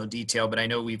additional detail, but I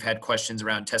know we've had questions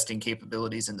around testing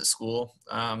capabilities in the school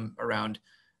around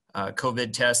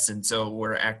COVID tests. And so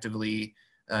we're actively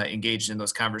engaged in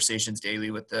those conversations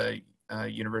daily with the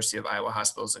University of Iowa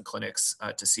hospitals and clinics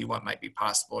to see what might be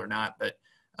possible or not. But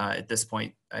at this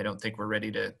point, I don't think we're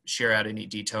ready to share out any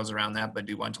details around that, but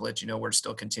do want to let you know we're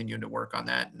still continuing to work on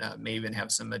that, and may even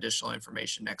have some additional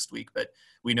information next week. But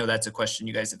we know that's a question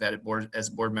you guys have had as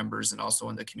board members, and also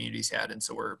in the communities had. And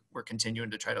so we're continuing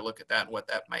to try to look at that and what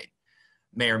that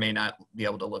may or may not be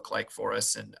able to look like for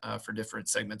us and for different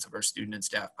segments of our student and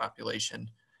staff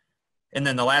population. And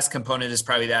then the last component is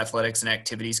probably the athletics and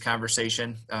activities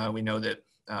conversation. We know that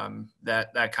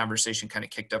that conversation kind of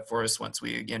kicked up for us once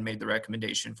we again made the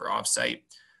recommendation for offsite.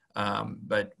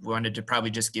 But we wanted to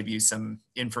probably just give you some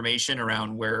information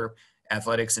around where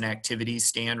athletics and activities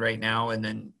stand right now, and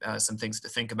then some things to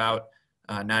think about.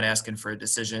 Not asking for a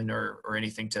decision or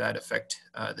anything to that effect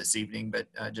this evening, but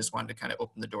just wanted to kind of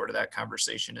open the door to that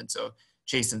conversation. And so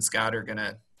Chase and Scott are going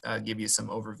to give you some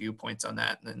overview points on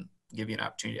that, and then give you an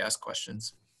opportunity to ask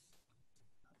questions.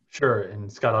 Sure, and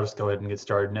Scott, I'll just go ahead and get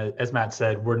started. And as Matt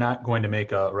said, we're not going to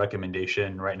make a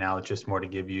recommendation right now. It's just more to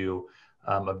give you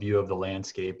a view of the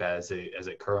landscape as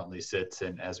it currently sits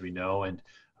and as we know. And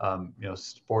you know,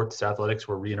 sports athletics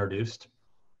were reintroduced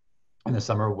in the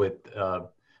summer with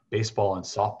baseball and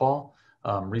softball.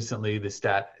 Recently, the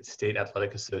state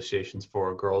athletic associations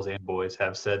for girls and boys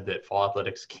have said that fall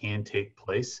athletics can take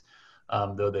place,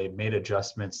 though they've made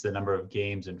adjustments to the number of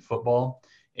games in football,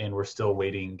 and we're still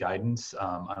waiting guidance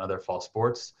on other fall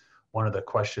sports. One of the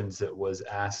questions that was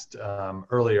asked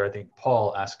earlier, I think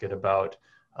Paul asked it about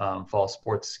fall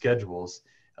sports schedules.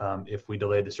 If we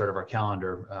delayed the start of our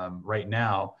calendar, right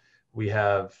now we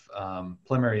have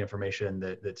preliminary information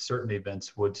that certain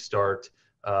events would start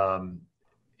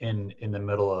in the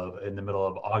middle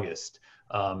of August,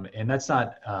 and that's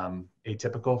not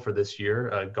atypical for this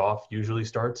year. Golf usually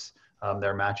starts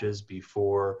their matches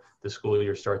before the school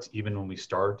year starts, even when we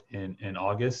start in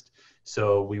August.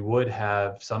 So we would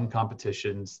have some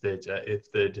competitions that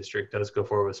if the district does go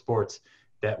forward with sports,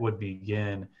 that would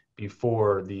begin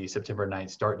before the September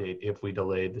 9th start date if we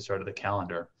delayed the start of the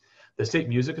calendar. The State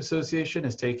Music Association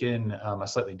has taken a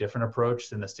slightly different approach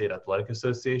than the State Athletic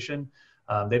Association.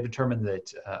 They've determined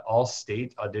that all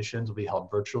state auditions will be held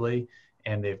virtually,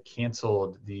 and they've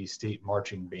canceled the state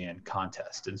marching band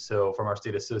contest. And so from our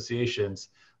state associations,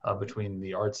 between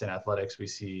the arts and athletics, we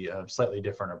see slightly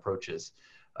different approaches.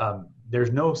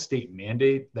 There's no state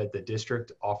mandate that the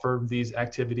district offer these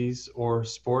activities or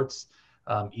sports.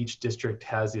 Each district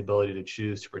has the ability to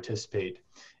choose to participate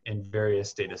in various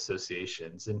state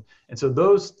associations. And so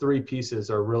those three pieces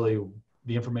are really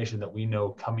the information that we know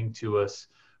coming to us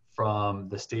from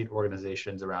the state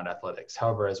organizations around athletics.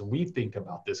 However, as we think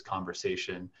about this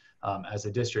conversation as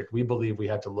a district, we believe we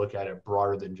have to look at it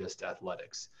broader than just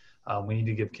athletics. We need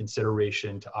to give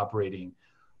consideration to operating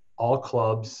all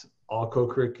clubs, all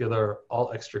co-curricular,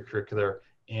 all extracurricular,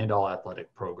 and all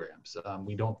athletic programs.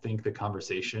 We don't think the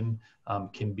conversation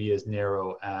can be as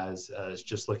narrow as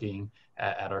just looking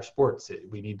at our sports.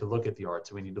 We need to look at the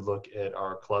arts. We need to look at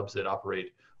our clubs that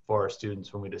operate for our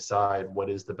students when we decide what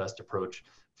is the best approach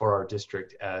for our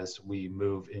district as we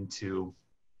move into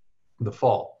the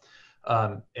fall.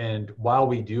 And while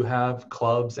we do have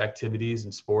clubs, activities,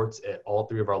 and sports at all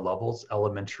three of our levels,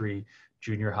 elementary,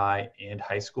 junior high, and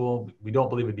high school, we don't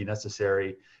believe it would be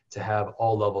necessary to have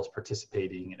all levels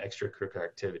participating in extracurricular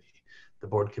activity. The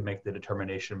board can make the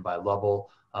determination by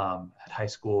level at high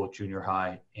school, junior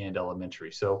high, and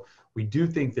elementary. So we do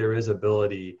think there is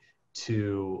ability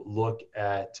to look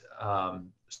at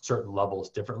certain levels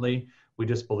differently. We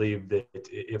just believe that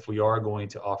if we are going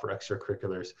to offer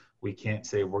extracurriculars, we can't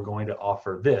say we're going to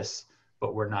offer this,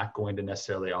 but we're not going to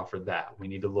necessarily offer that. We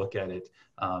need to look at it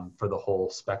for the whole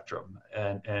spectrum.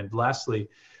 And lastly,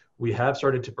 we have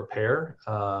started to prepare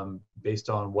based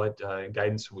on what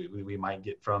guidance we might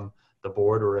get from the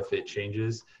board, or if it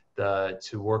changes,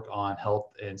 to work on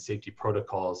health and safety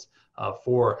protocols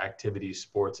for activities,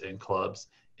 sports, and clubs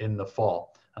in the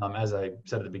fall. As I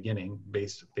said at the beginning,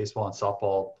 baseball and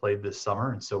softball played this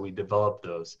summer, and so we developed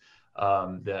those.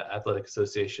 The Athletic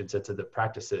Association said to the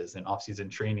practices and off-season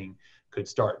training could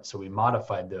start. So we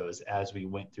modified those as we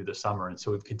went through the summer. And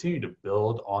so we've continued to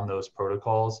build on those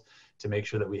protocols to make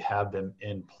sure that we have them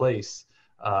in place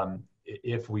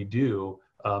if we do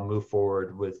move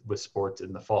forward with sports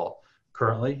in the fall.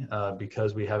 Currently,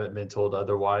 because we haven't been told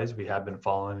otherwise, we have been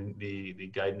following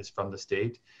the guidance from the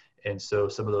state. And so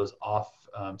some of those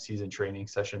off-season training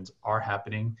sessions are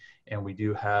happening, and we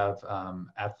do have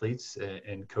athletes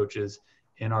and coaches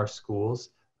in our schools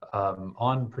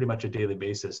on pretty much a daily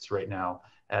basis right now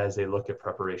as they look at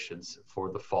preparations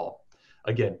for the fall.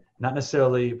 Again, not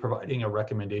necessarily providing a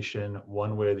recommendation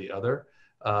one way or the other.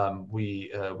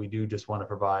 We do just want to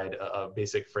provide a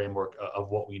basic framework of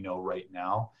what we know right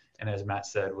now. And as Matt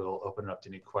said, we'll open it up to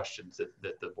any questions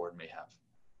that the board may have.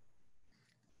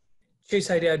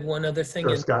 Chase, I'd add one other thing.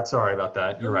 Sure, Scott, sorry about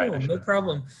that. You're right. No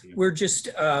problem. We're just,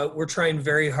 we're trying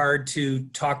very hard to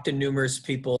talk to numerous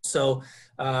people. So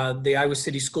the Iowa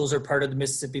City schools are part of the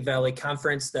Mississippi Valley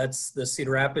Conference. That's the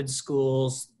Cedar Rapids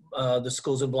schools, the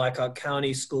schools in Blackhawk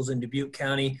County, schools in Dubuque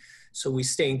County. So we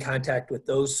stay in contact with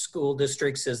those school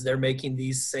districts as they're making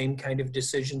these same kind of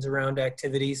decisions around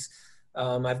activities.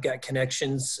 I've got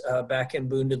connections back in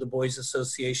Boone to the Boys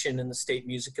Association and the State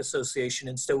Music Association.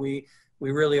 And so we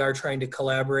really are trying to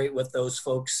collaborate with those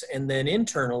folks. And then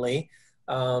internally,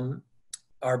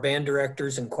 our band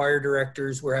directors and choir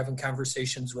directors, we're having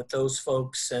conversations with those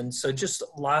folks. And so just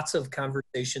lots of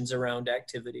conversations around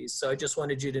activities. So I just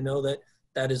wanted you to know that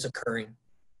that is occurring.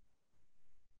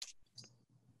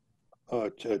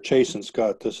 Chase and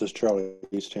Scott, this is Charlie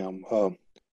Eastham.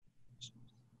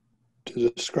 To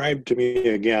describe to me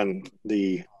again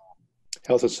the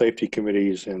health and safety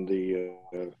committees and the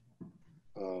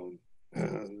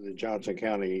Johnson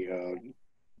County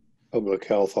Public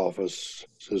Health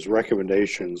Office's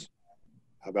recommendations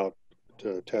about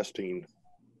testing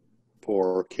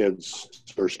for kids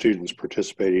or students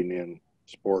participating in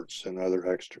sports and other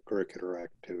extracurricular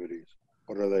activities.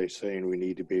 What are they saying we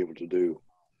need to be able to do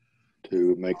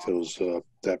to make those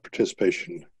that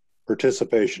participation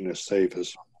as safe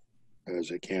as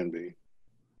it can be?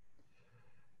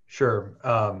 Sure.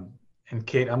 And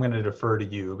Kate, I'm going to defer to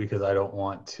you because I don't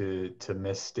want to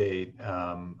misstate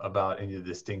about any of the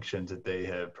distinctions that they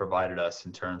have provided us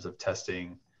in terms of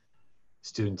testing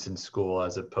students in school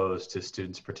as opposed to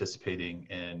students participating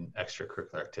in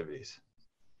extracurricular activities.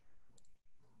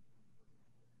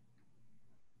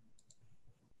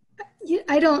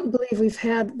 I don't believe we've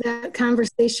had that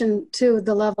conversation to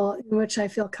the level in which I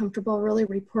feel comfortable really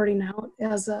reporting out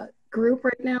as a group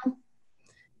right now.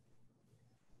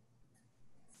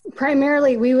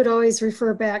 Primarily, we would always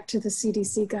refer back to the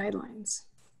CDC guidelines.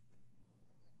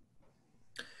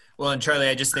 Well, and Charlie,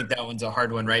 I just think that one's a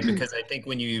hard one, right? Because I think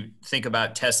when you think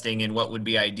about testing and what would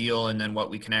be ideal and then what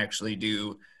we can actually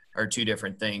do are two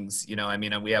different things. You know, I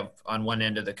mean, we have on one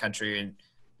end of the country and,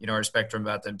 you know, our spectrum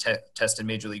about them testing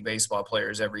Major League Baseball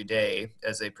players every day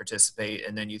as they participate.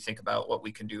 And then you think about what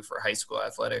we can do for high school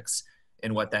athletics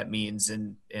and what that means,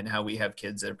 and how we have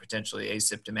kids that are potentially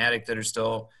asymptomatic that are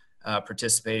still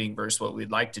participating versus what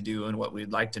we'd like to do and what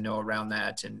we'd like to know around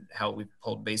that, and how we've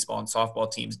pulled baseball and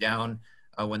softball teams down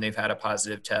when they've had a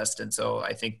positive test. And so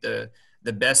I think the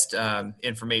best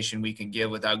information we can give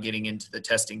without getting into the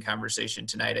testing conversation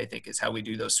tonight, I think, is how we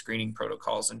do those screening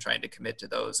protocols and trying to commit to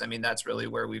those. I mean, that's really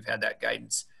where we've had that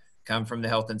guidance come from the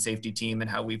health and safety team,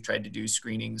 and how we've tried to do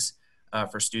screenings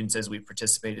for students as we've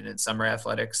participated in summer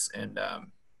athletics and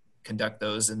conduct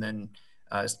those. And then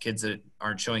kids that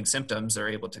aren't showing symptoms are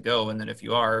able to go. And then if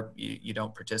you are, you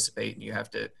don't participate, and you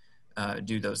have to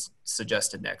do those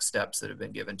suggested next steps that have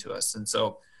been given to us. And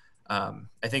so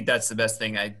I think that's the best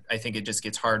thing. I think it just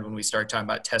gets hard when we start talking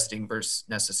about testing versus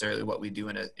necessarily what we do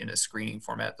in a screening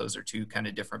format. Those are two kind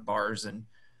of different bars and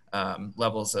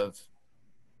levels of,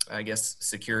 I guess,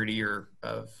 security or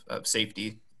of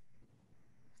safety.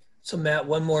 So Matt,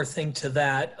 one more thing to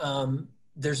that.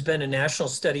 There's been a national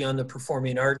study on the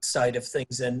performing arts side of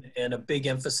things, and a big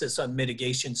emphasis on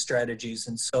mitigation strategies.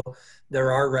 And so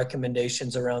there are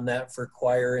recommendations around that for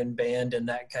choir and band and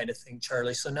that kind of thing,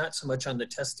 Charlie. So not so much on the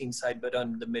testing side, but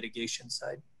on the mitigation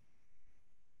side.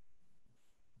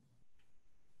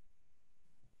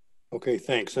 Okay,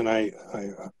 thanks. And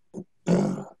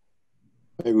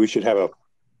maybe we should have a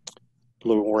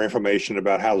little more information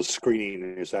about how the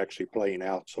screening is actually playing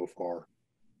out so far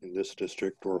in this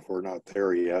district, or if we're not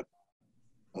there yet.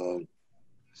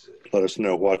 Let us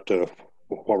know what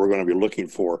we're going to be looking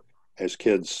for as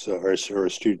kids, or as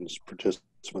students,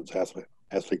 participants,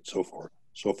 athletes, so forth.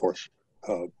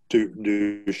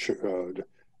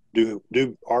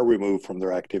 Are removed from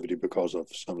their activity because of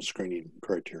some screening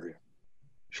criteria.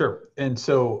 Sure. And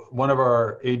so one of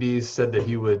our ADs said that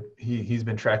he's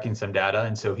been tracking some data,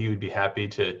 and so he would be happy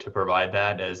to provide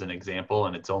that as an example.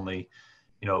 And it's only,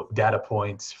 data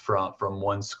points from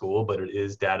one school, but it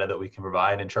is data that we can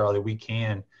provide. And Charlie, we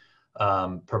can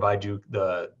provide you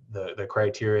the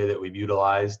criteria that we've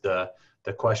utilized, the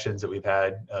questions that we've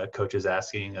had coaches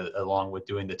asking, along with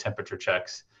doing the temperature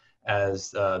checks as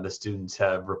the students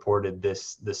have reported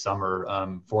this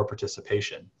summer for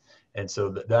participation. And so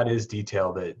that is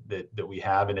detail that we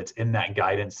have, and it's in that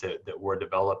guidance that we're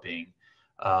developing,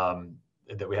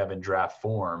 that we have in draft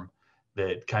form,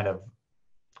 that kind of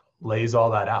lays all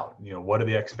that out. What are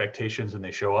the expectations when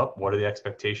they show up? What are the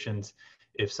expectations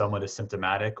if someone is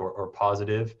symptomatic or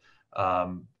positive?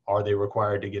 Are they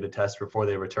required to get a test before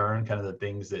they return? Kind of the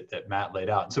things that Matt laid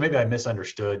out. So maybe I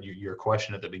misunderstood your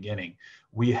question at the beginning.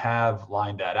 We have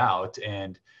lined that out,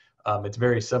 and it's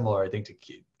very similar, I think, to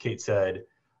Kate said,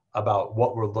 about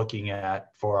what we're looking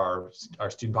at for our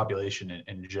student population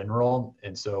in general.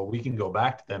 And so we can go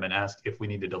back to them and ask if we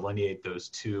need to delineate those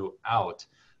two out.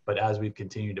 But as we've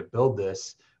continued to build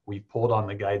this, we've pulled on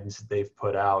the guidance that they've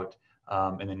put out,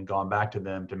 and then gone back to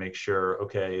them to make sure,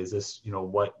 okay, is this,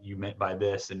 what you meant by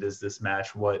this? And does this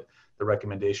match what the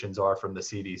recommendations are from the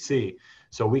CDC?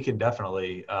 So we can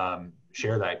definitely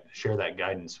share that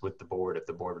guidance with the board if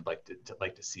the board would like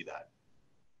to see that.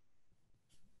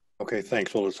 Okay,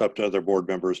 thanks. Well, it's up to other board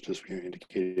members to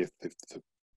indicate if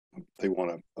they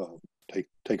want to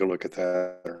take a look at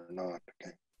that or not.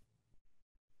 Okay.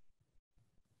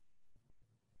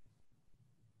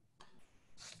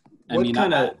 What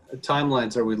kind of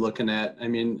timelines are we looking at? I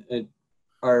mean,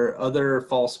 are other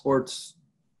fall sports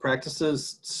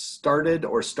practices started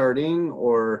or starting,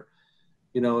 or,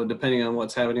 depending on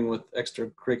what's happening with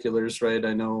extracurriculars, right?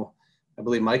 I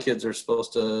believe my kids are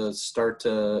supposed to start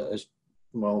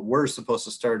we're supposed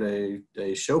to start a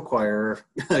show choir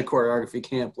choreography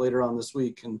camp later on this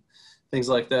week and things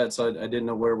like that. So I didn't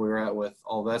know where we were at with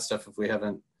all that stuff if we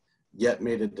haven't yet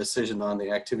made a decision on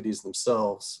the activities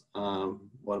themselves.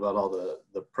 What about all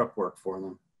the prep work for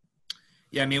them?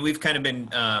 Yeah, I mean, we've kind of been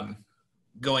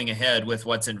going ahead with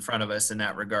what's in front of us in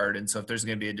that regard. And so if there's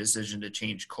going to be a decision to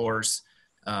change course,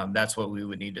 that's what we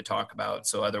would need to talk about.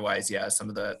 So otherwise, yeah, some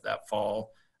of that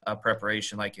fall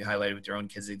preparation, like you highlighted with your own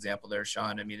kids' example there,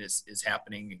 Sean, I mean, is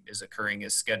happening, is occurring,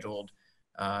 is scheduled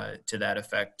to that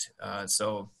effect.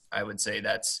 So I would say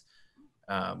that's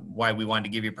why we wanted to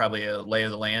give you probably a lay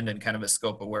of the land and kind of a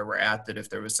scope of where we're at, that if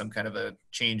there was some kind of a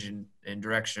change in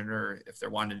direction, or if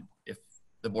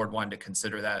the board wanted to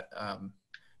consider that,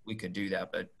 we could do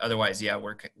that. But otherwise, yeah,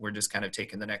 we're just kind of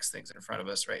taking the next things in front of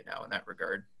us right now in that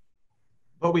regard.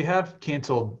 But we have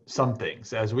canceled some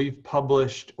things as we've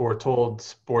published or told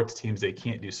sports teams they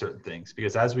can't do certain things,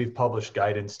 because as we've published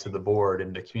guidance to the board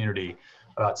and the community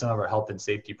about some of our health and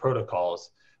safety protocols,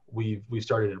 we've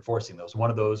started enforcing those. One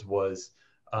of those was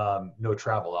no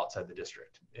travel outside the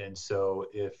district. And so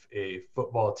if a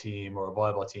football team or a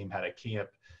volleyball team had a camp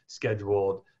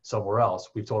scheduled somewhere else,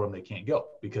 we've told them they can't go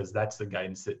because that's the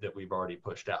guidance that we've already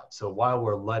pushed out. So while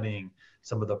we're letting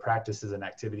some of the practices and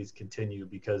activities continue,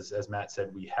 because as Matt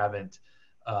said, we haven't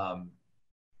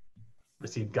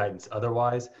received guidance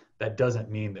otherwise, that doesn't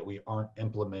mean that we aren't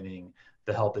implementing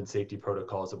the health and safety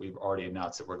protocols that we've already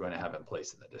announced that we're going to have in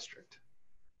place in the district.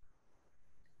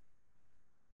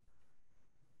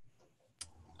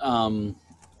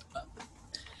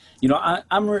 You know,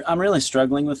 I'm really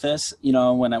struggling with this. You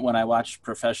know, when I watch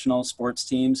professional sports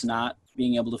teams not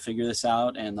being able to figure this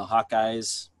out, and the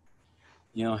Hawkeyes,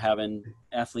 you know, having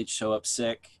athletes show up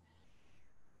sick,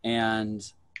 and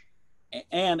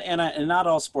not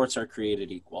all sports are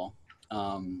created equal.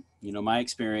 You know, my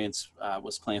experience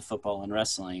was playing football and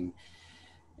wrestling,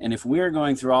 and if we're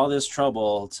going through all this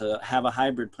trouble to have a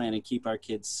hybrid plan and keep our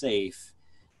kids safe,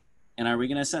 and are we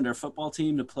going to send our football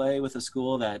team to play with a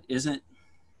school that isn't,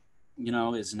 you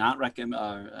know, is not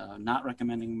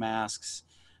recommending masks,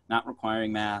 not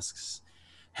requiring masks,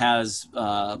 has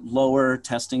lower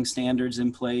testing standards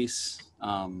in place?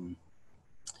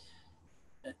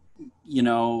 You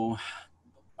know,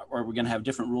 or we're going to have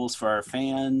different rules for our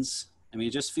fans. I mean,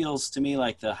 it just feels to me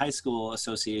like the high school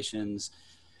associations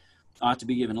ought to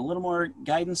be given a little more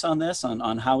guidance on this,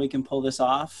 on how we can pull this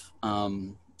off.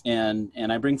 And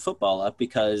I bring football up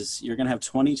because you're going to have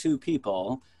 22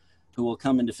 people who will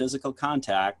come into physical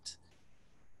contact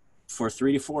for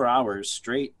 3 to 4 hours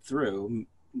straight through.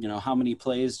 You know, how many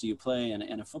plays do you play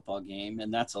in a football game?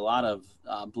 And that's a lot of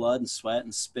blood and sweat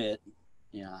and spit.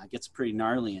 Yeah, it gets pretty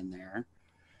gnarly in there.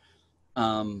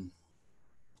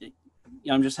 You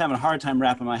know, I'm just having a hard time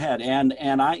wrapping my head.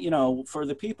 And I, you know, for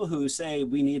the people who say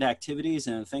we need activities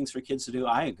and things for kids to do,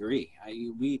 I agree.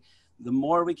 The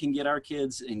more we can get our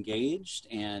kids engaged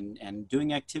and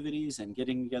doing activities and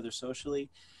getting together socially.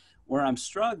 Where I'm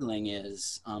struggling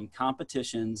is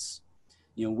competitions,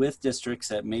 you know, with districts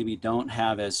that maybe don't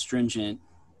have as stringent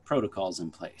protocols in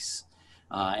place.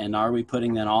 And are we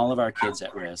putting then all of our kids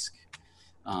at risk?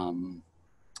 And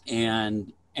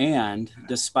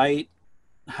despite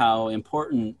how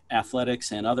important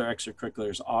athletics and other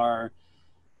extracurriculars are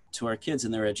to our kids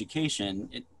and their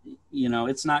education, you know,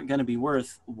 it's not going to be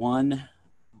worth one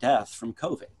death from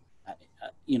COVID.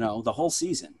 You know, the whole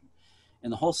season in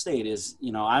the whole state is,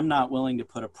 you know, I'm not willing to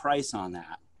put a price on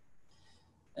that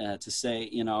to say,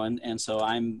 you know, and so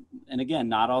and again,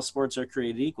 not all sports are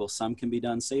created equal. Some can be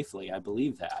done safely. I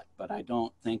believe that, but I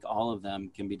don't think all of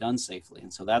them can be done safely.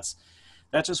 And so that's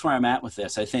just where I'm at with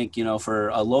this. I think, you know, for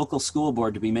a local school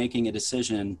board to be making a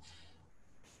decision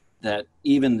that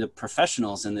even the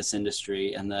professionals in this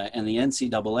industry and the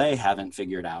NCAA haven't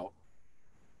figured out,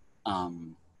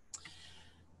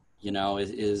 you know,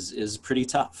 is pretty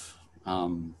tough.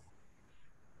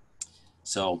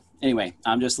 So anyway,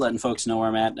 I'm just letting folks know where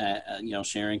I'm at, you know,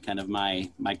 sharing kind of my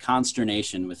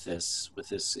consternation with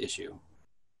this issue.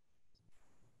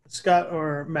 Scott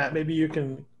or Matt, maybe you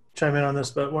can chime in on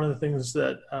this, but one of the things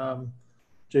that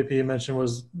JP mentioned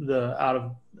was the out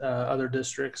of other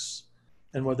districts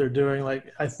and what they're doing. Like,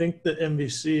 I think the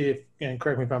MVC, and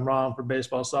correct me if I'm wrong, for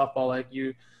baseball, softball, like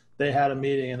they had a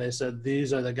meeting and they said,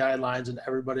 these are the guidelines and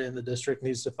everybody in the district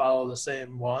needs to follow the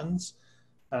same ones.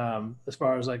 As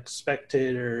far as like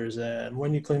spectators and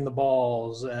when you clean the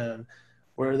balls and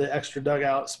where the extra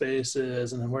dugout space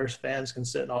is and then where fans can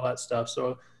sit and all that stuff.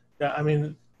 So, yeah, I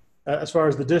mean, as far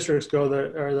as the districts go,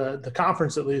 the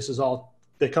conference at least is all,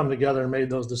 they come together and made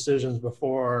those decisions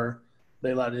before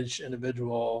they let each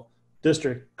individual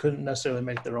district couldn't necessarily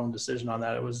make their own decision on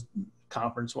that. It was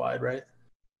conference wide, right?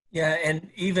 Yeah, and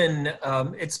even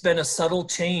it's been a subtle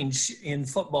change in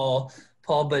football,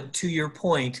 Paul, but to your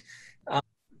point,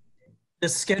 the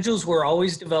schedules were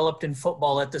always developed in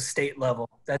football at the state level.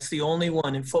 That's the only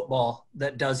one in football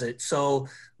that does it. So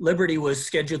Liberty was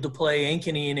scheduled to play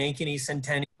Ankeny and Ankeny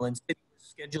Centennial, and City was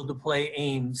scheduled to play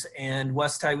Ames, and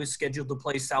West High was scheduled to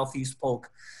play Southeast Polk.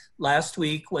 Last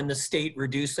week, when the state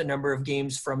reduced the number of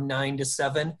games from 9 to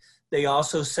 7, they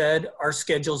also said our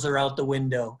schedules are out the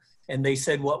window. And they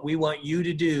said, what we want you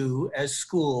to do as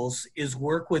schools is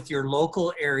work with your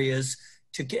local areas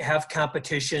to have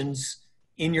competitions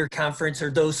in your conference, or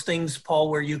those things,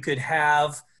 Paul, where you could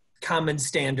have common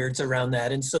standards around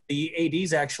that. And so the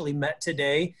ADs actually met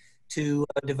today to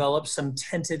develop some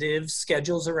tentative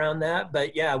schedules around that.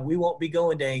 But yeah, we won't be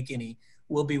going to Ankeny.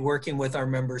 We'll be working with our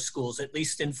member schools, at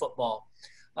least in football.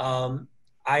 I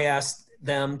asked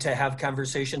them to have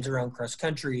conversations around cross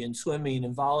country and swimming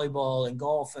and volleyball and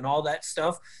golf and all that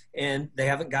stuff. And they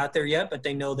haven't got there yet, but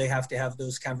they know they have to have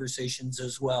those conversations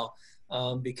as well.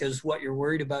 Because what you're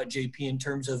worried about, JP, in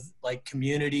terms of like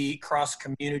community, cross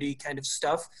community kind of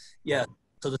stuff, yeah,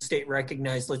 So the state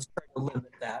recognized, let's try to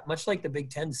limit that. Much like the Big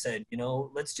Ten said,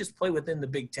 let's just play within the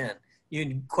Big Ten. You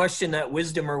can question that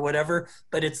wisdom or whatever,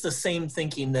 but it's the same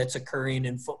thinking that's occurring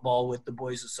in football with the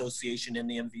Boys Association and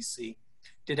the MVC.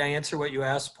 Did I answer what you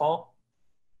asked, Paul?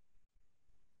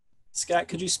 Scott,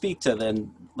 could you speak to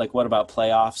then, like, what about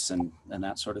playoffs and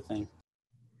that sort of thing?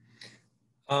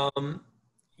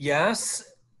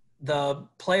 Yes, the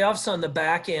playoffs on the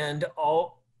back end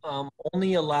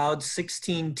only allowed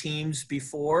 16 teams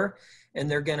before,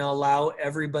 and they're going to allow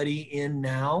everybody in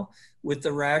now with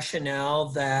the rationale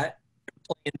that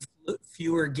playing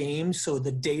fewer games, so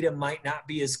the data might not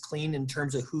be as clean in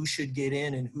terms of who should get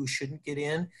in and who shouldn't get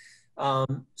in.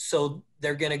 So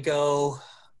they're going to go,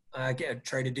 I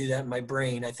try to do that in my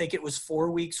brain. I think it was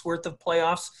 4 weeks worth of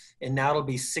playoffs, and now it'll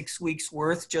be 6 weeks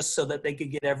worth just so that they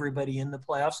could get everybody in the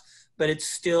playoffs. But it's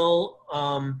still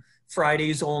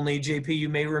Fridays only. JP, you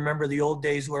may remember the old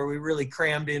days where we really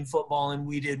crammed in football and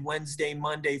we did Wednesday,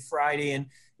 Monday, Friday, and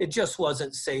it just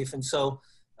wasn't safe. And so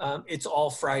it's all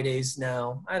Fridays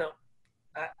now.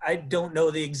 I don't know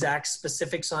the exact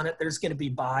specifics on it. There's going to be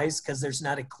buys because there's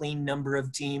not a clean number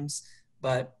of teams,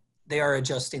 but they are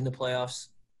adjusting the playoffs.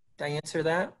 Did I answer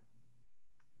that?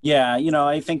 Yeah,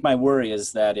 I think my worry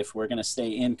is that if we're going to stay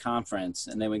in conference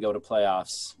and then we go to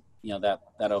playoffs,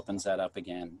 that opens that up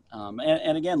again.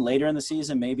 And again, later in the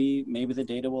season, maybe the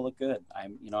data will look good. I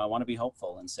want to be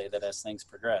hopeful and say that as things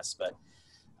progress, but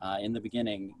in the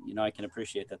beginning, I can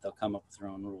appreciate that they'll come up with their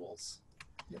own rules.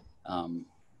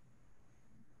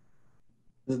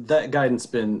 That guidance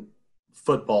been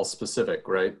football specific,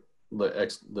 right?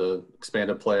 The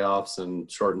expanded playoffs and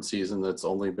shortened season, that's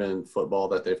only been football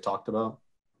that they've talked about?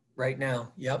 Right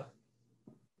now, yep.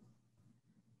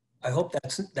 I hope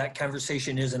that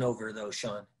conversation isn't over though,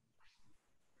 Sean.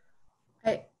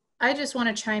 I just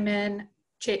want to chime in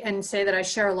and say that I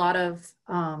share a lot of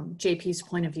JP's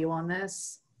point of view on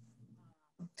this.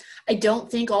 I don't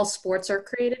think all sports are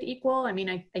created equal. I mean,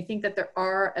 I think that there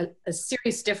are a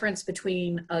serious difference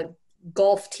between a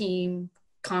golf team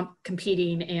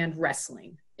competing and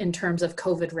wrestling in terms of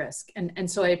COVID risk. And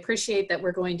so I appreciate that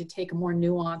we're going to take a more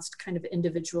nuanced kind of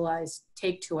individualized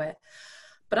take to it.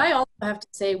 But I also have to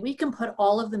say, we can put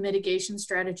all of the mitigation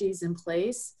strategies in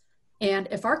place. And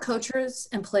if our coaches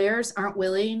and players aren't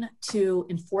willing to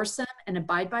enforce them and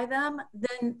abide by them,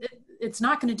 then it's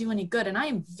not going to do any good. And I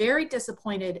am very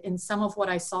disappointed in some of what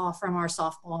I saw from our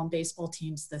softball and baseball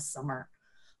teams this summer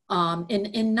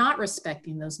in not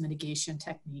respecting those mitigation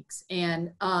techniques.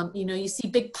 And, you see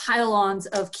big pile-ons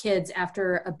of kids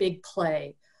after a big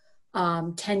play,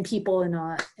 10 people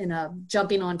in a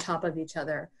jumping on top of each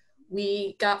other.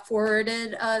 We got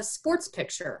forwarded a sports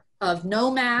picture of no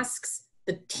masks,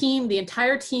 the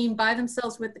entire team by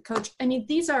themselves with the coach. I mean,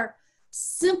 these are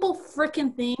simple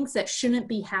freaking things that shouldn't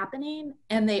be happening,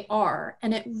 and they are.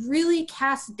 And it really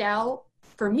casts doubt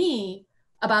for me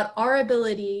about our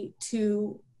ability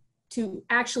to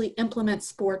actually implement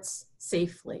sports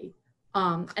safely.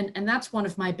 And that's one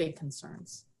of my big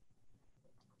concerns.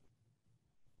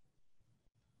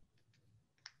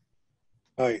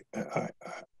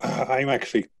 I'm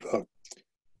actually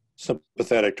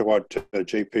sympathetic to what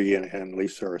JP and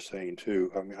Lisa are saying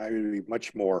too. I mean, I would be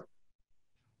much more,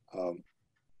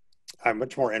 I'm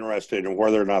much more interested in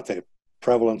whether or not the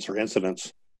prevalence or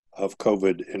incidence of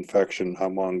COVID infection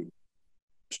among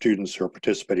students who are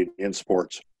participating in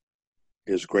sports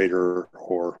is greater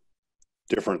or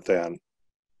different than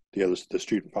the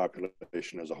student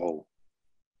population as a whole.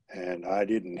 And I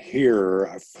didn't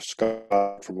hear,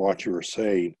 Scott, from what you were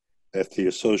saying, that the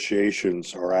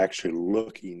associations are actually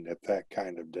looking at that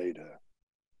kind of data.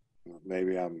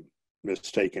 Maybe I'm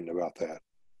mistaken about that.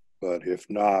 But if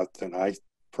not, then I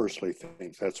personally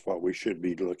think that's what we should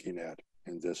be looking at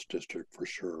in this district for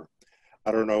sure.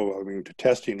 I don't know, I mean,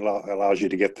 testing allows you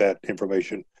to get that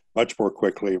information much more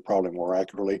quickly, probably more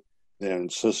accurately than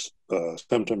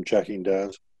symptom checking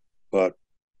does. But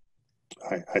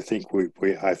I think we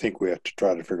have to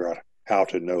try to figure out how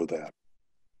to know that.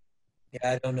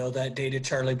 Yeah, I don't know that data,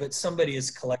 Charlie, but somebody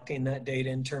is collecting that data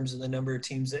in terms of the number of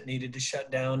teams that needed to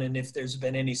shut down and if there's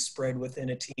been any spread within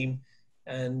a team.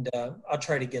 And I'll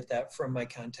try to get that from my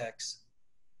contacts.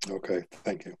 Okay,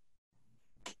 thank you.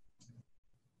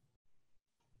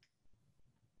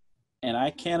 And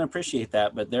I can appreciate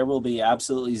that, but there will be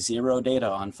absolutely zero data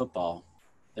on football.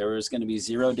 There is going to be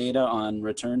zero data on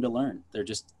return to learn. They're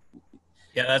just...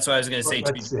 Yeah, that's what I was going to say.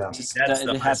 That's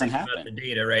the hard thing about the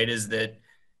data, right, is that,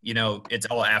 it's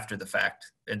all after the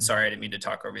fact. And sorry, I didn't mean to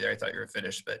talk over you there. I thought you were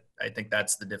finished, but I think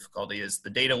that's the difficulty is the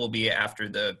data will be after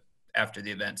the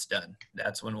event's done.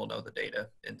 That's when we'll know the data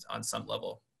on some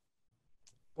level.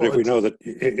 But if we know that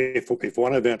if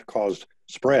one event caused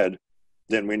spread,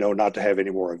 then we know not to have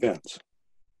any more events.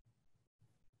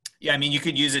 Yeah, I mean, you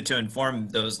could use it to inform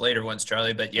those later ones,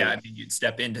 Charlie, but yeah, I mean, you'd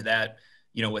step into that,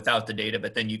 you know, without the data,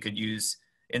 but then you could use,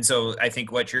 and so I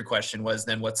think what your question was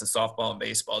then, what's the softball and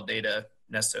baseball data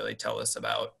necessarily tell us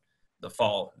about the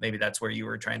fall? Maybe that's where you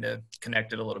were trying to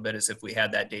connect it a little bit, is if we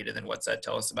had that data, then what's that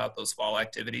tell us about those fall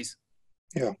activities?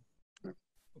 Yeah.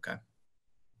 Okay.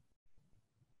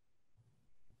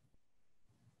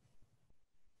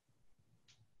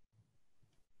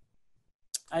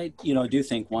 I, do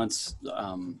think once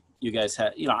you guys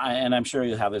have, and I'm sure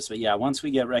you'll have this, but yeah, once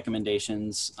we get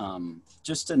recommendations,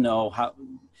 just to know how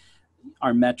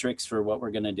our metrics for what we're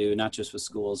going to do, not just with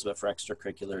schools, but for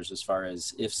extracurriculars, as far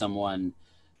as if someone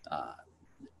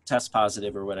tests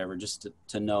positive or whatever, just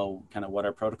to know kind of what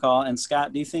our protocol. And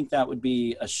Scott, do you think that would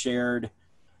be a shared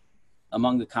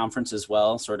among the conference as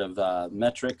well, sort of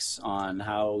metrics on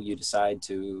how you decide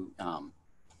to,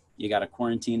 you got to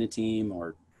quarantine a team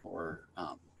or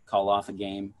call off a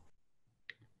game?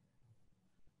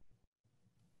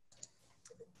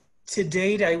 To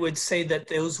date, I would say that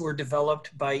those were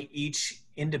developed by each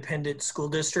independent school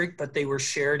district, but they were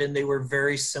shared and they were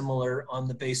very similar on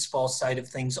the baseball side of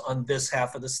things on this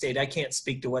half of the state. I can't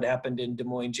speak to what happened in Des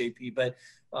Moines, JP, but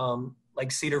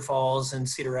like Cedar Falls and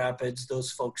Cedar Rapids, those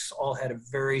folks all had a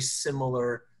very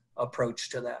similar approach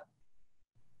to that.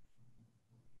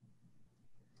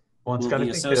 Will the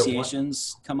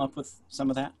associations come up with some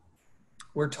of that?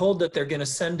 We're told that they're going to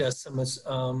send us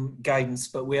some guidance,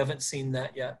 but we haven't seen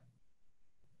that yet.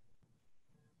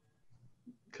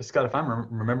 Because Scott, if I'm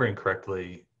remembering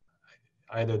correctly,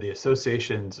 either the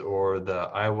associations or the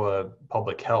Iowa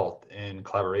Public Health in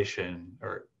collaboration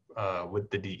or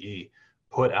with the DE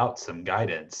put out some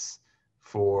guidance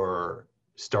for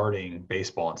starting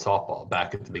baseball and softball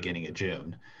back at the beginning of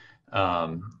June.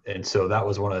 And so that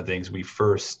was one of the things we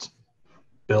first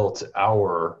built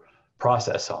our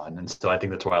process on. And so I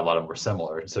think that's why a lot of them were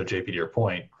similar. And so JP, to your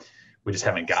point, we just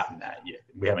haven't gotten that yet.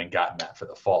 We haven't gotten that for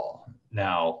the fall.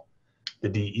 Now, the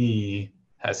DE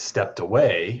has stepped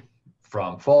away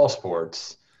from fall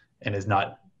sports and is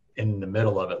not in the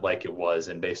middle of it like it was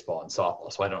in baseball and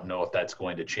softball. So I don't know if that's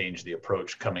going to change the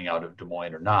approach coming out of Des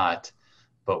Moines or not,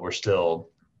 but we're still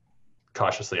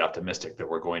cautiously optimistic that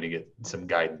we're going to get some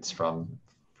guidance from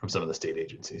some of the state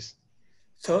agencies.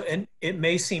 So, and it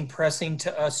may seem pressing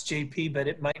to us, JP, but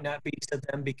it might not be to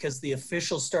them because the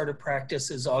official start of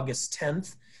practice is August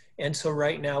 10th. And so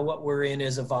right now what we're in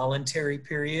is a voluntary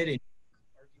period, and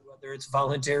argue whether it's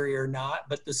voluntary or not,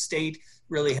 but the state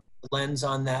really has a lens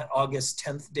on that August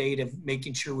 10th date of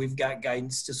making sure we've got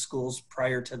guidance to schools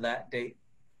prior to that date.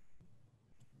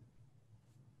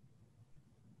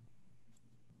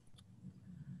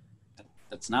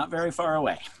 That's not very far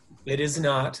away. It is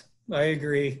not. I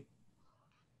agree.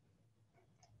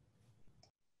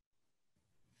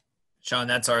 Sean,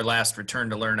 that's our last return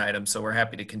to learn item. So we're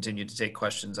happy to continue to take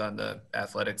questions on the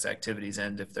athletics activities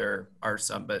end if there are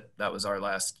some, but that was our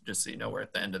last, just so you know, we're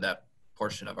at the end of that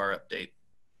portion of our update.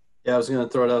 Yeah, I was going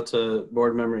to throw it out to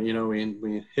board member.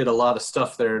 We hit a lot of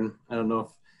stuff there, and I don't know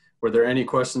if, were there any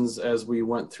questions as we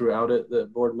went throughout it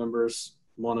that board members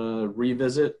want to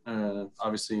revisit?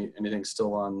 Obviously anything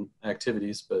still on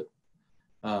activities, but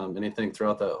anything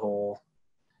throughout that whole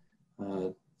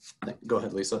thing. Go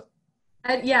ahead, Lisa.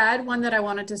 I had one that I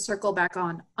wanted to circle back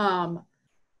on.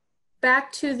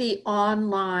 Back to the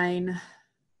online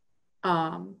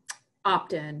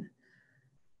opt-in.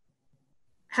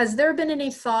 Has there been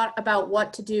any thought about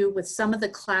what to do with some of the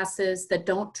classes that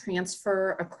don't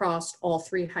transfer across all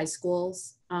three high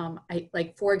schools?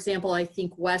 For example, I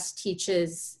think West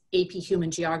teaches AP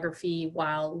Human Geography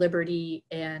while Liberty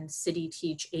and City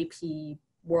teach AP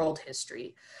World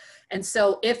History. And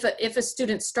so if a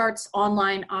student starts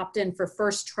online opt-in for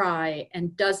first try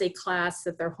and does a class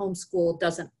that their home school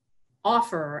doesn't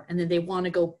offer, and then they want to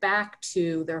go back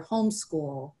to their home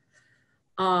school,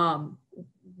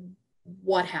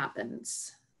 what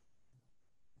happens?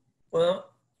 Well,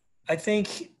 I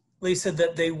think, Lisa,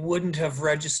 that they wouldn't have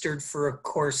registered for a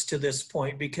course to this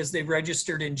point because they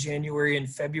registered in January and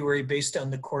February based on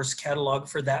the course catalog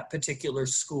for that particular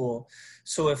school.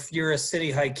 So if you're a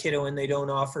City High kiddo and they don't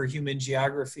offer human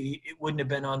geography, it wouldn't have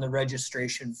been on the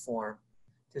registration form.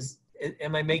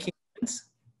 Am I making sense?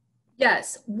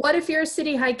 Yes. What if you're a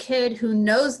City High kid who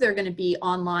knows they're going to be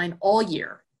online all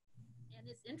year and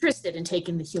is interested in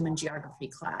taking the human geography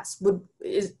class?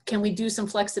 Can we do some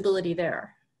flexibility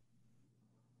there?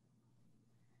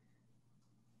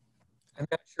 I'm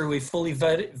not sure we fully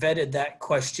vetted that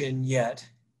question yet.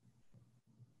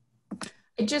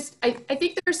 I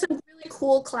think there's some really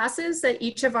cool classes that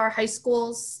each of our high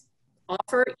schools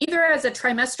offer, either as a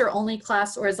trimester only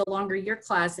class or as a longer year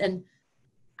class. And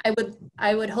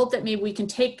I would hope that maybe we can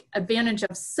take advantage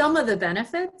of some of the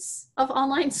benefits of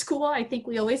online school. I think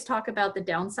we always talk about the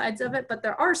downsides of it, but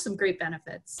there are some great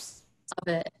benefits of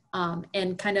it.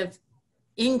 And kind of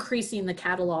increasing the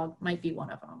catalog might be one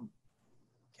of them.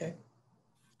 Okay.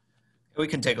 We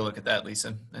can take a look at that,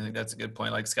 Lisa. I think that's a good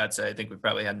point. Like Scott said, I think we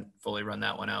probably hadn't fully run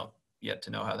that one out yet to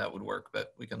know how that would work,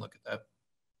 but we can look at that.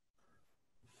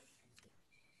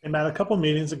 Hey, Matt, a couple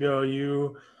meetings ago,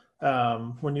 you,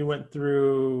 when we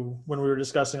were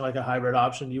discussing like a hybrid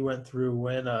option, you went through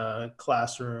when a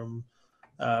classroom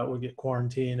would get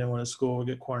quarantined and when a school would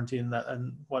get quarantined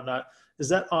and whatnot. Is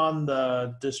that on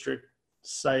the district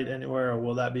site anywhere, or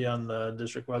will that be on the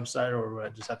district website, or would I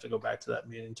just have to go back to that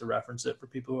meeting to reference it for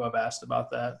people who have asked about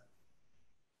that?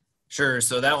 Sure.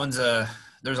 So that one's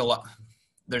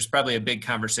there's probably a big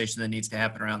conversation that needs to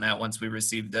happen around that once we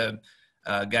receive the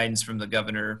guidance from the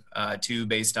governor too,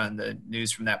 based on the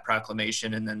news from that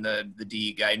proclamation and then the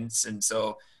DE guidance. And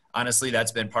so honestly,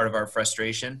 that's been part of our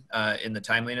frustration in the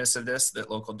timeliness of this, that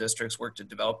local districts work to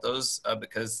develop those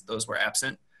because those were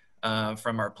absent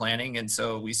from our planning. And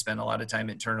so we spent a lot of time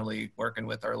internally working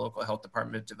with our local health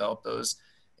department to develop those.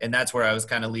 And that's where I was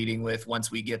kind of leading with,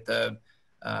 once we get the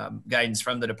guidance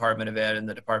from the Department of Ed and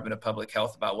the Department of Public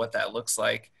Health about what that looks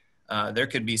like, there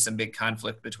could be some big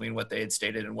conflict between what they had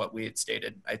stated and what we had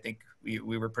stated. I think we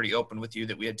were pretty open with you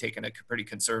that we had taken a pretty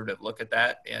conservative look at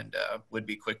that and would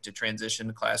be quick to transition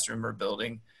the classroom or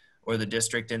building or the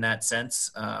district in that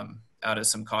sense, out of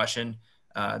some caution.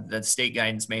 The state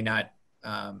guidance may not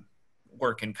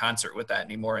work in concert with that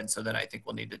anymore. And so then I think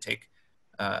we'll need to take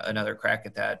another crack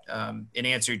at that. In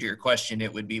answer to your question,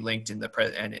 it would be linked in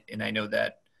the and I know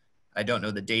that I don't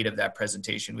know the date of that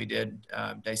presentation we did.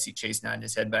 I see Chase nodding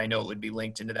his head, but I know it would be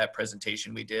linked into that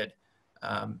presentation we did.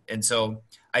 And so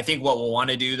I think what we'll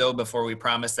want to do though, before we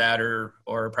promise that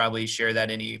or probably share that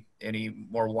any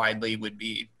more widely, would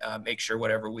be make sure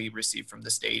whatever we receive from the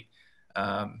state,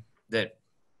 that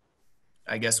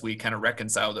I guess we kind of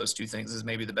reconcile those two things is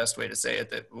maybe the best way to say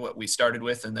it, that what we started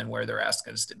with and then where they're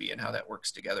asking us to be and how that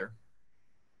works together.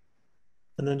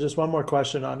 And then just one more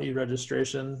question on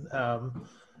e-registration.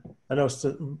 I know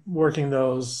working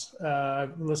those,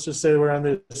 let's just say we're on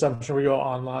the assumption we go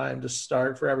online to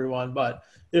start for everyone, but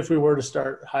if we were to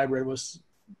start hybrid with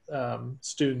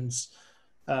students,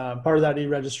 part of that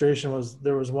e-registration was,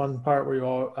 there was one part where you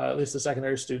all, at least the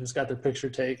secondary students, got their picture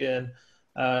taken,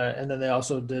 and then they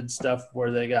also did stuff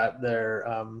where they got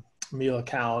their meal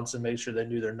accounts and made sure they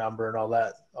knew their number and all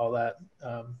that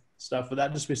stuff. Would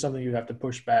that just be something you have to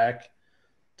push back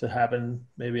to happen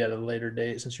maybe at a later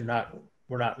date, since we're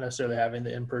not necessarily having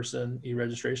the in-person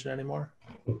e-registration anymore?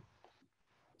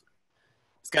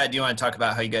 Scott, do you want to talk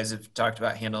about how you guys have talked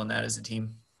about handling that as a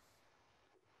team?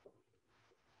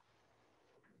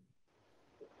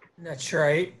 I'm not sure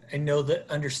I know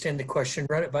understand the question.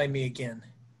 Run it by me again.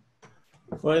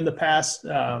 Well, in the past,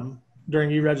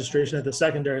 during e-registration at the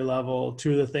secondary level,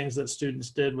 two of the things that students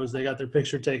did was they got their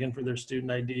picture taken for their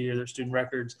student ID or their student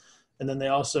records. And then they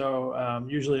also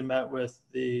usually met with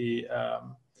the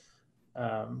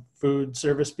food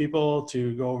service people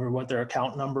to go over what their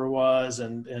account number was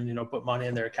and put money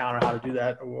in their account or how to do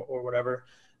that or whatever.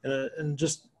 And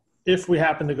just if we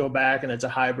happen to go back and it's a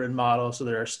hybrid model, so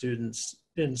there are students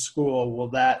in school, will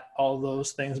all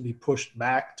those things be pushed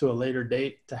back to a later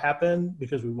date to happen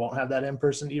because we won't have that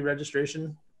in-person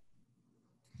e-registration?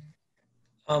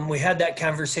 We had that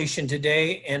conversation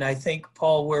today, and I think,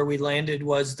 Paul, where we landed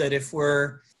was that if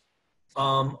we're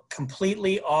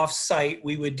completely off-site,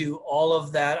 we would do all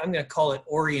of that, I'm going to call it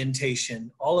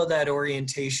orientation, all of that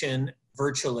orientation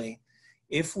virtually.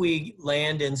 If we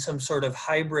land in some sort of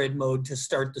hybrid mode to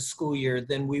start the school year,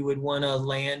 then we would want to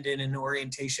land in an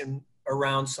orientation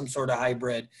around some sort of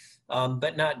hybrid,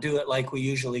 but not do it like we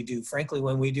usually do. Frankly,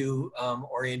 when we do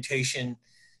orientation,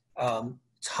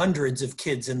 it's hundreds of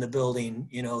kids in the building,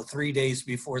 3 days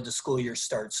before the school year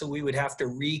starts. So we would have to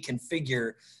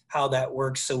reconfigure how that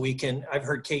works so we can, I've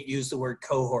heard Kate use the word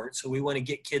cohort. So we want to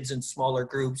get kids in smaller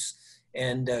groups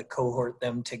and cohort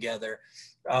them together.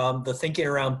 The thinking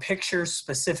around pictures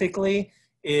specifically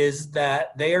is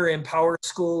that they are in Power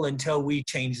School until we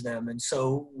change them. And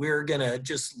so we're gonna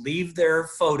just leave their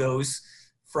photos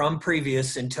from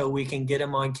previous until we can get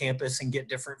them on campus and get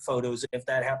different photos. If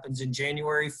that happens in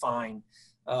January, fine.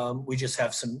 We just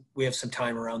have some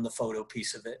time around the photo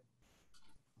piece of it.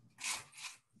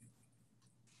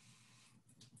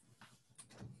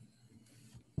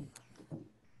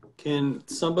 Can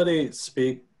somebody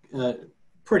speak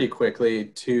pretty quickly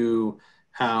to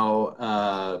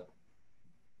how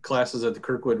classes at the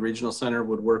Kirkwood Regional Center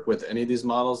would work with any of these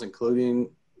models, including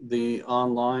the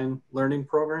online learning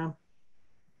program?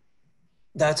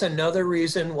 That's another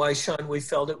reason why, Sean, we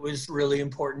felt it was really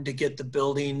important to get the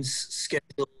buildings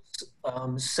schedules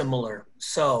similar.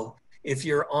 So if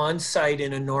you're on site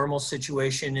in a normal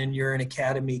situation and you're an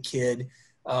academy kid,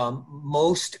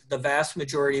 the vast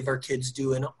majority of our kids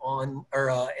do an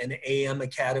AM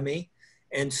academy.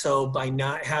 And so by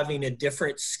not having a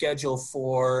different schedule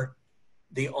for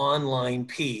the online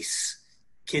piece,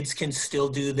 kids can still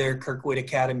do their Kirkwood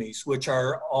academies, which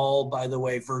are all, by the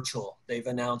way, virtual. They've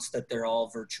announced that they're all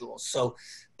virtual. So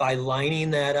by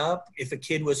lining that up, if a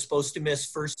kid was supposed to miss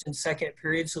first and second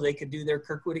period so they could do their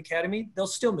Kirkwood Academy, they'll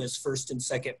still miss first and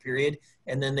second period,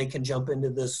 and then they can jump into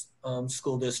this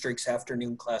school district's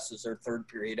afternoon classes or third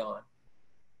period on.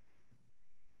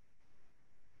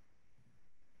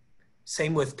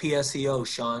 Same with PSEO,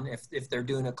 Sean, if they're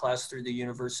doing a class through the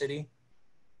university.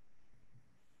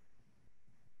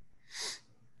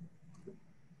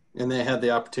 And they had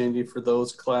the opportunity for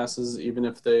those classes, even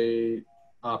if they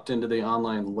opt into the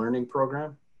online learning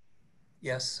program?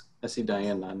 Yes. I see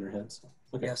Diane nodding her head. So.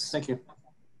 Okay, yes. Thank you.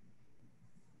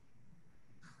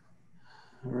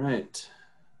 All right.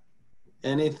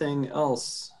 Anything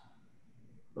else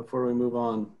before we move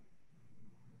on?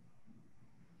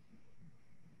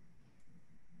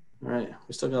 All right,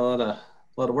 we still got a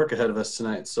lot of work ahead of us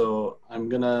tonight, so I'm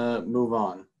gonna move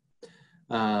on.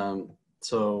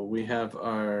 So we have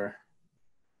our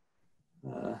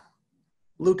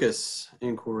Lucas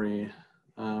inquiry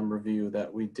review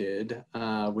that we did.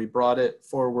 We brought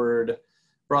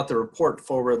the report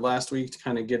forward last week to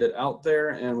kind of get it out there,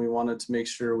 and we wanted to make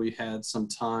sure we had some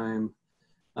time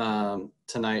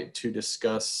tonight to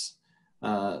discuss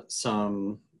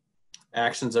some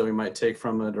actions that we might take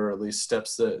from it, or at least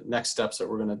next steps that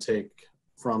we're going to take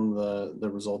from the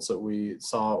results that we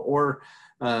saw, or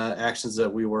actions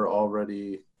that we were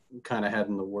already kind of had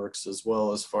in the works, as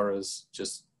well as far as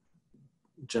just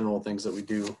general things that we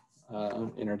do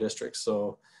in our district.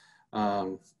 So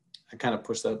I kind of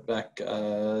push that back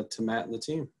to Matt and the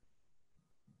team.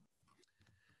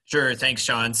 Sure, thanks,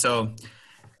 Sean. So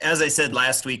as I said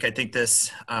last week, I think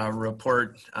this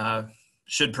report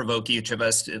should provoke each of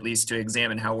us at least to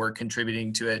examine how we're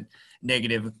contributing to a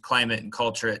negative climate and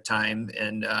culture at time.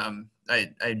 And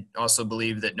I also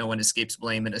believe that no one escapes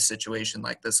blame in a situation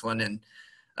like this one. And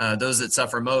those that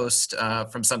suffer most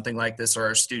from something like this are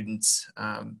our students.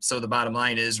 So the bottom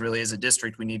line is really, as a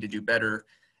district, we need to do better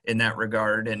in that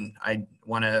regard. And I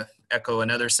want to echo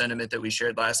another sentiment that we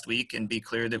shared last week and be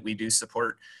clear that we do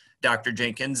support Dr.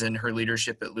 Jenkins and her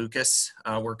leadership at Lucas.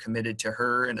 We're committed to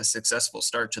her and a successful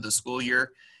start to the school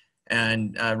year.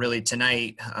 And really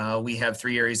tonight, we have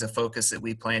 3 areas of focus that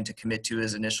we plan to commit to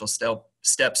as initial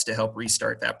steps to help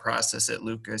restart that process at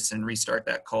Lucas and restart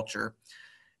that culture.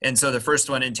 And so the first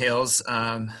one entails,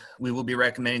 we will be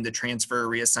recommending the transfer or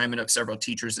reassignment of several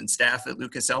teachers and staff at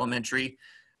Lucas Elementary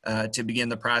to begin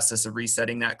the process of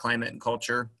resetting that climate and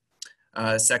culture.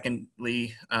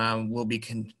 Secondly,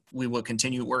 we will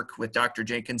continue work with Dr.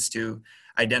 Jenkins to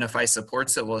identify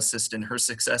supports that will assist in her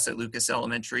success at Lucas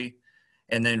Elementary.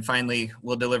 And then finally,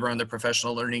 we'll deliver on the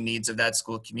professional learning needs of that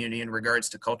school community in regards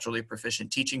to culturally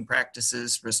proficient teaching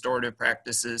practices, restorative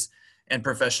practices, and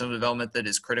professional development that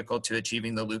is critical to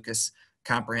achieving the Lucas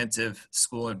Comprehensive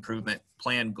School Improvement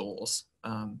Plan goals.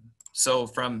 So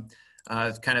from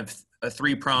kind of a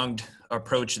 3-pronged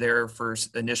approach there for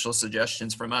initial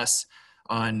suggestions from us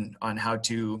on how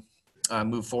to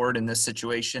move forward in this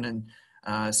situation.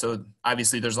 And so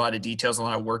obviously there's a lot of details, a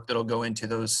lot of work that'll go into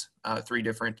those 3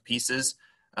 different pieces,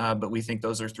 but we think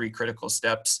those are 3 critical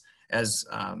steps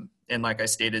and like I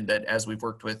stated, that as we've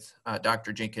worked with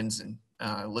Dr. Jenkins and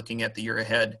looking at the year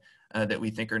ahead, that we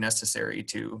think are necessary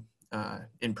to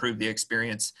improve the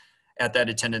experience at that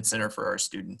attendance center for our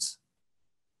students.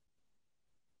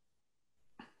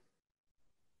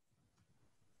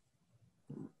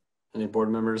 Any board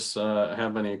members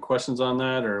have any questions on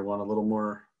that or want a little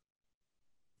more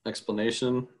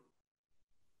explanation?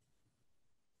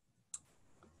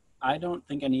 I don't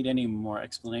think I need any more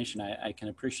explanation. I can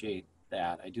appreciate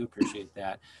that. I do appreciate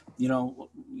that. You know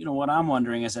what I'm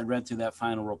wondering as I read through that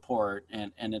final report,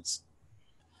 and it's,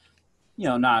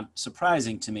 not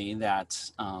surprising to me that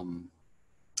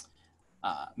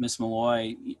Ms.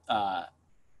 Malloy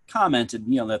commented,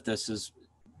 that this is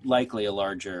likely a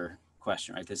larger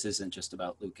question, right? This isn't just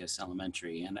about Lucas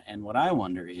Elementary. And what I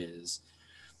wonder is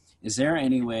there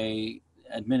any way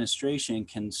administration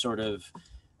can sort of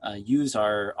use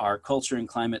our culture and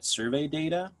climate survey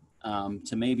data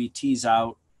to maybe tease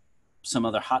out some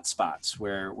other hotspots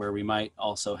where we might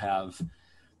also have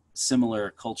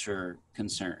similar culture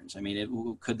concerns? I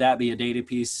mean, could that be a data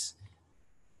piece,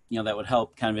 that would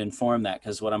help kind of inform that?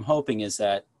 Because what I'm hoping is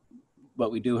that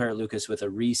what we do here at Lucas with a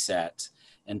reset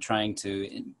and trying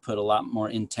to put a lot more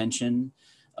intention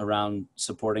around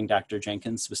supporting Dr.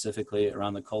 Jenkins, specifically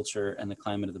around the culture and the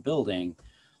climate of the building,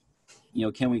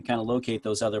 can we kind of locate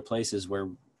those other places where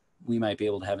we might be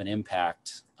able to have an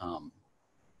impact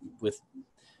with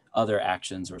other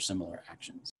actions or similar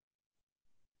actions?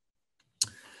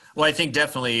 Well, I think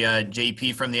definitely,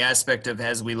 JP, from the aspect of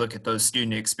as we look at those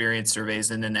student experience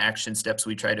surveys and then the action steps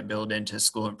we try to build into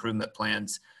school improvement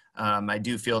plans, I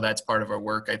do feel that's part of our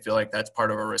work. I feel like that's part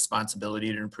of our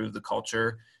responsibility to improve the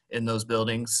culture in those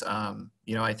buildings.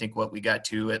 I think what we got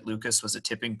to at Lucas was a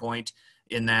tipping point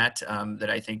in that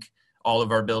I think all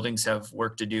of our buildings have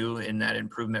work to do in that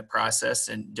improvement process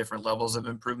and different levels of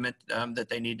improvement that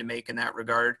they need to make in that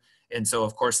regard. And so,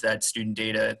 of course, that student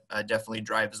data definitely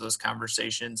drives those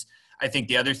conversations. I think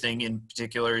the other thing in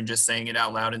particular, and just saying it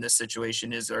out loud in this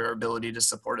situation, is our ability to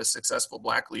support a successful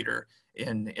Black leader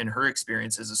in her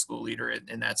experience as a school leader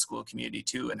in that school community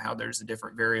too, and how there's a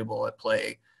different variable at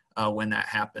play when that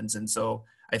happens. And so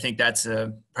I think that's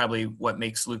probably what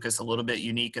makes Lucas a little bit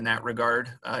unique in that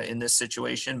regard in this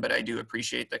situation. But I do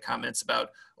appreciate the comments about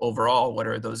overall, what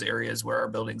are those areas where our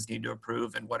buildings need to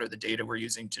improve and what are the data we're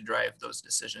using to drive those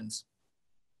decisions.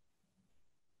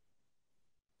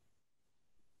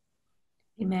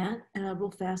 Hey, Matt,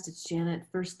 real fast, it's Janet.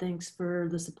 First, thanks for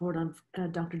the support on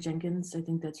Dr. Jenkins. I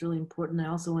think that's really important. I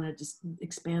also want to just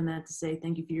expand that to say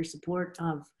thank you for your support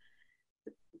of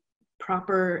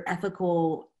proper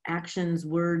ethical actions,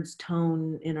 words,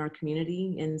 tone in our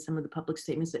community and some of the public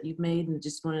statements that you've made, and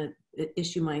just want to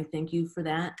issue my thank you for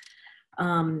that.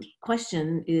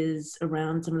 Question is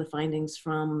around some of the findings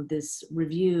from this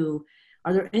review.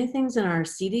 Are there any things in our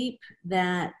CDEEP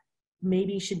that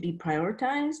maybe should be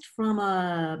prioritized from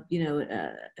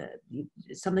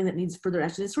something that needs further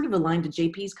action? It's sort of aligned to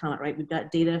JP's comment, right? We've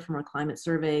got data from our climate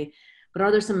survey, but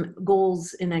are there some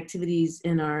goals and activities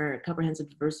in our comprehensive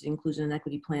diversity, inclusion, and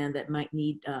equity plan that might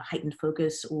need heightened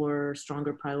focus or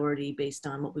stronger priority based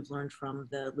on what we've learned from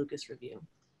the Lucas review?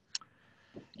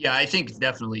 Yeah, I think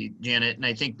definitely, Janet. And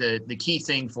I think the key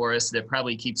thing for us that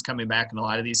probably keeps coming back in a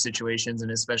lot of these situations,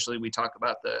 and especially we talk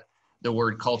about the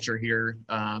word culture here,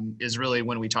 is really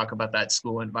when we talk about that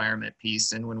school environment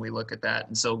piece and when we look at that.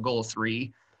 And so goal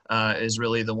 3 is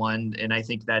really the one, and I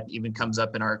think that even comes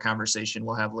up in our conversation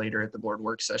we'll have later at the board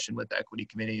work session with the equity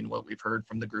committee, and what we've heard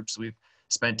from the groups we've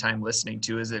spent time listening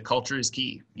to is that culture is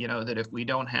key. That if we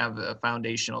don't have a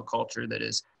foundational culture that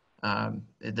is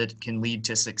that can lead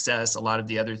to success, a lot of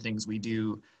the other things we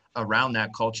do around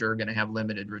that culture are going to have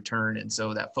limited return. And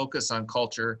so that focus on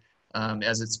culture,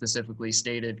 as it specifically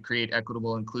stated, create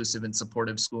equitable, inclusive, and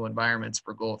supportive school environments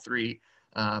for goal 3.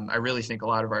 I really think a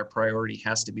lot of our priority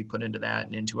has to be put into that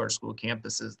and into our school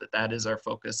campuses, that is our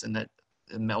focus, and that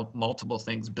multiple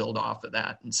things build off of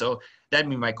that. And so that'd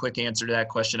be my quick answer to that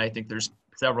question. I think there's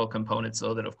several components,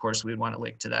 though, that of course we'd want to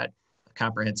link to that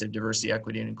comprehensive diversity,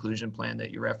 equity, and inclusion plan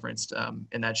that you referenced,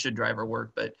 and that should drive our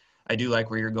work. But I do like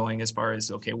where you're going as far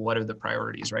as, okay, what are the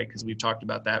priorities, right? Because we've talked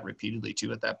about that repeatedly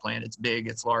too at that plan. It's big,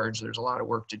 it's large, there's a lot of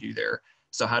work to do there.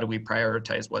 So how do we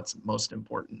prioritize what's most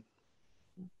important?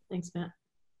 Thanks, Matt.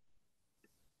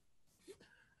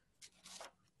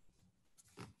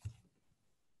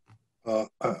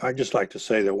 I'd just like to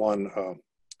say that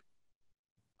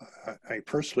I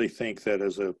personally think that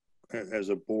as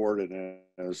a board and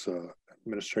as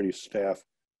administrative staff,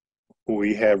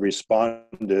 we have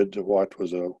responded to what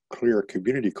was a clear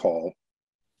community call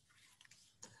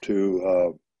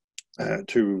to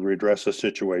redress a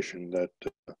situation that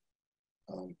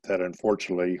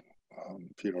unfortunately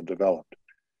developed,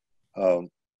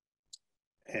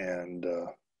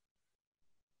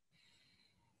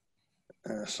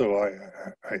 so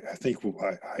I think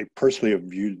I personally have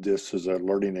viewed this as a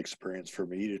learning experience for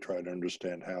me to try to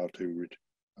understand how to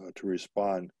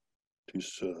respond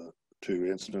to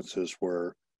instances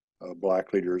where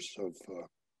Black leaders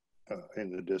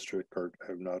in the district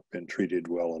have not been treated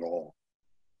well at all.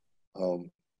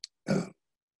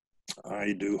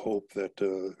 I do hope that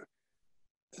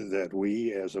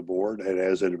we as a board and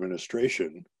as an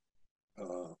administration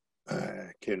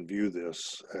can view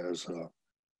this as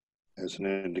an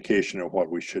indication of what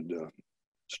we should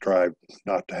strive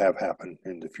not to have happen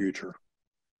in the future.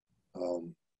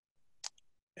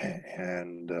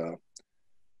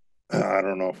 I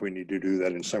don't know if we need to do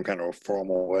that in some kind of a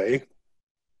formal way,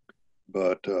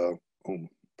 but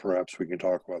perhaps we can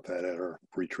talk about that at our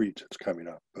retreat that's coming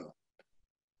up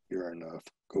here in a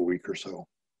week or so.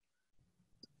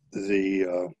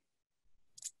 I'll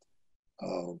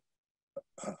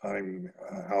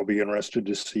be interested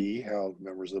to see how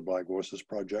members of the Black Voices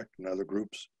Project and other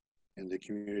groups in the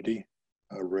community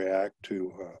react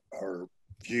to our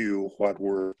view, what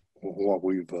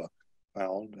we've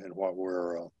found and what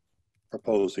we're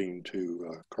proposing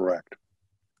to correct.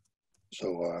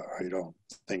 So I don't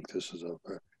think this is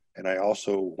and I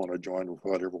also want to join with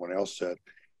what everyone else said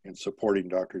in supporting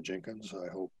Dr. Jenkins. I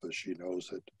hope that she knows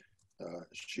that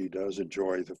she does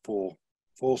enjoy the full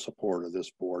support of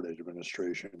this board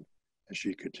administration as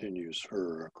she continues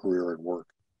her career and work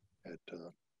at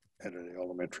an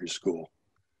elementary school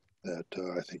that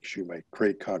I think she may make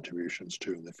great contributions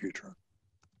to in the future.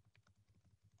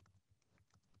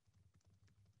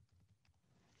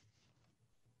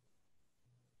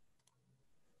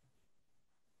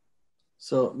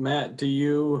 So Matt, do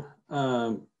you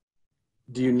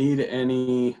need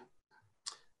any,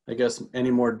 I guess,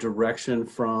 any more direction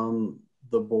from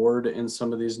the board in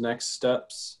some of these next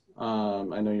steps?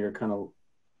 I know you're kind of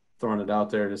throwing it out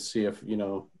there to see if, you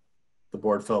know, the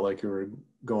board felt like you were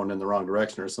going in the wrong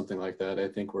direction or something like that. I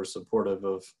think we're supportive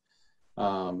of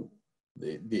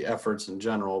the efforts in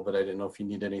general, but I didn't know if you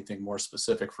need anything more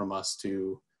specific from us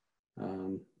to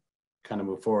kind of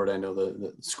move forward. I know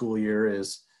the school year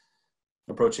is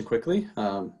approaching quickly.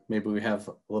 Maybe we have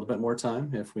a little bit more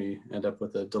time if we end up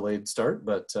with a delayed start,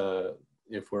 but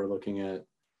if we're looking at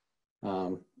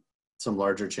some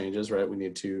larger changes, right, we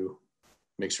need to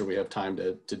make sure we have time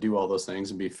to do all those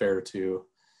things and be fair to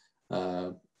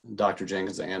Dr.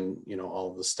 Jenkins and, you know,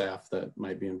 all of the staff that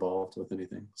might be involved with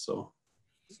anything. So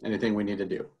anything we need to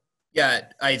do. Yeah,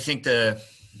 I think the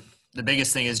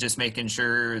biggest thing is just making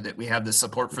sure that we have the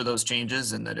support for those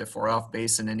changes, and that if we're off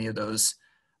base in any of those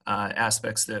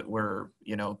aspects that we're,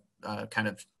 you know, kind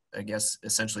of, I guess,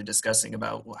 essentially discussing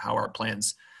about how our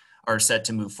plans are set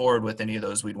to move forward with any of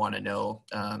those, we'd want to know.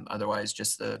 Otherwise,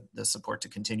 just the support to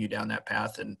continue down that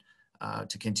path and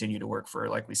to continue to work for,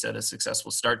 like we said, a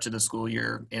successful start to the school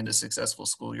year and a successful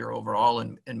school year overall,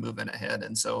 and moving ahead.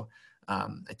 And so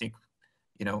I think,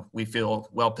 you know, we feel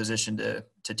well positioned to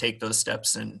take those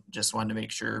steps, and just wanted to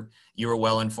make sure you were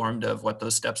well informed of what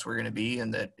those steps were going to be,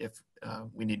 and that if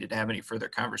we needed to have any further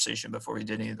conversation before we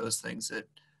did any of those things, that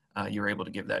you were able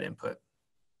to give that input.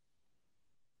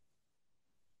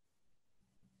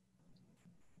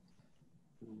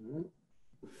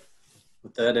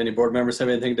 With that, any board members have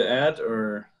anything to add,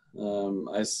 or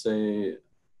I say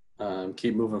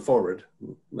keep moving forward.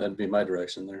 That'd be my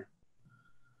direction there.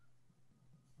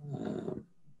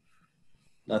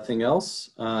 Nothing else.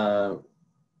 I'd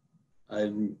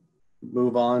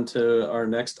move on to our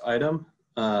next item,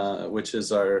 which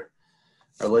is our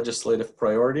legislative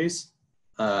priorities.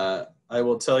 I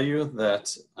will tell you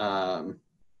that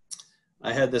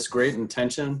I had this great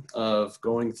intention of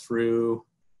going through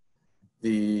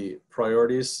the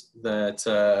priorities that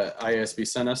IASB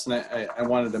sent us, and I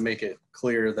wanted to make it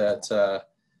clear that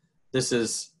this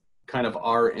is kind of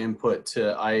our input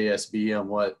to IASB on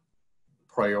what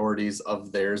priorities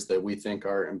of theirs that we think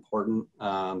are important,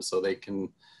 so they can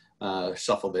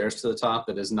shuffle theirs to the top.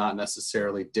 It is not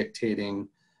necessarily dictating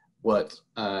what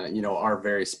you know, our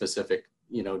very specific,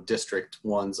 you know, district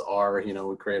ones are. You know,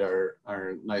 we create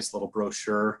our nice little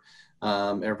brochure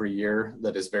every year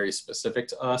that is very specific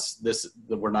to us.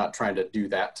 We're not trying to do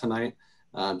that tonight.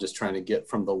 Just trying to get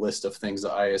from the list of things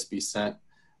that IASB sent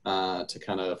to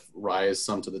kind of rise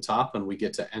some to the top, and we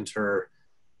get to enter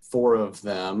 4 of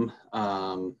them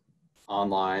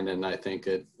online, and I think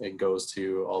it goes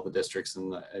to all the districts,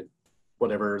 and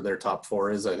whatever their top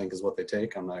 4 is, I think is what they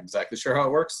take. I'm not exactly sure how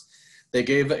it works. They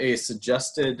gave a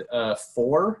suggested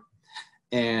 4,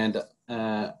 and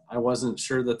I wasn't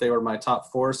sure that they were my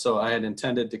top 4, so I had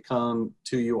intended to come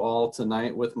to you all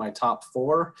tonight with my top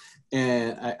 4,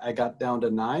 and I got down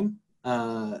to 9.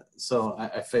 So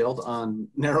I failed on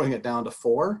narrowing it down to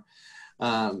 4.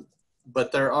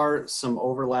 But there are some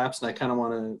overlaps, and I kind of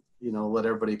want to, you know, let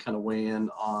everybody kind of weigh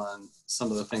in on some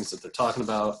of the things that they're talking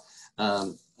about.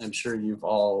 I'm sure you've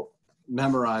all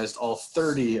memorized all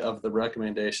 30 of the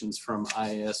recommendations from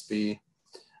IASB.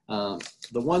 The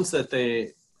ones that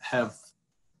they have,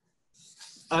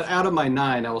 out of my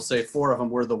 9, I will say 4 of them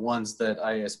were the ones that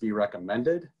IASB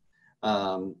recommended.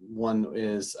 One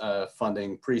is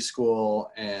funding preschool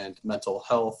and mental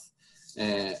health,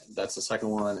 and that's the second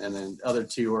one. And then the other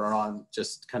 2 are on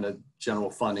just kind of general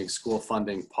funding, school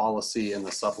funding policy, and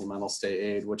the supplemental state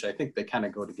aid, which I think they kind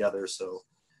of go together. So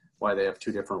why they have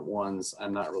 2 different ones,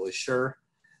 I'm not really sure.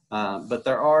 But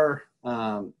there are,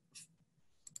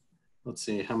 let's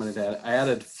see, how many did I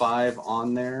added 5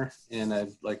 on there, and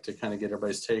I'd like to kind of get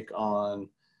everybody's take on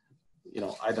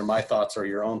either my thoughts or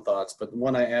your own thoughts, but the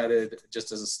one I added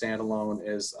just as a standalone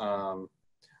is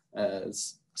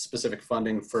specific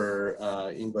funding for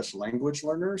English language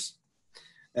learners.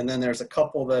 And then there's a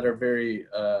couple that are very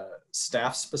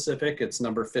staff specific. It's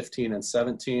number 15 and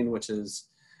 17, which is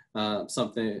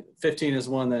something. 15 is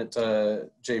one that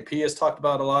JP has talked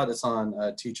about a lot. It's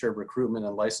on teacher recruitment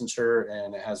and licensure,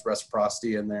 and it has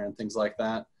reciprocity in there and things like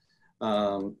that.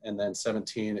 And then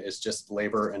 17 is just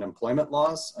labor and employment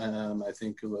laws. I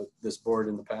think this board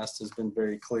in the past has been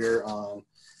very clear on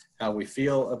how we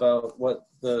feel about what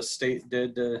the state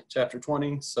did to Chapter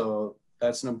 20. So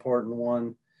that's an important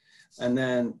one. And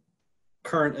then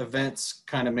current events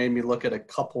kind of made me look at a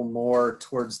couple more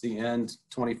towards the end,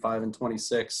 25 and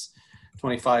 26.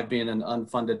 25 being an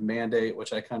unfunded mandate,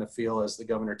 which I kind of feel as the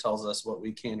governor tells us what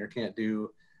we can or can't do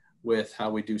with how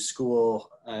we do school.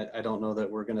 I don't know that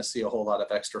we're going to see a whole lot of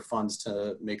extra funds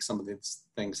to make some of these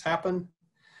things happen.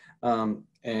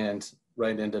 And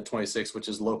right into 26, which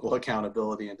is local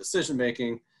accountability and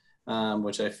decision-making,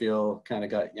 which I feel kind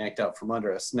of got yanked out from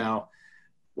under us. Now,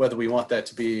 whether we want that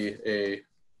to be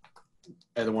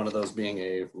either one of those being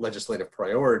a legislative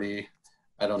priority,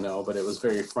 I don't know, but it was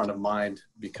very front of mind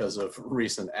because of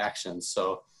recent actions.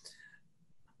 So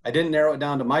I didn't narrow it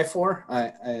down to my 4.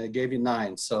 I gave you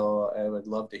 9. So I would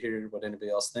love to hear what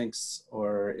anybody else thinks,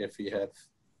 or if you have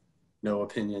no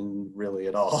opinion really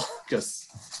at all, because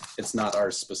it's not our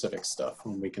specific stuff,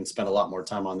 and we can spend a lot more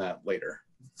time on that later.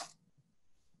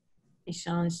 Hey,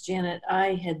 Sean, it's Janet.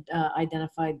 I had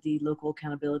identified the local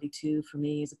accountability too for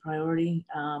me as a priority.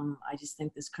 I just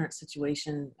think this current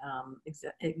situation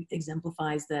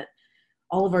exemplifies that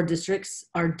all of our districts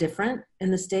are different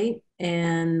in the state,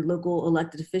 and local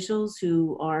elected officials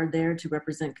who are there to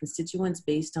represent constituents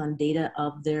based on data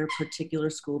of their particular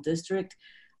school district.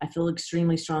 I feel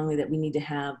extremely strongly that we need to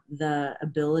have the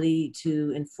ability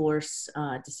to enforce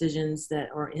decisions that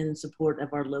are in support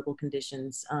of our local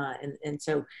conditions.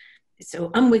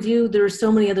 So I'm with you. There are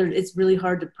so many other, it's really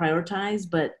hard to prioritize,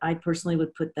 but I personally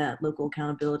would put that local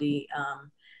accountability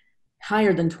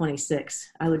higher than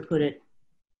 26. I would put it,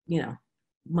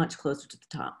 much closer to the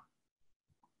top.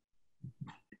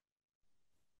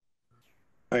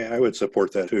 I would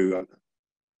support that too.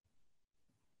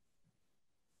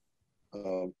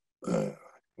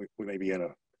 We may be in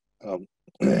a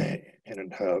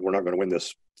we're not going to win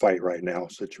this fight right now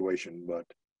situation, but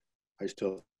I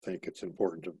still think it's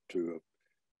important to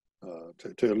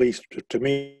at least to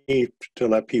me to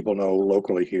let people know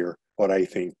locally here what I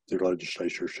think the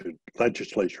legislature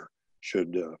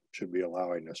should be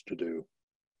allowing us to do,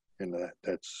 and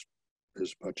that's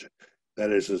as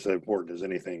important as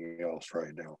anything else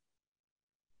right now.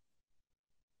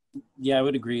 Yeah, I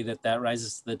would agree that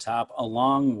rises to the top,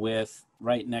 along with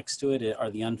right next to it are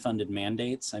the unfunded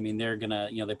mandates. I mean, they're gonna,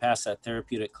 they passed that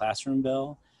therapeutic classroom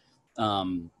bill.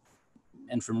 And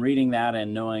from reading that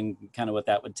and knowing kind of what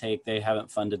that would take, they haven't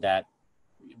funded that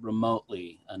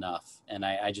remotely enough. And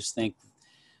I just think,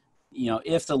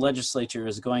 if the legislature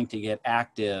is going to get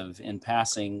active in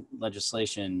passing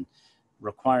legislation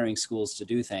requiring schools to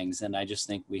do things, then I just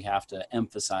think we have to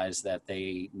emphasize that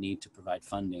they need to provide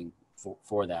funding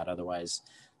for that. Otherwise,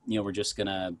 we're just going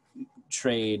to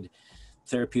trade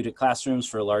therapeutic classrooms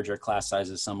for larger class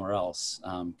sizes somewhere else,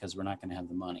 because we're not going to have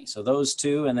the money. So those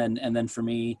two, and then for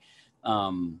me,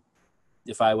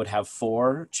 if I would have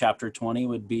 4, Chapter 20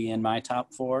 would be in my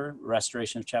top 4,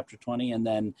 restoration of Chapter 20. And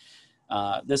then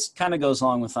this kind of goes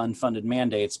along with unfunded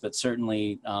mandates, but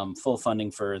certainly full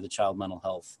funding for the child mental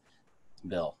health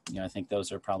bill. I think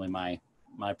those are probably my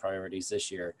priorities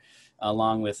this year,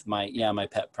 along with my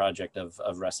pet project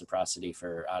of reciprocity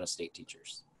for out-of-state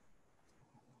teachers.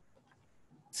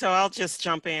 So I'll just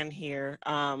jump in here.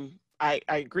 I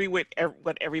agree with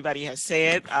what everybody has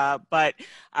said, but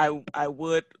I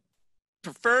would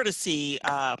prefer to see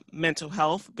mental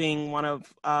health being one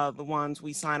of the ones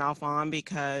we sign off on,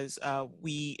 because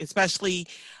we, especially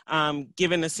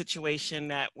given the situation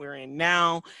that we're in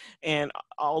now and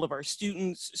all of our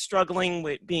students struggling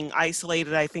with being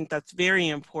isolated, I think that's very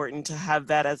important to have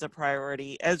that as a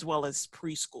priority, as well as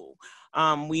preschool.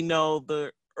 We know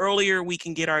the earlier we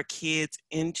can get our kids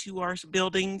into our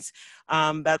buildings,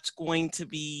 that's going to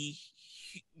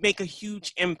make a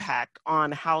huge impact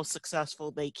on how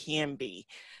successful they can be.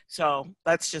 So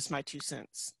that's just my 2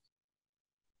 cents.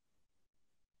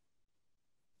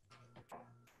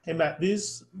 Hey, Matt,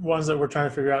 these ones that we're trying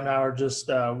to figure out now are just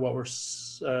what we're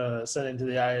sending to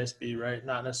the ISB, right?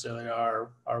 Not necessarily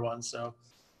our ones. So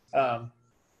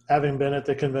having been at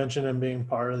the convention and being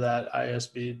part of that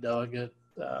ISB delegate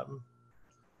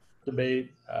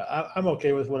debate, I'm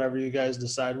okay with whatever you guys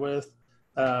decide with.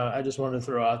 I just wanted to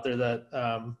throw out there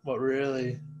that what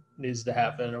really needs to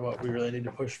happen, or what we really need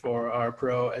to push for, are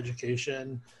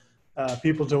pro-education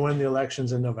people to win the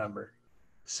elections in November.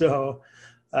 So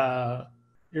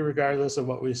regardless of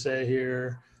what we say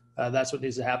here, that's what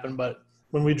needs to happen. But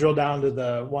when we drill down to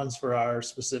the ones for our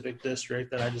specific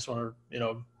district, then I just want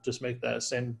to, just make that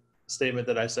same statement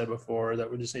that I said before, that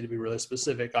we just need to be really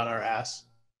specific on our ask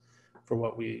for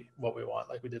what we want,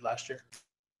 like we did last year.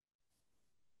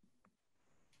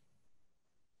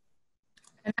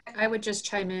 And I would just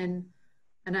chime in,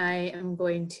 and I am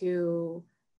going to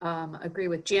agree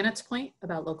with Janet's point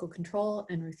about local control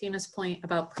and Ruthina's point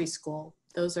about preschool.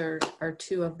 Those are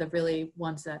two of the really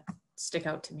ones that stick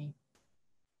out to me.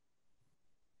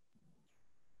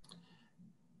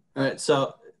 All right,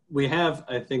 so we have,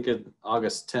 I think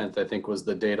August 10th, I think was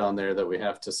the date on there that we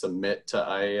have to submit to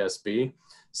IASB.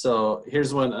 So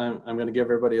here's what I'm going to give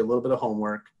everybody a little bit of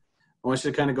homework. I want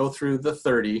you to kind of go through the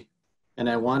 30, and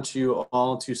I want you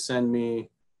all to send me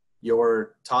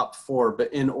your top 4,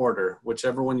 but in order.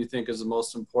 Whichever one you think is the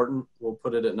most important, we'll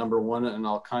put it at number 1, and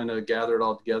I'll kind of gather it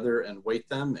all together and weight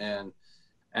them. And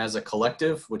as a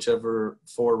collective, whichever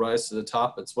 4 rise to the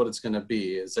top, it's what it's going to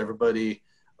be. Is everybody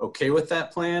okay with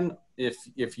that plan?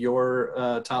 If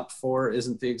your top 4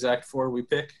 isn't the exact 4 we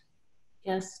pick?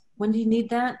 Yes. When do you need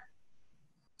that?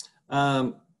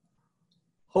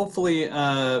 Hopefully,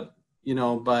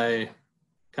 by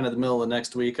kind of the middle of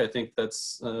next week. I think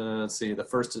that's, let's see, the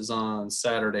 1st is on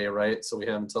Saturday, right? So we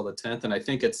have until the 10th, and I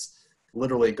think it's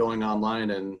literally going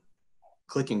online and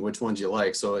clicking which ones you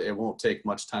like. So it won't take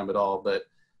much time at all, but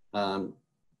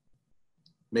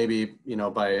maybe,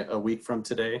 by a week from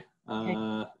today,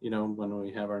 when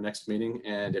we have our next meeting.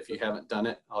 And if you haven't done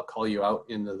it, I'll call you out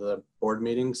into the board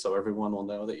meeting so everyone will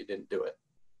know that you didn't do it.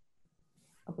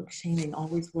 Public shaming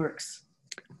always works.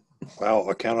 Wow,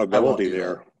 accountability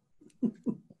there.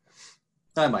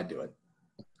 I might do it.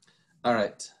 All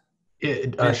right.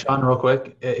 Sean, real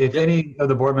quick, if any of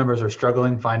the board members are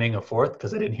struggling finding a 4th,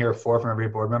 because I didn't hear 4 from every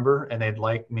board member, and they'd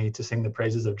like me to sing the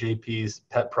praises of JP's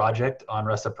pet project on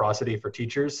reciprocity for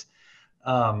teachers,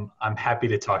 I'm happy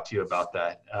to talk to you about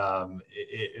that.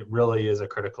 It really is a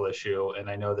critical issue, and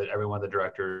I know that every one of the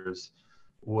directors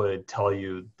would tell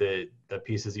you that the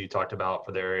pieces you talked about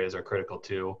for the areas are critical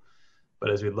too. But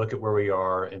as we look at where we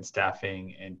are in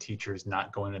staffing and teachers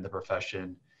not going into the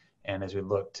profession, and as we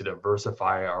look to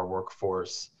diversify our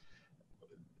workforce,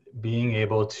 being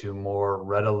able to more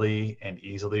readily and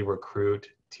easily recruit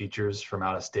teachers from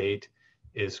out of state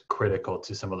is critical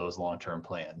to some of those long-term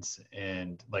plans.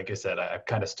 And like I said, I've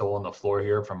kind of stolen the floor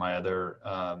here from my other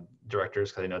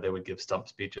directors, because I know they would give stump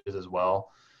speeches as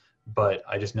well. But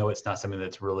I just know it's not something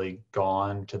that's really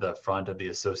gone to the front of the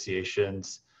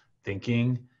association's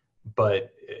thinking.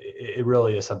 But it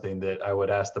really is something that I would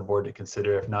ask the board to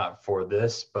consider, if not for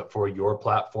this, but for your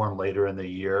platform later in the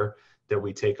year, that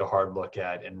we take a hard look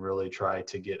at and really try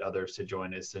to get others to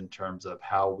join us in terms of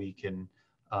how we can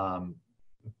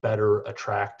better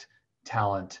attract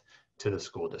talent to the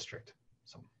school district.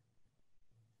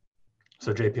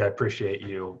 So JP, I appreciate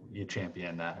you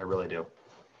champion that. I really do.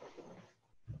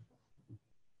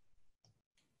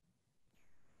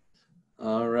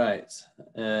 All right.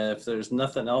 If there's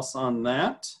nothing else on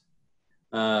that,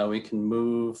 we can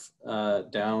move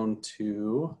down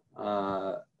to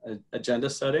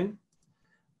agenda setting.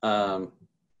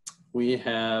 We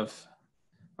have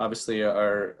obviously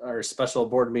our special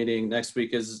board meeting next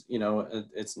week is,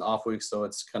 it's an off week, so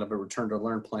it's kind of a return to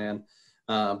learn plan.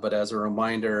 But as a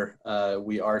reminder,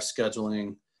 we are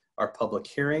scheduling our public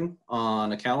hearing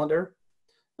on a calendar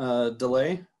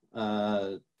delay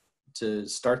to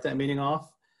start that meeting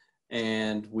off.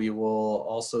 And we will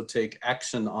also take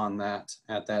action on that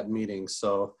at that meeting.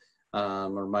 So a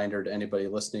reminder to anybody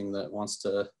listening that wants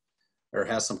to or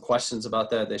has some questions about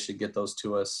that, they should get those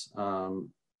to us.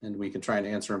 And we can try and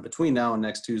answer them between now and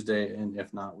next Tuesday. And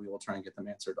if not, we will try and get them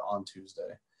answered on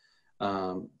Tuesday.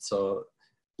 So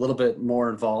a little bit more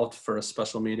involved for a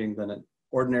special meeting than it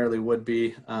ordinarily would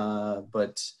be,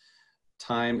 but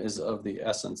time is of the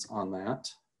essence on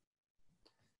that.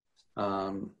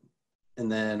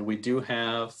 And then we do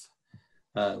have,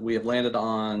 we have landed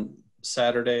on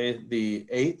Saturday, the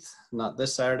 8th, not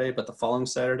this Saturday, but the following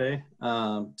Saturday,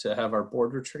 to have our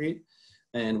board retreat.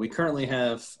 And we currently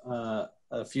have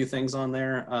a few things on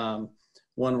there.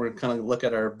 One, we're kind of look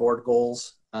at our board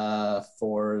goals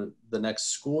for the next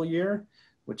school year,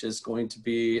 which is going to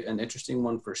be an interesting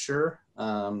one for sure.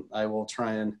 I will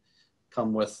try and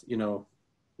come with,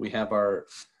 we have our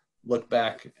look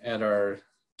back at our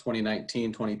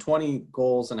 2019, 2020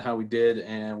 goals and how we did,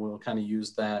 and we'll kind of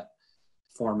use that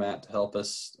format to help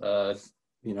us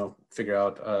figure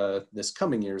out this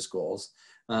coming year's goals.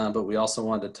 But we also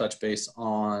wanted to touch base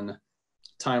on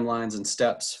timelines and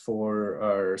steps for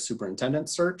our superintendent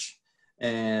search.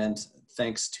 And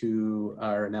thanks to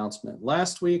our announcement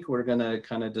last week, we're going to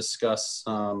kind of discuss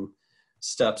some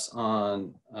steps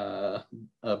on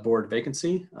a board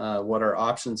vacancy, what our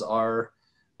options are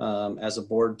as a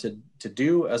board to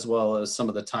do, as well as some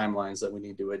of the timelines that we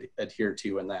need to adhere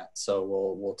to in that. So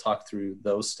we'll talk through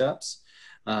those steps.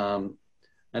 I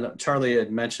know Charlie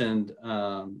had mentioned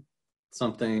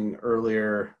something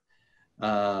earlier,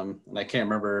 and I can't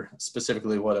remember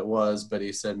specifically what it was, but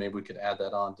he said maybe we could add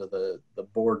that on to the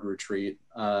board retreat.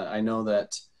 I know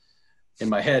that in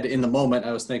my head, in the moment,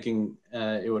 I was thinking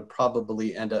it would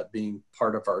probably end up being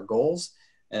part of our goals.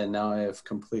 And now I have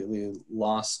completely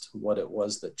lost what it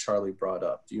was that Charlie brought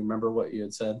up. Do you remember what you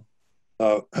had said?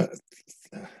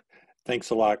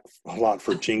 Thanks a lot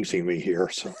for jinxing me here.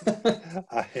 So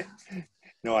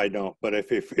no, I don't. But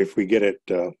if we get it,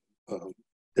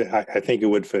 I think it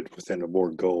would fit within a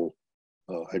board goal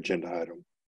agenda item.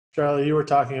 Charlie, you were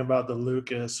talking about the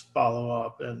Lucas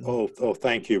follow-up. And Oh,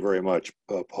 thank you very much,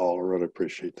 Paul. I really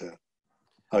appreciate that.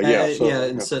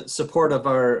 In support of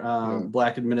our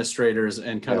Black administrators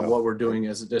and kind of what we're doing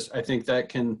as a district. I think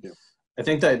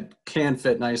that can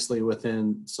fit nicely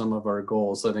within some of our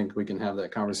goals. I think we can have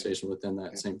that conversation within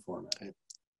that same format.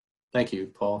 Thank you,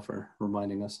 Paul, for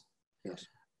reminding us. Yes.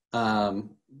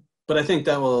 But I think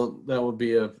that will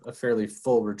be a fairly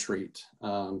full retreat.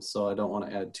 So I don't want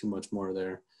to add too much more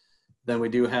there. Then we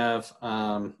do have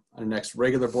our next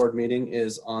regular board meeting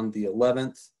is on the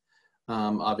 11th.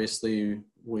 Obviously,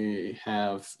 we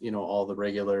have all the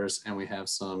regulars, and we have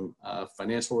some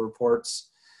financial reports.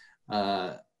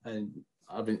 And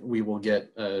we will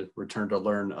get a Return to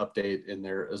Learn update in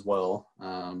there as well,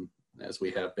 as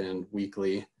we have been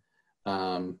weekly.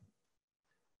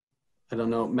 I don't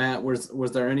know, Matt,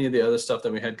 was there any of the other stuff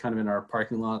that we had kind of in our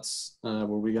parking lots?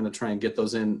 Were we going to try and get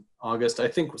those in August? I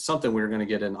think something we were going to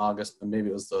get in August, but maybe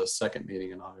it was the second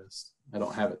meeting in August. I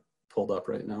don't have it pulled up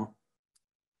right now.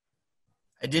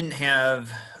 I didn't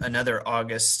have another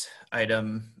August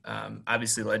item.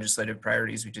 Obviously, legislative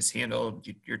priorities we just handled.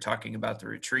 You're talking about the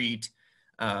retreat.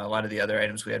 A lot of the other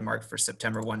items we had marked for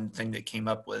September. One thing that came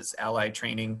up was ally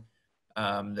training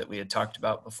that we had talked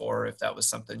about before, if that was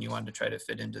something you wanted to try to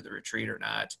fit into the retreat or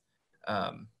not.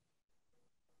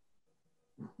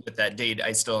 With that date,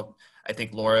 I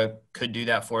think Laura could do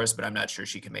that for us, but I'm not sure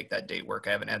she can make that date work.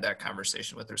 I haven't had that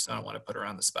conversation with her, so I don't want to put her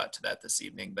on the spot to that this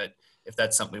evening. But if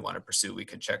that's something we want to pursue, we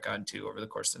could check on too over the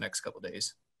course of the next couple of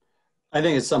days. I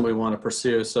think it's something we want to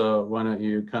pursue. So why don't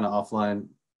you kind of offline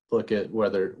look at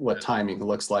what timing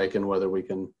looks like and whether we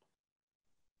can,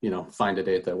 find a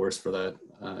date that works for that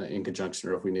in conjunction,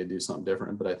 or if we need to do something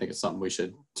different. But I think it's something we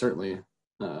should certainly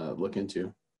look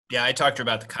into. Yeah, I talked to her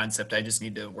about the concept. I just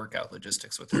need to work out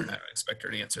logistics with her, and I expect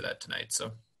her to answer that tonight.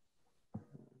 So,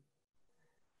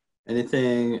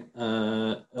 anything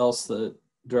else that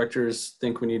directors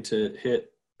think we need to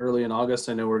hit early in August?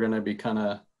 I know we're going to be kind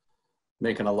of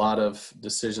making a lot of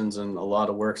decisions, and a lot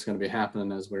of work's going to be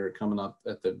happening as we're coming up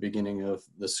at the beginning of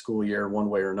the school year, one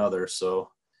way or another.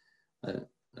 So,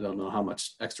 I don't know how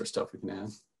much extra stuff we can add.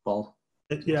 Paul?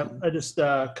 Yeah, just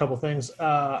a couple things.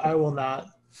 I will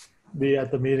not be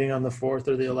at the meeting on the 4th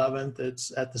or the 11th.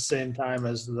 It's at the same time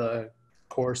as the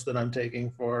course that I'm taking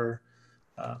for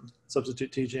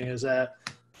substitute teaching is at.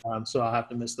 So I'll have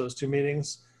to miss those two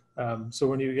meetings. So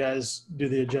when you guys do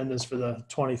the agendas for the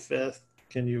 25th,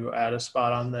 can you add a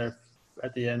spot on there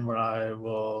at the end where I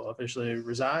will officially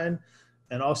resign?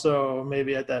 And also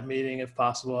maybe at that meeting, if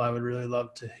possible, I would really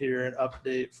love to hear an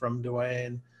update from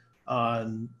Dwayne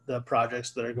on the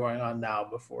projects that are going on now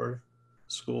before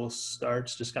school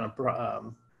starts, just kind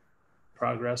of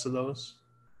progress of those.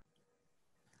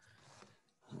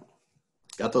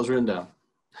 Got those written down.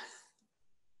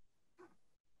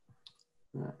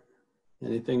 All right.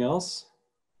 Anything else?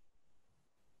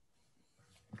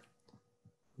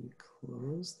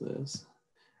 Close this.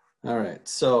 All right.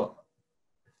 So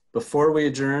before we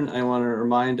adjourn, I want to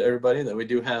remind everybody that we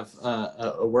do have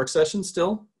a work session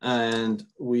still, and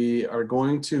we are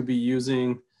going to be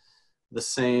using the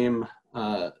same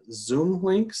Zoom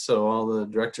link. So all the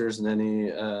directors and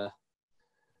any, all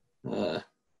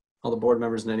the board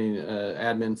members and any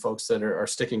admin folks that are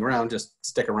sticking around, just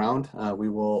stick around. We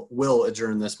will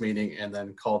adjourn this meeting and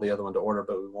then call the other one to order,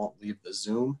 but we won't leave the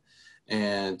Zoom.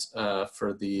 And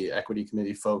for the equity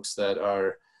committee folks that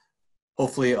are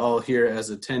hopefully all here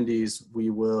as attendees, we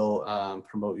will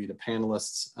promote you to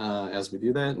panelists as we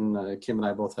do that. And Kim and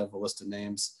I both have a list of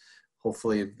names.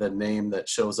 Hopefully the name that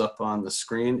shows up on the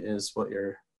screen is what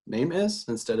you're name is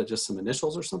instead of just some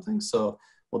initials or something. So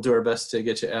we'll do our best to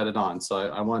get you added on. So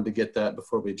I wanted to get that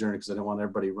before we adjourn because I didn't want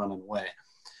everybody running away.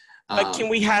 Can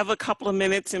we have a couple of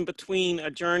minutes in between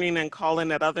adjourning and calling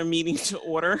that other meeting to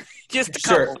order? Just a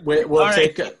couple. Sure. We'll All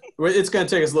take, right. it's going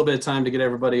to take us a little bit of time to get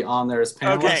everybody on there as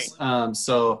panelists. Okay.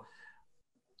 So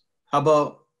how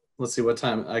about, let's see what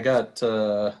time, I got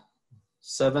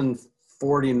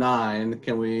 7:49.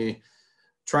 Can we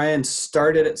try and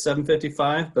start it at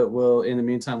 7:55? But in the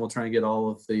meantime, we'll try and get all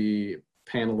of the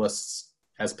panelists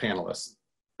as panelists.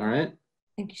 All right?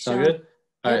 Thank you, Sound Sean. good?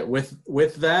 All right,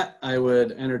 with that, I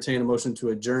would entertain a motion to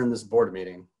adjourn this board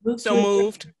meeting. So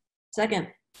moved. Second.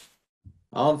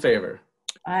 All in favor?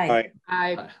 Aye.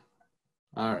 Aye.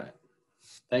 All right.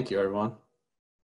 Thank you, everyone.